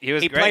 He was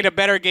great. Played a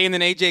better game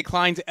than A.J.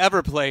 Klein's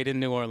ever played in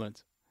New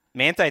Orleans.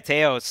 Manti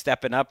Te'o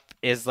stepping up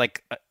is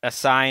like a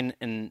sign,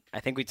 and I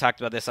think we talked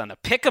about this on the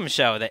Pick'em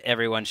show that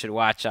everyone should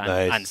watch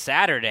on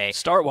Saturday.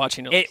 Start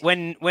watching it.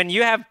 When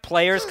you have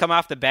players come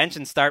off the bench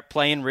and start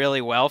playing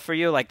really well for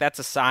you, like that's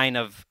a sign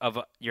of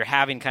you're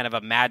having kind of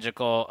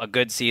a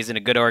good season, a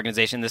good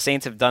organization. The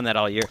Saints have done that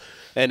all year.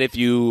 And if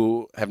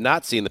you have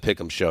not seen the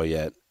Pick'em show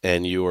yet,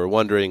 and you were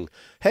wondering,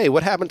 hey,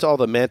 what happened to all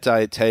the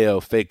Manti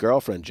Te'o fake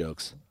girlfriend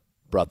jokes?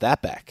 Brought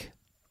that back.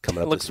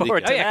 Coming up Look this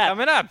forward week. to that.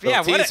 Coming up.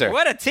 Yeah,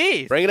 what a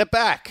tease. Bringing it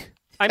back.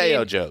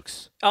 Te'o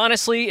jokes.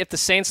 Honestly, if the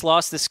Saints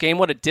lost this game,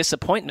 what a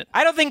disappointment.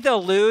 I don't think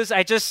they'll lose.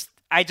 I just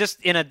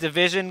in a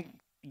division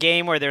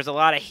game where there's a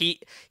lot of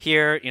heat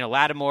here,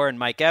 Lattimore and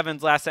Mike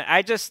Evans last night.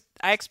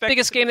 I expect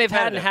biggest game they've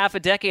had in half a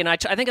decade, and I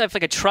think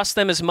I trust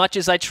them as much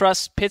as I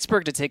trust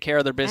Pittsburgh to take care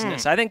of their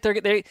business. I think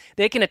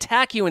they can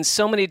attack you in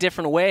so many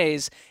different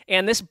ways,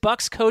 and this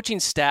Bucs coaching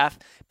staff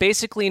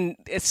basically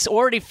it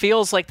already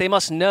feels like they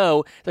must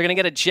know they're going to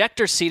get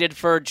ejector seated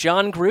for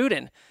John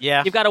Gruden.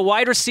 Yeah, you've got a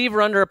wide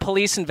receiver under a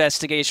police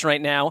investigation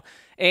right now.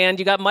 And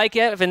you got Mike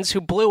Evans, who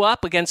blew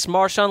up against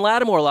Marshawn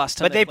Lattimore last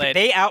time they played.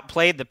 They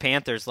outplayed the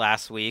Panthers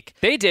last week.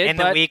 They did.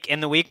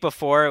 And the week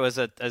before, it was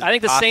I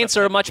think the Saints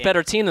are a much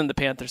better team than the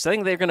Panthers. I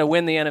think they're going to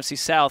win the NFC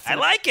South. I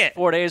like it.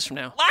 4 days from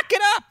now. Lock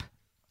it up.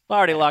 I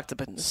already locked it.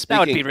 That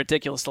would be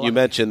ridiculous. You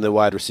mentioned the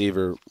wide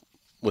receiver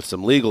with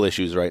some legal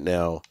issues right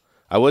now.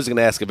 I was going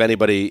to ask if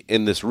anybody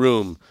in this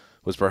room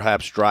was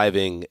perhaps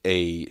driving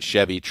a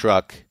Chevy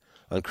truck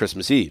on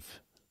Christmas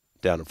Eve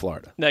down in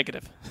Florida.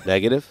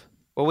 Negative.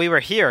 Well, we were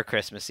here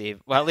Christmas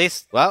Eve. Well, at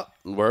least... Well,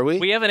 were we?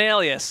 We have an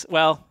alias.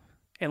 Well,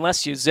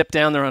 unless you zip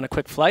down there on a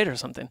quick flight or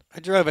something. I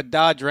drove a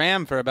Dodge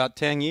Ram for about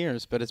 10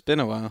 years, but it's been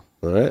a while.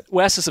 All right.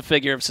 Wes is a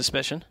figure of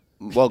suspicion.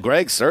 Well,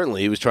 Greg,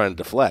 certainly. He was trying to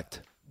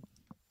deflect.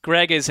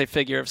 Greg is a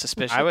figure of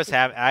suspicion.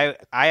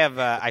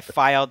 I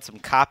filed some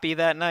copy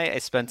that night. I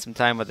spent some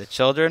time with the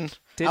children.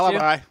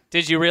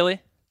 Did you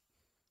really?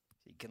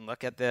 can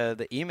look at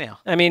the email.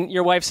 I mean,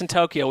 your wife's in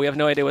Tokyo. We have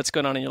no idea what's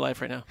going on in your life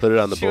right now. Put it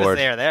on the She board.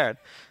 was there.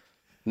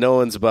 No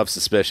one's above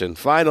suspicion.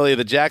 Finally,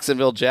 the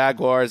Jacksonville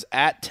Jaguars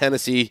at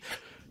Tennessee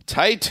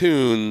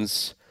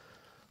Titans.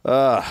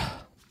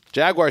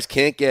 Jaguars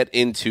can't get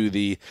into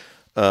the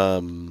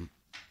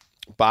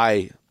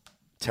bye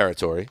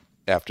territory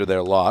after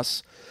their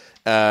loss.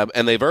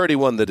 And they've already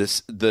won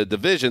the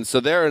division, so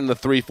they're in the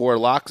 3-4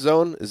 lock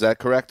zone. Is that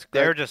correct,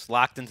 Greg? They're just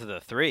locked into the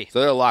 3. So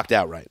they're locked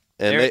out, right?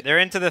 And They're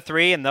into the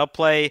 3, and they'll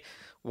play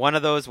one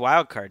of those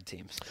wild card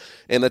teams.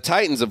 And the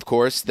Titans, of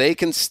course, they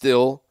can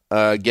still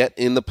get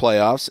in the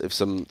playoffs if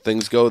some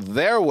things go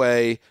their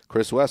way.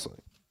 Chris Wesley.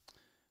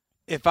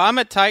 If I'm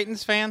a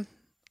Titans fan,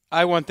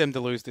 I want them to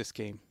lose this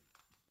game.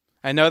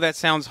 I know that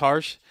sounds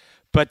harsh,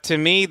 but to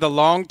me, the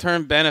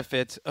long-term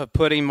benefits of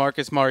putting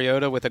Marcus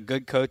Mariota with a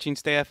good coaching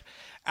staff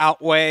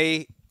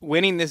outweigh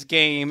winning this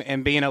game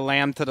and being a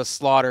lamb to the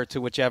slaughter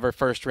to whichever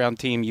first-round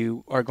team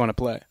you are going to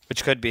play.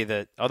 Which could be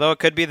although it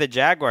could be the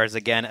Jaguars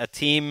again, a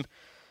team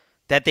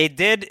that they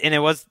did, and it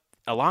was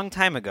a long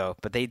time ago,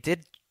 but they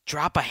did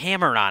drop a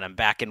hammer on them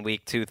back in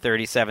week 2,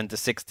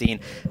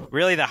 37-16.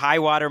 Really, the high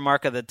water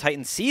mark of the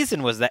Titans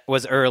season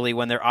was early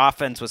when their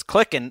offense was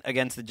clicking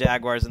against the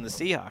Jaguars and the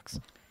Seahawks.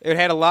 It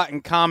had a lot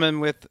in common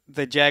with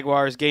the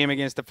Jaguars game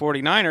against the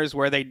 49ers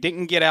where they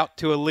didn't get out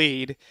to a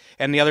lead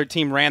and the other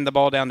team ran the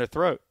ball down their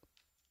throat.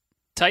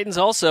 Titans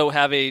also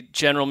have a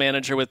general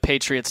manager with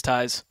Patriots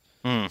ties.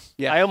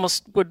 Yeah. I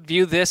almost would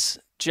view this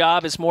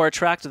job as more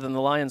attractive than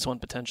the Lions one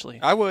potentially.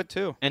 I would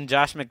too. And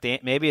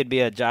maybe it'd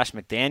be a Josh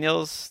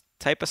McDaniels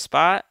type of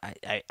spot.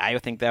 I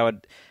think that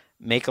would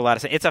make a lot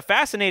of sense. It's a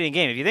fascinating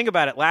game. If you think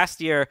about it,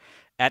 last year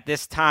at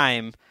this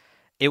time,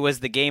 it was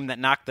the game that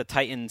knocked the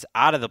Titans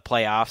out of the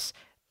playoffs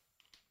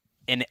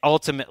and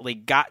ultimately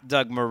got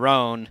Doug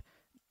Marrone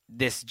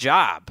this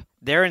job.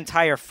 Their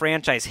entire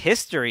franchise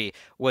history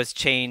was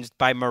changed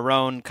by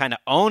Marrone kind of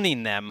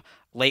owning them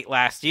late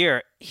last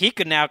year. He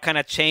could now kind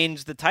of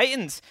change the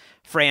Titans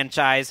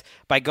franchise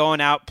by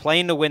going out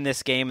playing to win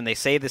this game, and they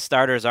say the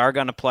starters are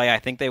going to play. I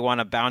think they want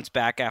to bounce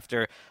back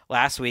after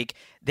last week.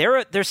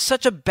 They're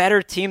such a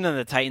better team than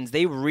the Titans.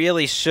 They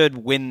really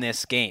should win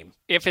this game.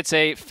 If it's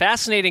a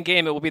fascinating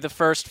game, it will be the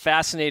first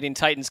fascinating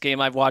Titans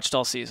game I've watched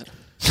all season.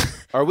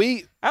 I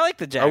like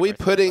the Jaguars.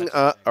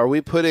 Are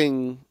we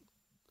putting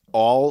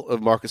all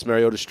of Marcus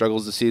Mariota's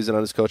struggles this season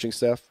on his coaching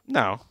staff?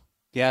 No.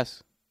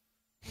 Yes.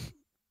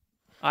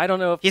 I don't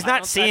know if he's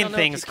not seeing if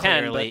things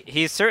clearly.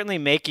 He's certainly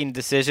making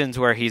decisions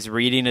where he's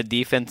reading a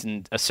defense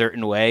in a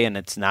certain way, and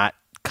it's not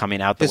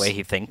coming out the way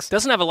he thinks.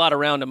 Doesn't have a lot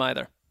around him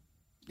either.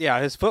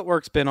 Yeah, his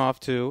footwork's been off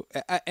too.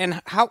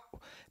 And how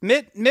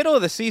middle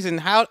of the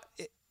season,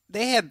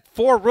 they had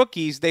 4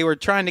 rookies they were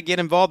trying to get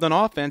involved in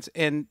offense,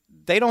 and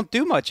they don't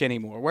do much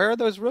anymore. Where are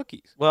those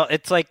rookies? Well,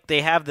 it's like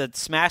they have the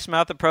smash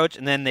mouth approach,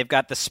 and then they've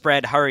got the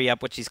spread hurry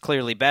up, which he's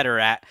clearly better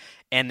at,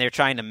 and they're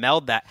trying to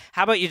meld that.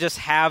 How about you just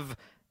have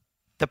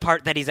the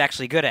part that he's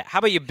actually good at? How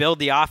about you build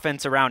the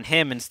offense around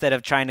him instead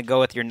of trying to go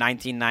with your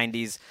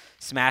 1990s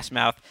smash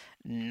mouth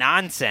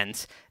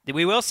nonsense?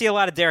 We will see a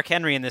lot of Derrick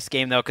Henry in this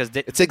game, though, because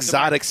it's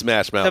exotic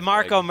smash mouth.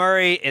 DeMarco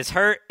Murray is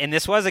hurt, and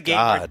this was a game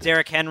where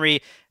Derrick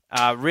Henry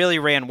really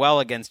ran well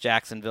against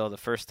Jacksonville the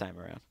first time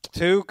around.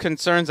 2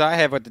 concerns I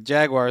have with the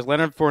Jaguars.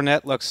 Leonard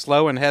Fournette looks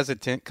slow and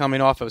hesitant coming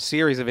off a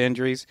series of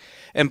injuries.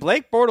 And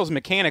Blake Bortles'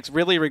 mechanics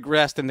really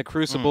regressed in the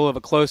crucible of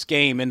a close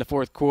game in the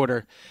fourth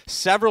quarter.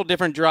 Several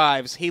different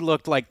drives, he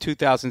looked like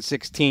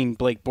 2016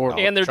 Blake Bortles.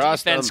 And their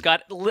defense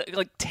got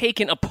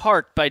taken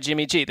apart by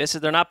Jimmy G.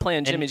 They're not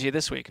playing Jimmy G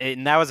this week.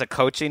 And that was a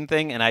coaching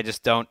thing, and I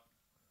just don't.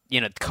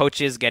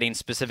 Coaches getting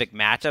specific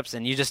matchups,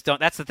 and you just don't.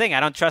 That's the thing.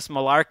 I don't trust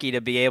Malarkey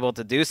to be able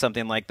to do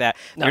something like that.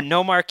 No. There's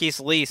no Marquise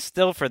Lee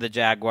still for the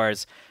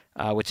Jaguars,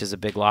 which is a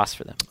big loss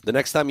for them. The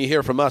next time you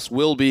hear from us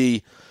will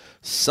be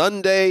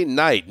Sunday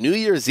night, New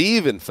Year's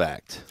Eve, in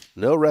fact.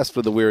 No rest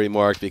for the weary,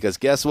 Mark, because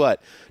guess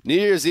what? New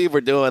Year's Eve,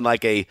 we're doing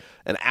like an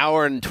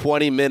hour and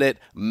 20-minute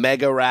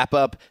mega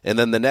wrap-up, and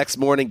then the next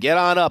morning, get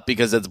on up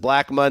because it's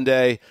Black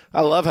Monday.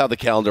 I love how the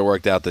calendar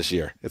worked out this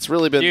year. It's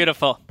really been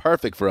beautiful,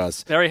 perfect for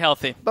us. Very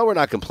healthy. But we're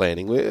not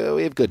complaining.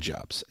 We have good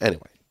jobs.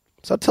 Anyway,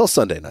 so until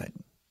Sunday night,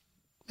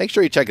 make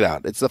sure you check it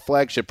out. It's the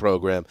flagship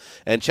program.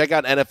 And check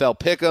out NFL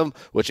Pick'em,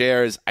 which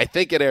airs, I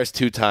think it airs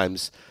 2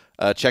 times.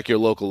 Check your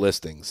local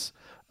listings.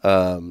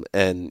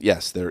 And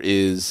yes, there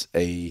is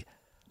a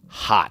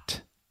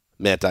hot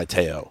Manti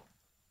Te'o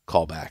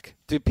callback.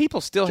 Do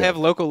people still have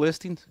local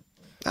listings?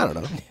 I don't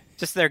know.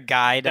 Just their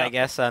guide, I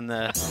guess, on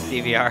the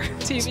DVR.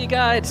 TV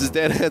guide. This is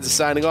Dan Hanzus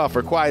signing off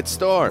for Quiet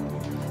Storm,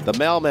 the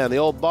mailman, the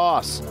old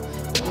boss.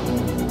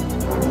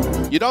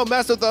 You don't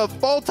mess with the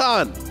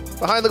Fulton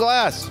behind the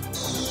glass.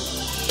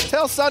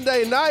 Till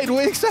Sunday night,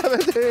 week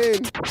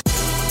 17.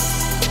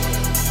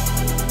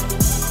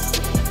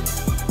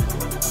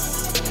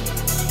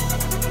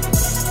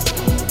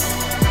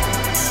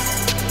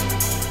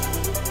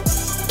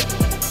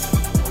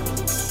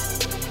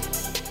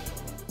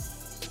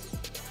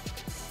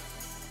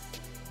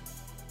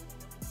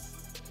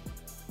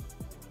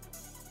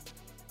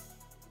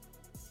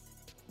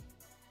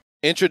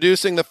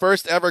 Introducing the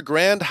first ever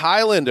Grand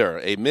Highlander,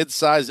 a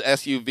mid-size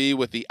SUV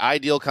with the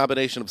ideal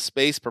combination of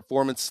space,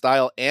 performance,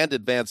 style, and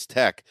advanced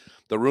tech.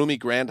 The roomy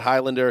Grand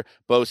Highlander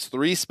boasts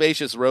 3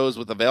 spacious rows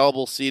with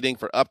available seating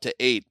for up to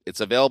 8. Its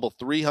available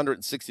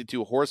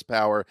 362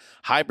 horsepower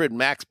hybrid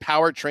max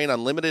powertrain,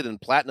 unlimited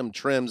and platinum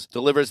trims,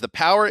 delivers the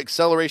power,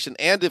 acceleration,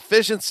 and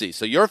efficiency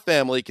so your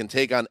family can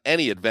take on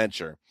any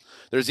adventure.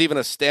 There's even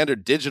a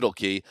standard digital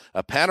key,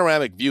 a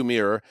panoramic view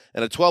mirror,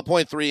 and a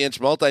 12.3-inch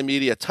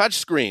multimedia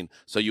touchscreen,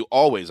 so you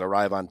always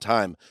arrive on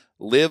time.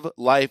 Live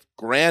life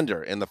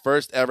grander in the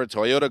first ever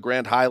Toyota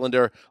Grand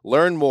Highlander.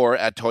 Learn more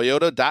at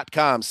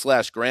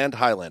toyota.com/Grand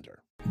Highlander.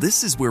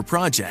 This is where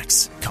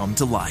projects come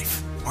to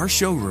life. Our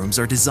showrooms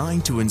are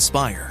designed to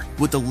inspire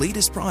with the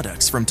latest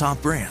products from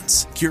top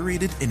brands,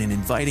 curated in an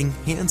inviting,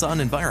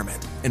 hands-on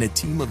environment, and a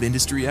team of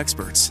industry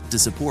experts to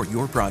support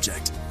your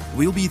project.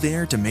 We'll be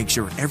there to make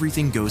sure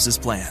everything goes as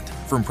planned,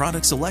 from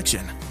product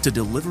selection to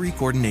delivery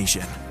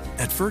coordination.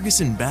 At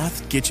Ferguson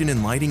Bath, Kitchen,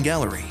 and Lighting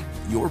Gallery,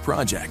 your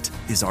project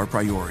is our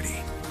priority.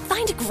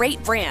 Find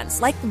great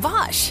brands like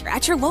Bosch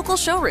at your local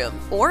showroom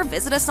or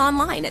visit us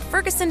online at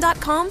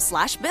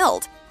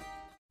ferguson.com/build.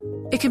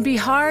 It can be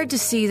hard to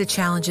see the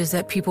challenges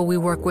that people we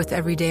work with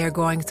every day are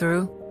going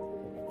through.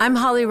 I'm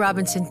Holly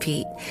Robinson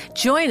Peete.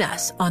 Join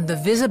us on The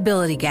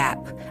Visibility Gap,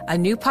 a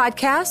new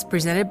podcast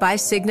presented by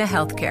Cigna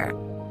Healthcare.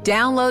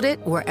 Download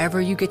it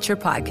wherever you get your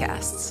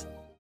podcasts.